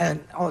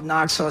 and old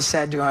Knoxville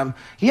said to him,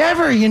 "You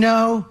ever,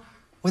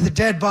 with a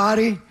dead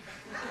body?"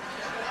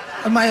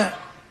 And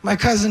my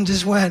cousin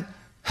just went,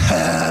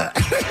 I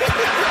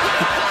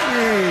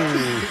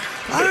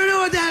don't know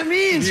what that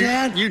means,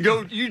 man. You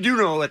do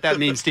know what that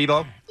means,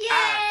 Steve-O.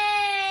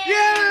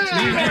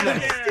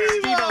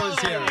 Steve-O is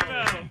here.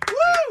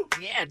 Woo!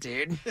 Yeah,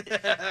 dude.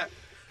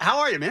 How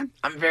are you, man?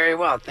 I'm very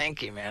well,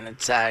 thank you, man.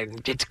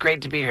 It's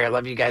great to be here. I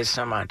love you guys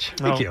so much.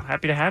 Thank you.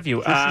 Happy to have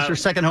you. This is your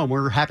second home.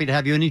 We're happy to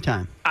have you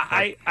anytime.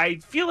 I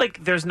feel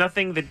like there's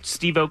nothing that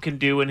Steve-O can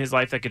do in his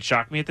life that could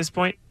shock me at this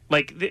point.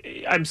 Like,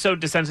 I'm so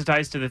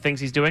desensitized to the things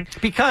he's doing.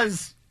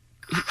 Because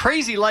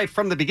crazy life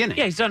from the beginning.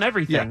 Yeah, he's done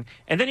everything. Yeah.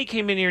 And then he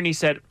came in here and he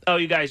said, "Oh,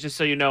 you guys, just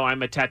so you know,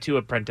 I'm a tattoo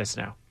apprentice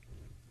now."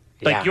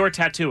 Like, you're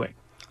tattooing.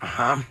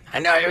 I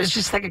know, it was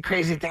just like a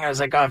crazy thing. I was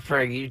like, for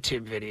a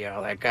YouTube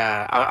video, like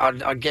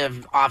I'll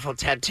give awful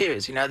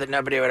tattoos, that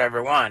nobody would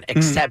ever want,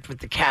 except with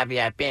the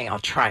caveat being I'll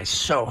try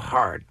so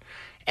hard.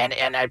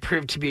 And I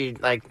proved to be,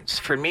 like,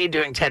 for me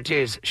doing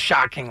tattoos,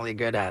 shockingly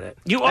good at it.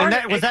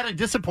 Was that a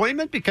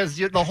disappointment? Because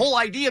the whole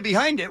idea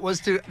behind it was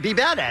to be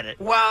bad at it.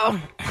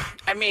 Well,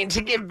 I mean,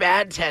 to give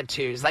bad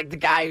tattoos, like the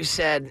guy who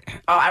said,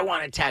 "Oh, I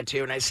want a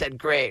tattoo," and I said,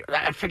 "Great."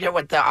 I forget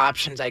what the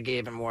options I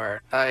gave him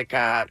were, like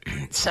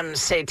some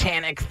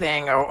satanic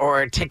thing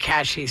or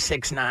Tekashi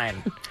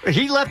 6ix9ine.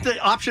 He left the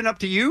option up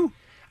to you?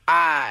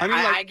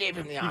 I gave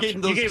him the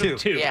option. You gave him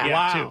two. Yeah.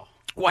 Wow.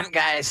 One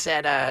guy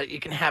said you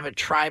can have a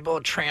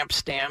tribal tramp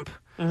stamp.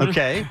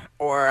 Okay.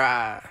 Or,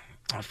 I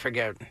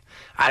forget.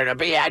 I don't know.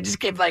 But yeah, I just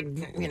gave,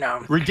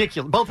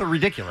 ridiculous. Both are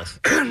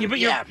ridiculous. But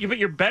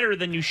you're better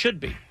than you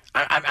should be.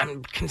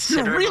 I'm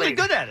considerably... You're really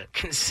good at it.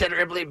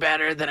 Considerably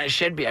better than I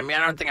should be. I mean,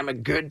 I don't think I'm a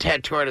good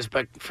tattoo artist,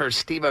 but for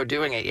Steve-O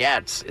doing it,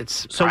 it's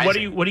So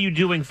surprising. what are you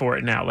doing for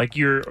it now? Like,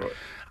 you're...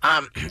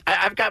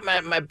 I've got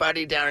my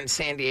buddy down in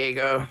San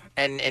Diego,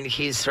 and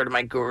he's sort of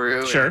my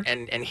guru. Sure.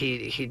 And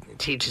he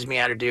teaches me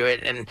how to do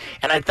it. And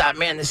I thought,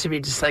 man, this would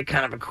be just like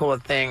kind of a cool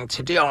thing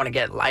to do. I want to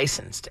get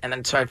licensed. And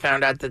then so I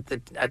found out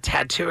that a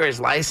tattooer's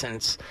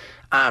license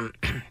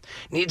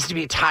needs to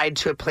be tied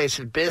to a place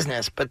of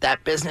business, but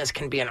that business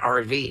can be an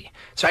RV.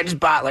 So I just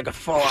bought like a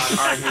full-on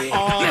RV.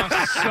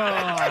 Awesome.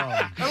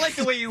 I like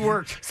the way you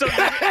work. So you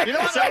know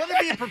what? I want to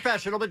be a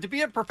professional, but to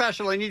be a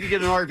professional, I need to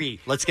get an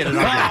RV. Let's get an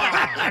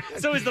RV.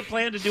 So is the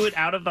plan to do it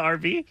out of the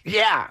RV?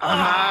 Yeah.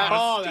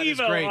 That is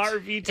great.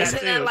 RV tattoo.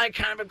 Isn't that like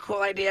kind of a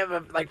cool idea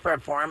of like for a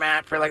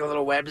format for like a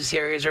little web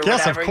series or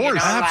Yes, whatever? of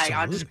course. Like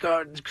I'll just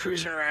go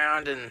cruising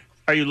around and.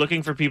 Are you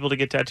looking for people to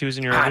get tattoos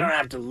in your RV? I don't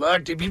have to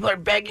look, dude. People are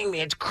begging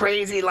me. It's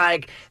crazy,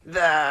 like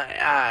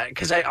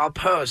because I'll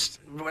post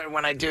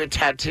when I do a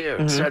tattoo.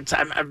 Mm-hmm. So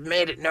I've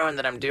made it known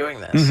that I'm doing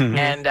this,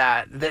 and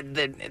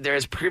there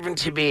has proven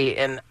to be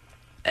an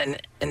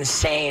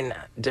insane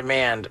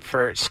demand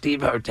for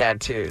Steve-O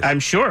tattoos. I'm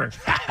sure.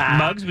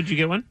 Muggs, would you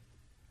get one?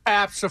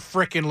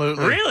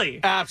 Abso-frickin-lutely. Really?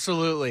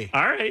 Absolutely.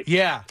 All right.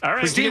 Yeah. All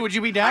right. Steve, would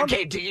you be down?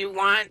 Okay, do you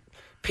want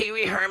Pee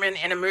Wee Herman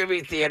in a movie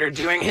theater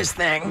doing his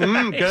thing?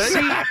 Good.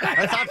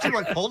 I thought you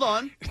went, hold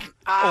on.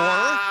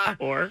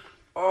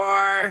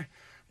 Or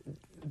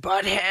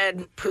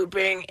Butthead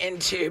pooping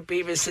into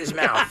Beavis's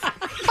mouth.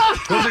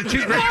 Those are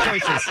two great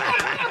choices.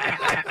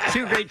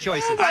 Two great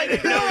choices. I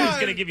didn't know he was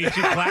going to give you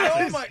two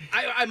classes.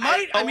 I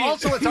might. I mean,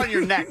 also, it's on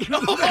your neck.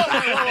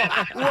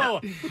 Whoa.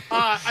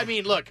 I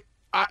mean, look,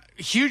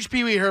 huge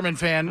Pee Wee Herman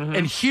fan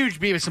and huge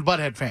Beavis and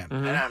Butthead fan.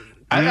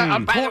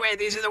 By the way,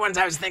 these are the ones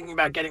I was thinking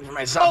about getting for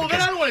myself. Oh, then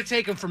I don't want to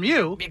take them from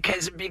you.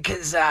 Because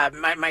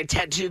my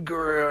tattoo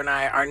guru and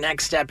our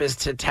next step is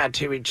to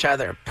tattoo each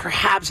other,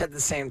 perhaps at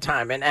the same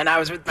time. And I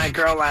was with my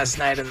girl last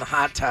night in the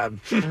hot tub.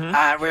 We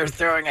were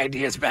throwing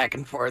ideas back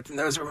and forth, and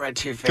those were my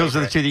two favorites. Those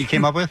are the two that you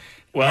came up with?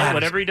 Well,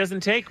 whatever he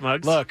doesn't take,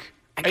 Muggs. Look.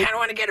 I kind of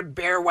want to get a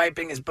bear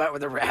wiping his butt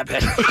with a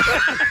rabbit.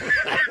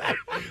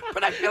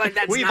 But I feel like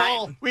that's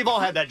We've all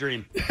had that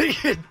dream.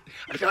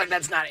 I feel like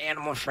that's not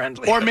animal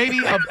friendly. Or maybe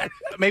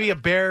a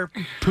bear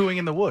pooing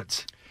in the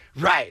woods.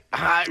 Right.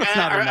 not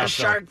or enough, a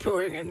shark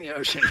pooing in the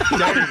ocean.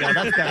 There you go.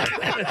 That's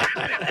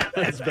better.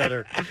 That's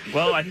better.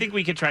 Well, I think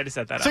we could try to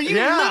set that up. So you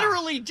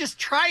literally just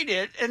tried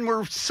it and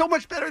were so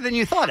much better than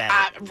you thought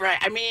at it. Right.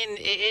 I mean,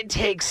 it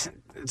takes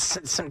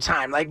some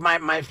time. Like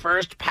my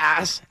first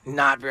pass,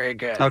 not very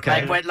good.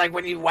 Okay. Like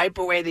when you wipe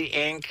away the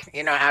ink,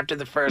 after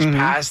the first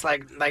pass,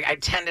 like I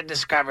tend to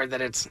discover that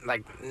it's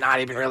like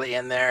not even really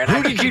in there. And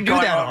Who did you do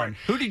that on?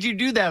 Who did you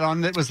do that on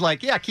that was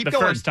like, yeah, keep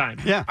going? The first time.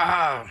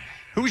 Yeah.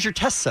 Who was your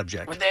test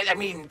subject? Well,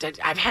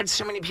 I've had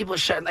so many people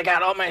show. Like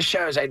at all my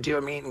shows, I do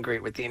a meet and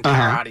greet with the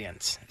entire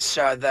audience.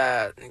 So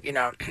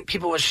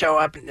people will show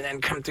up and then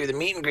come through the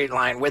meet and greet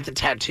line with a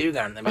tattoo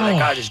gun. They'll be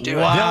like, "Oh, just do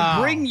it."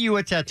 They'll bring you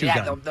a tattoo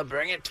gun. Yeah, they'll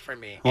bring it for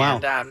me. Wow.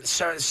 And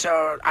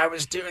so I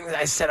was doing.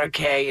 I said,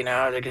 "Okay,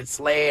 like it's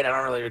late.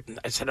 I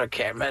said,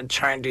 okay, I'm gonna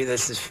try and do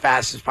this as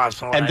fast as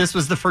possible." And this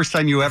was the first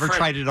time you ever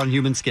tried it on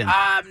human skin?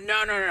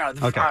 No.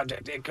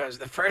 It goes.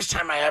 The first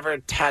time I ever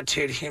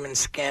tattooed human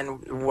skin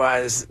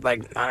was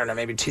like, I don't know,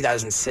 maybe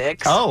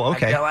 2006. Oh,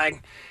 okay. I feel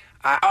like.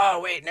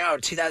 Wait, no,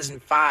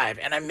 2005,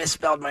 and I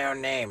misspelled my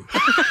own name.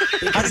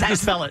 How did you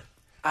spell it?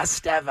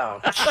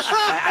 Estevo.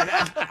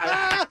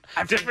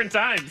 Different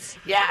times.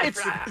 Yeah,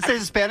 It's a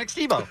Hispanic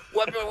Steve-O.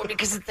 Well,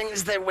 because the thing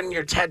is that when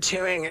you're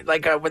tattooing,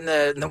 like when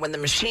the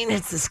machine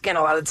hits the skin,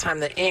 a lot of the time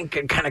the ink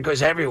kind of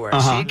goes everywhere,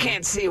 so you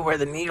can't see where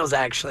the needle's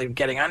actually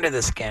getting under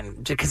the skin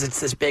because it's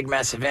this big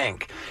mess of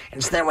ink.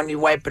 And so then when you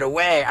wipe it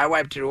away, I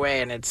wiped it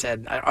away and it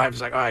said, I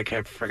was like, I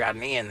forgot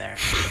an E in there.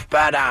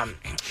 But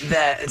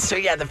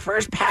the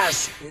first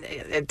pass,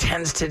 it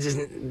tends to just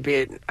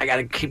be, I got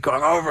to keep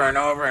going over and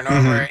over and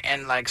over,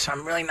 and like, so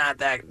I'm really not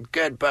that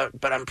good, but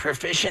I'm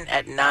proficient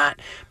at not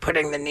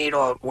putting the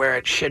needle where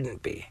it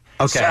shouldn't be.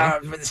 Okay.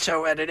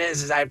 So what it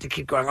is I have to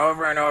keep going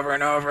over and over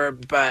and over,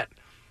 but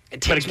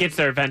it gets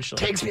there eventually.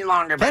 Takes me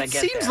longer, but I That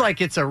get seems there.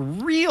 like it's a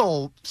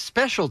real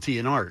specialty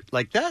in art.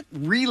 Like, that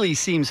really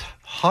seems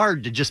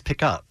hard to just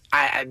pick up.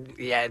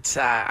 It's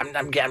I'm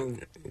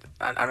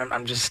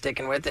just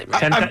sticking with it,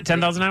 man.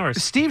 10,000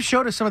 hours. Steve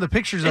showed us some of the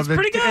pictures It's of it,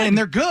 pretty good. and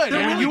they're good.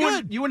 They're I mean,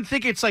 really you wouldn't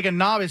think it's like a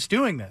novice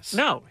doing this.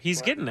 No, he's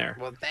getting there.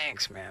 Well,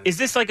 thanks, man. Is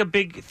this like a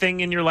big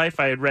thing in your life?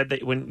 I had read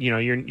that when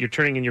you're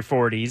turning in your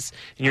 40s,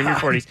 and you're in your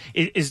 40s,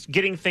 is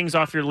getting things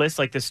off your list,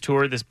 like this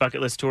tour, this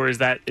bucket list tour, is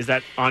that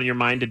on your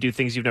mind to do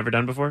things you've never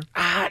done before?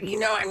 I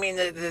mean,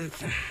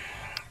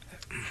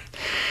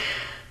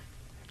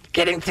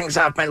 getting things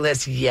off my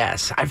list,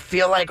 yes. I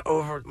feel like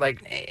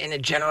in a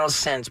general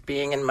sense,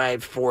 being in my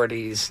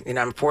 40s,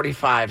 I'm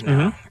 45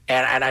 now,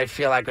 and I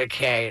feel like,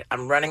 okay,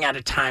 I'm running out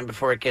of time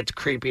before it gets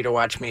creepy to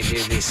watch me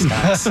do these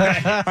stunts.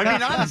 I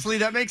mean, honestly,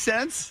 that makes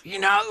sense.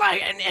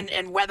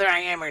 And whether I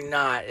am or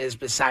not is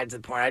besides the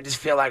point. I just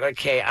feel like,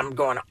 okay, I'm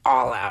going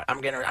all out. I'm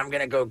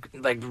gonna go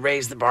like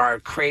raise the bar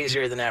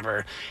crazier than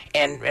ever.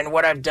 And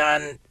what I've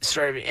done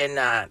sort of in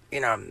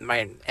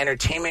my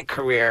entertainment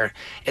career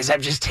is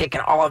I've just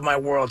taken all of my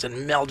worlds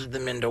and melded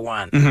them into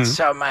one.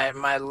 So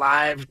my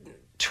live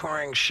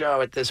touring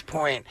show at this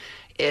point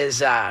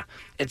is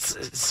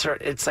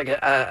it's like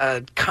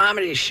a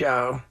comedy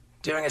show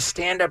doing a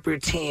stand-up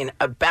routine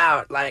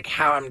about like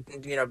how I'm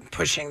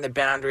pushing the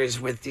boundaries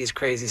with these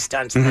crazy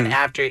stunts, and then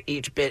after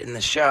each bit in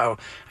the show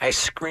I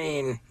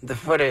screen the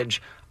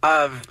footage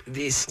of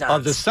these stunts.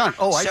 Of the stunt.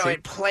 Oh, I see. So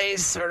it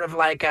plays sort of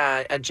like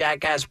a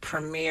Jackass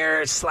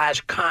premiere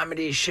 /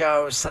 comedy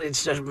show. So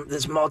it's just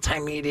this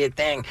multimedia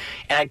thing,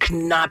 and I could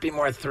not be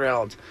more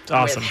thrilled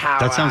with how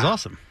That sounds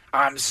awesome.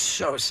 I'm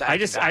so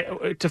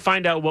psyched. To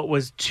find out what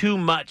was too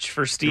much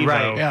for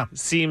Steve-O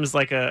seems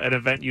like an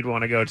event you'd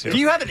want to go to. Do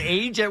you have an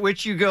age at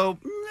which you go,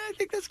 I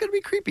think that's going to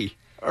be creepy?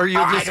 Or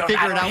you'll just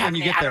figure it out when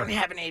you get there? I don't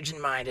have an age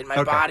in mind, and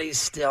my body's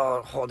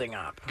still holding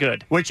up.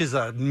 Good. Which is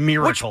a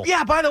miracle.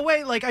 By the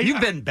way,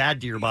 you've been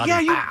bad to your body. Yeah,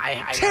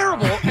 I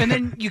terrible. And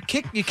then you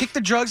kick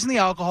the drugs and the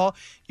alcohol.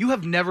 You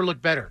have never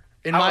looked better.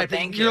 In my opinion,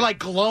 thank you. you're like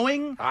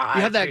glowing. You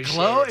have that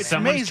glow. It's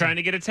Someone's amazing. trying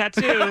to get a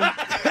tattoo.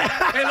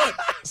 Hey, look.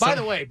 By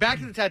the way, back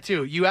to the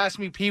tattoo. You asked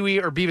me Pee-wee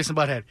or Beavis and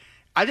Butthead.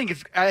 I think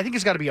it's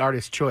got to be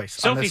artist's choice.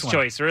 Sophie's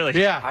choice, really.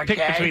 Yeah. Pick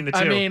between the two.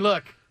 I mean,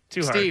 look.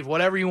 Too hard. Steve,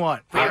 whatever you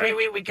want.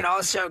 We can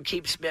also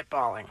keep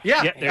spitballing.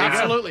 Yeah, there you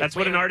absolutely. Go. That's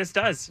what an artist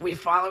does. We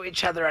follow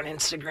each other on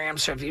Instagram,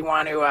 so if you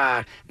want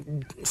to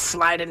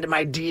slide into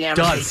my DMs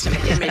with some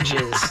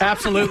images.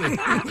 Absolutely.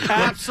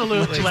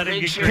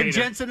 Can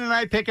Jensen and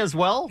I pick as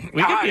well?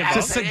 We could be Yeah,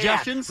 involved.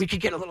 suggestions? We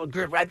could get a little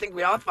group. I think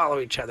we all follow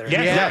each other.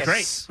 Yeah,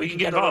 great. We can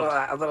get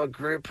a little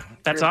group.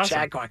 That's group awesome.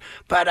 Chat going.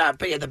 But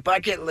yeah, the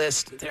bucket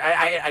list.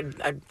 I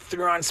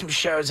threw on some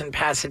shows in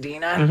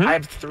Pasadena. I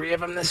have 3 of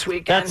them this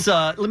weekend. That's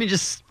let me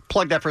just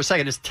plug that for a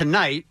second. It's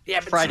tonight,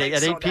 Friday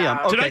at 8 p.m.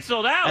 Out. Okay. Tonight's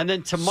sold out. And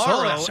then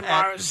tomorrow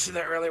Tomorrow's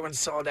the early one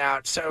sold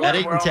out. So at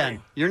 8 and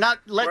 10. You're not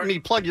letting me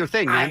plug your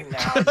thing, man. I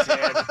know, dude.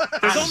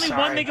 There's only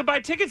one they can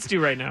buy tickets to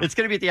right now. It's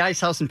going to be at the Ice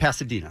House in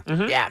Pasadena.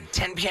 Yeah,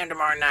 10 p.m.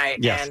 tomorrow night.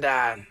 Yes.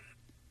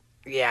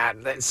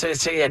 And so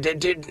yeah,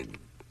 dude,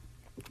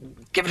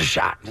 give it a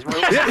shot. Just give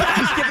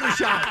it a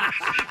shot.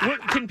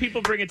 Can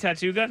people bring a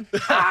tattoo gun?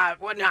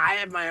 Well, no, I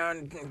have my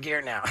own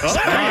gear now.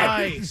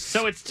 Nice.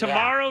 So it's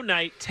tomorrow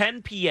night,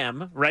 10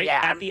 p.m., right? Yeah.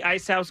 At the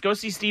Ice House. Go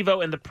see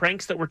Steve-O and the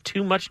pranks that were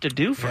too much to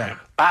do for him.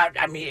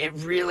 I mean, it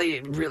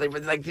really,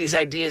 like these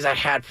ideas I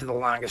had for the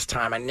longest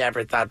time, I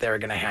never thought they were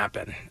going to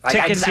happen. Like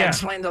I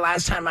explained the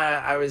last time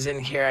I was in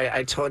here,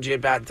 I told you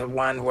about the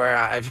one where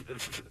I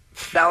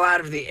fell out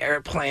of the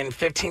airplane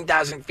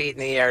 15,000 feet in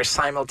the air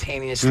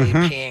simultaneously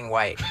peeing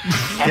white.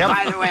 And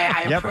by the way,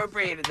 I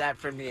appropriated that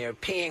from you,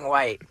 peeing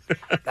white,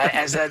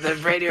 as the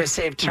radio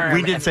safe term.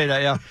 We did say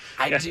that, yeah.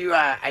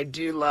 I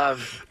do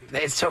love.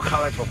 It's so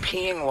colorful.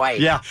 Peeing white.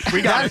 Yeah,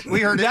 we got it.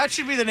 We heard it. That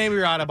should be the name of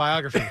your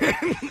autobiography.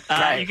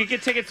 You can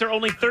get tickets. They're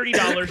only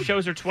 $30.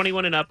 Shows are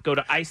 21 and up. Go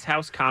to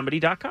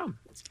icehousecomedy.com.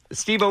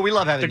 Steve-O, we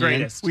love having The you in.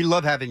 greatest. We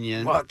love having you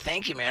in. Well,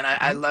 thank you, man.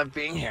 I love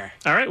being here.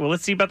 All right, well,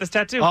 let's see about this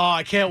tattoo. Oh,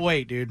 I can't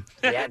wait, dude.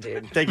 Yeah,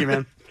 dude. Thank you,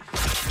 man.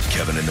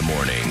 Kevin in the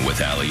Morning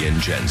with Ali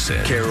and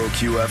Jensen. Carol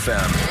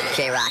QFM.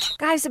 K-Rock.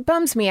 Guys, it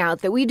bums me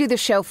out that we do the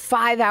show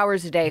 5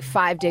 hours a day,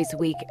 5 days a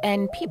week,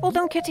 and people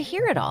don't get to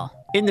hear it all.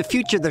 In the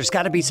future, there's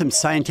got to be some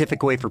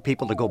scientific way for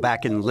people to go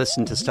back and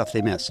listen to stuff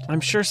they missed.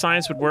 I'm sure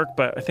science would work,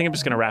 but I think I'm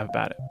just going to rap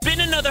about it. Been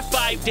another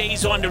 5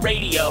 days on the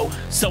radio,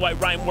 so I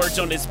rhyme words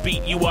on this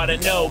beat you ought to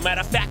know.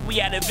 Matter of fact, we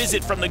had a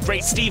visit from the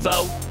great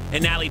Steve-O.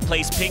 And Allie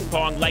plays ping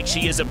pong like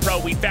she is a pro.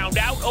 We found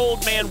out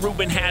old man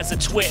Ruben has a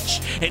twitch,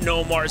 and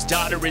Omar's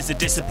daughter is a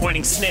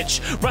disappointing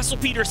snitch. Russell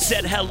Peters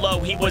said hello,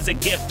 he was a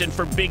gift, and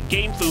for big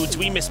game foods,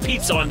 we miss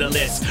pizza on the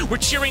list. We're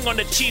cheering on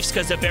the Chiefs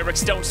because of Eric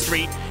Stone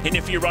Street, and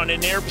if you're on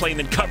an airplane,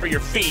 then cover your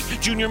feet.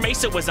 Junior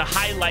Mesa was a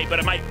highlight, but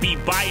I might be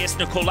biased.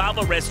 Nicole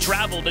Alvarez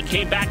traveled and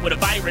came back with a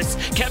virus.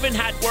 Kevin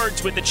had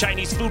words with the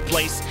Chinese food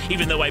place,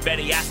 even though I bet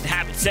he asked to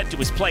have it sent to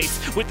his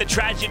place. With the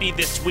tragedy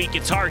this week,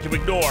 it's hard to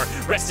ignore.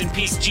 Rest in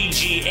peace,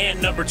 Gigi and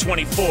number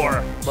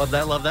 24. Love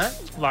that, love that.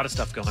 A lot of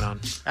stuff going on.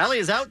 Allie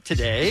is out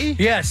today.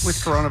 Yes. With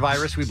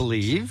coronavirus, we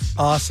believe.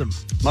 Awesome.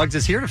 Muggs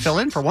is here to fill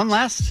in for one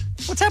last.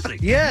 What's happening?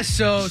 Yeah,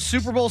 so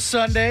Super Bowl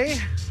Sunday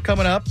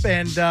coming up.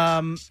 And,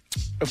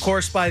 of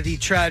course, by the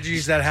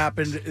tragedies that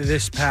happened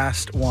this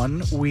past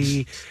one,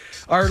 we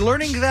are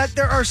learning that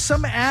there are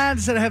some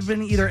ads that have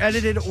been either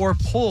edited or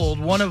pulled.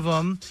 One of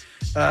them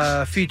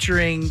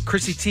featuring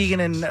Chrissy Teigen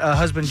and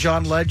husband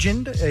John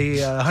Legend, a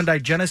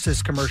Hyundai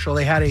Genesis commercial.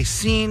 They had a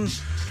scene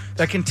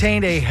that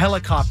contained a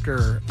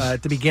helicopter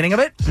at the beginning of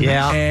it.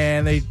 Yeah.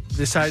 And they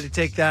decided to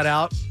take that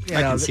out.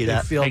 I can see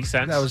that. Feel Makes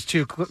sense. That was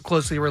too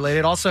closely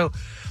related. Also,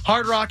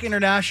 Hard Rock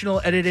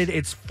International edited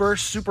its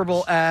first Super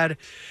Bowl ad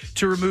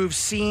to remove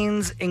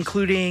scenes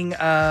including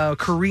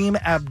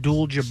Kareem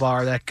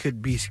Abdul-Jabbar that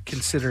could be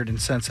considered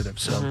insensitive.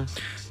 So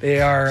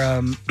they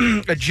are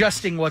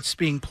adjusting what's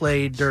being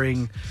played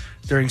during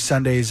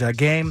Sunday's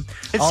game.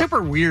 It's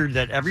super weird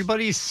that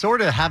everybody's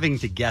sort of having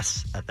to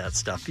guess at that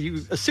stuff.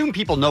 You assume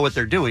people know what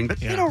they're doing, but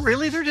they don't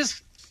really. They're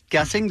just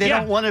guessing. They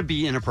don't want to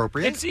be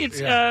inappropriate.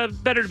 It's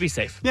better to be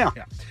safe. Yeah.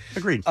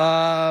 Agreed.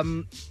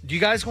 Do you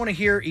guys want to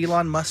hear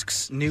Elon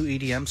Musk's new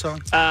EDM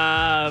song?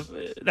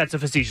 That's a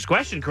facetious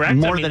question, correct?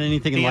 More than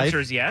anything in life? The answer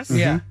is yes.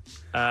 Yeah.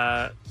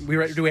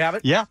 Do we have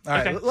it? Yeah. All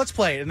right, Okay. let's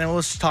play it, and then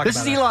let's talk This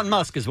about is it. Elon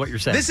Musk, is what you're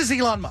saying. This is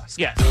Elon Musk.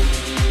 Yeah.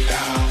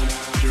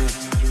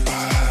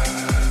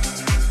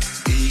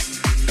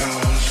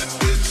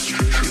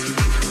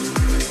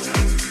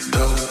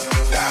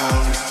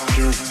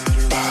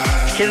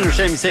 Can't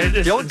understand me saying,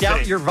 It's don't doubt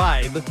insane. your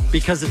vibe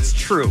because it's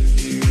true.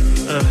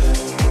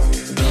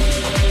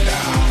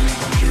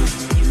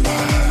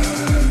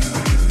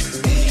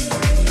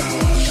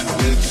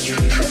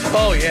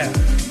 Oh, yeah.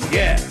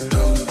 Yeah.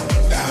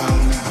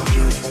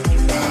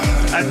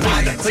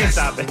 Please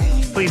stop it.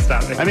 Please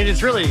stop it. I mean,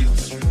 it's really,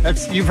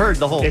 you've heard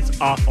the whole. It's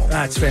awful.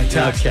 That's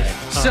fantastic. Okay.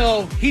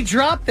 So he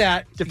dropped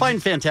that. Define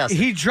fantastic.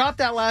 He dropped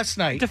that last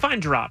night. Define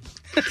drop.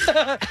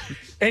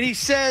 And he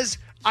says,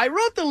 I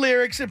wrote the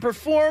lyrics and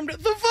performed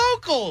the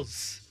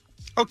vocals.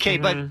 Okay,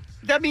 but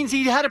that means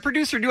he had a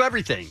producer do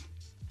everything.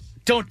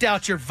 Don't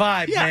doubt your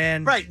vibe, Yeah,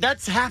 man. right.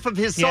 That's half of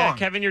his song. Yeah,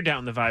 Kevin, you're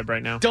down the vibe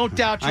right now. Don't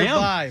doubt your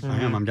vibe.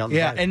 I am. I'm down the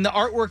Yeah, vibe. and the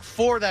artwork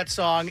for that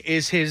song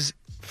is his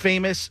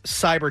famous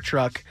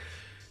Cybertruck.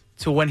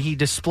 So when he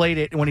displayed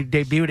it, when he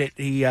debuted it,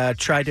 he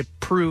tried to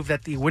prove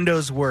that the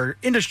windows were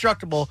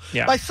indestructible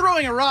by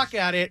throwing a rock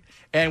at it,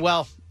 and,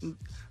 well,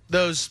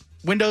 those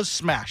windows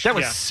smashed. That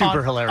was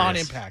super hilarious. On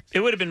impact. It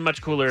would have been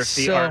much cooler if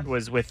the art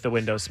was with the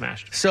windows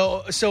smashed.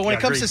 So when it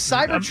comes to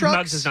Cybertrucks...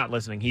 Muggs is not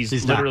listening. He's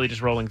not. literally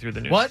just rolling through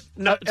the news. What?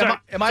 No,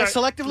 Am I a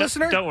selective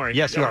listener? Don't worry.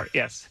 Yes, you are.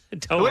 Yes.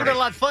 It Don't would have worry. been a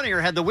lot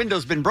funnier had the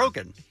windows been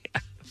broken,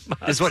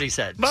 is what he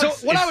said. So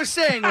what I was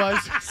saying was...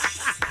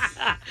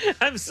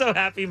 I'm so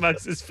happy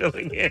Muggs is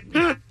filling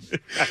in.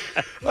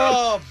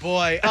 Oh,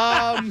 boy.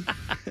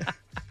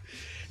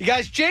 You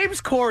guys,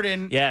 James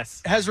Corden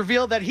has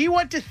revealed that he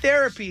went to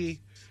therapy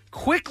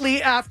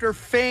quickly after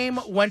fame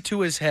went to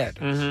his head.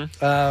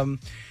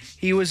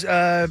 He was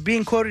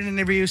being quoted in an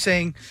interview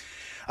saying,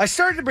 I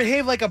started to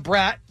behave like a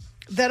brat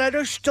that I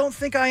just don't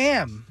think I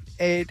am.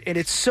 And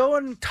it's so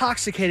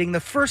intoxicating,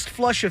 the first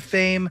flush of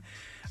fame,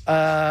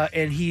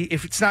 and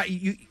if it's not...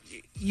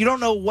 You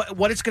don't know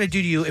what it's going to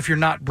do to you if you're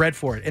not bred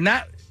for it. And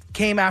that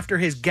came after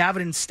his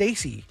Gavin and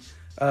Stacey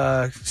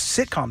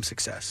sitcom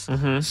success.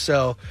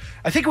 So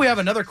I think we have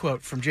another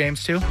quote from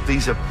James, too.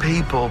 These are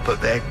people, but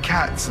they're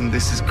cats, and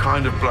this is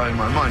kind of blowing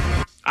my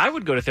mind. I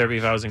would go to therapy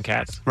if I was in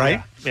Cats.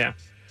 Right? Yeah.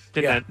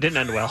 Didn't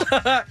end well.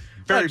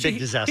 Very big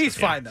disaster. He's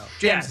fine, though.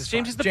 James is fine.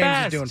 James is the James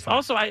best. is doing fine.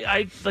 Also,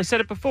 I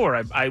said it before.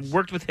 I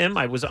worked with him.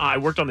 I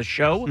worked on the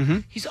show.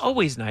 He's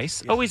always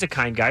nice, always a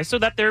kind guy. So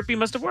that therapy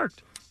must have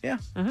worked. Yeah.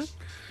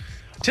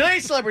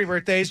 Today's celebrity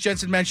birthdays,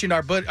 Jensen mentioned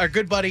our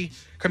good buddy,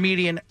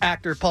 comedian,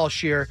 actor Paul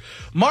Scheer,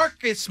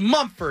 Marcus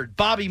Mumford,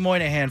 Bobby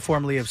Moynihan,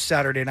 formerly of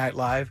Saturday Night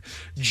Live,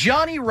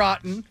 Johnny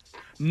Rotten,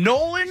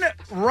 Nolan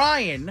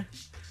Ryan,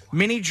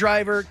 Minnie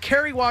Driver,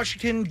 Kerry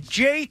Washington,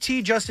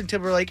 JT Justin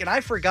Timberlake, and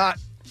I forgot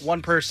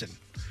one person.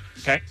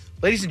 Okay.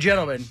 Ladies and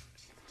gentlemen,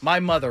 my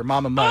mother,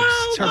 Mama Muggs.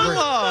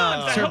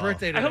 It's her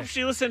birthday today. I hope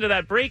she listened to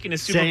that break and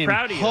is super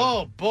proud of you.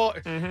 Oh, boy.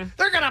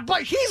 They're going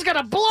to... He's going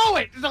to blow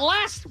it. The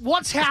last...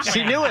 What's happening?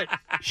 She knew it.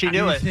 She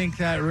knew Do it. you think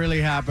that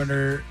really happened,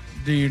 or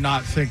do you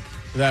not think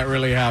that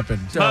really happened.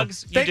 So,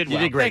 Muggs, you did well.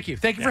 You did great. Thank you.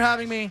 Thank you for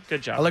having me.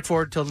 Good job. I look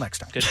forward till next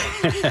time. Good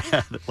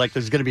job. Like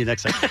there's going to be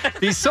next time.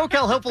 The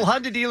SoCal Helpful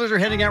Honda dealers are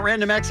handing out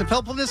random acts of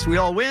helpfulness. We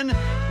all win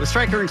with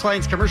Stryker and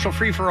Klein's commercial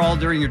free-for-all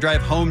during your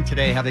drive home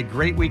today. Have a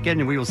great weekend,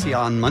 and we will see you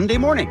on Monday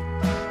morning.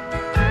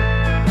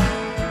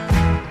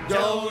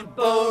 Don't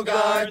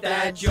bogart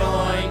that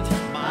joint,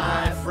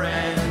 my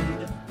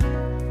friend.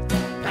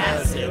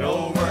 Pass it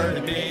over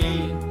to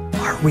me.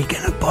 Are we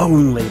going to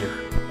bone later?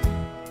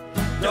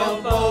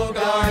 Don't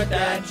bogart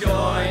that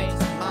joint,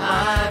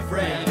 my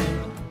friend.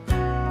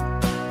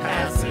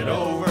 Pass it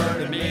over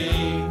to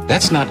me.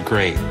 That's not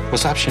great.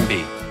 What's option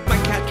B? My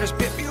cat just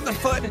bit me on the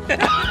foot.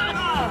 That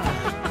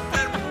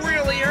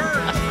really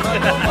hurts.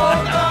 Don't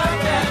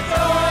bogart that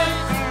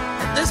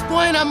joint. At this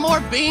point, I'm more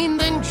Bean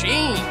than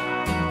Gene.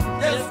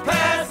 Just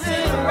pass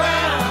it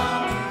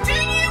around. Do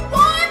you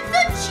want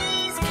the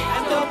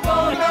cheesecake? Don't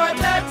bogart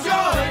that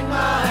joint,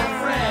 my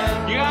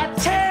friend. You got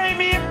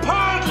Tammy and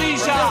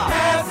Pardley's Just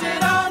pass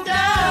it on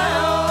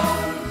down.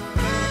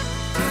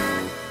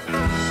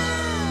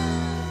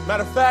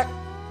 Matter of fact,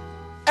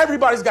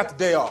 everybody's got the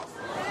day off.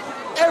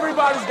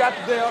 Everybody's got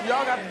the day off.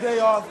 Y'all got the day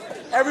off.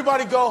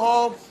 Everybody go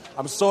home.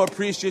 I'm so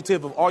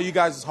appreciative of all you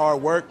guys'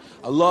 hard work.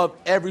 I love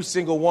every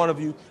single one of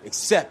you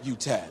except you,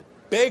 Tad.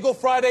 Bagel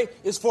Friday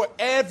is for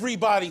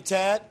everybody,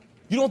 Tad.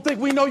 You don't think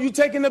we know you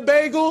taking the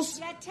bagels?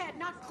 Yeah, Ted,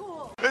 not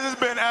cool. This has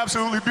been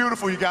absolutely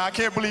beautiful, you guys. I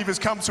can't believe it's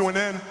come to an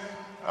end.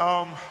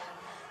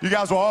 You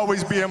guys will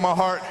always be in my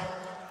heart,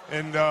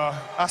 and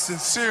I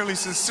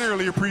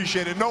sincerely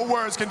appreciate it. No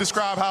words can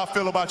describe how I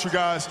feel about you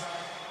guys.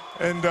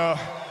 And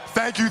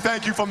thank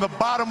you from the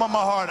bottom of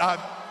my heart.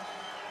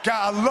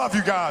 I love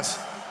you guys.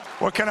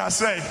 What can I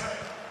say?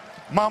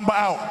 Mamba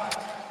out.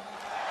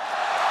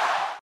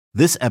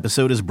 This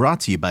episode is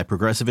brought to you by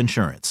Progressive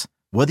Insurance.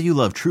 Whether you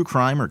love true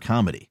crime or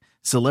comedy,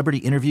 celebrity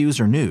interviews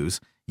or news,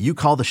 you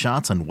call the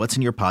shots on what's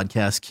in your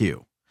podcast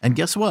queue. And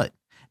guess what?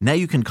 Now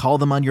you can call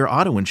them on your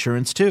auto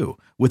insurance too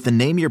with the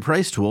Name Your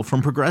Price tool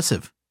from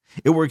Progressive.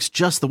 It works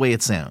just the way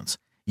it sounds.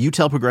 You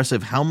tell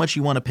Progressive how much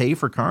you want to pay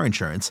for car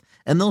insurance,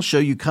 and they'll show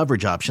you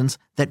coverage options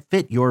that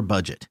fit your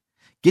budget.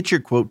 Get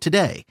your quote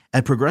today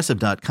at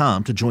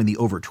Progressive.com to join the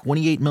over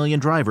 28 million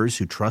drivers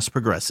who trust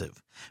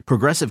Progressive.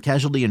 Progressive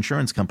Casualty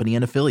Insurance Company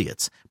and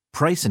Affiliates.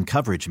 Price and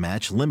coverage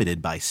match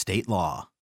limited by state law.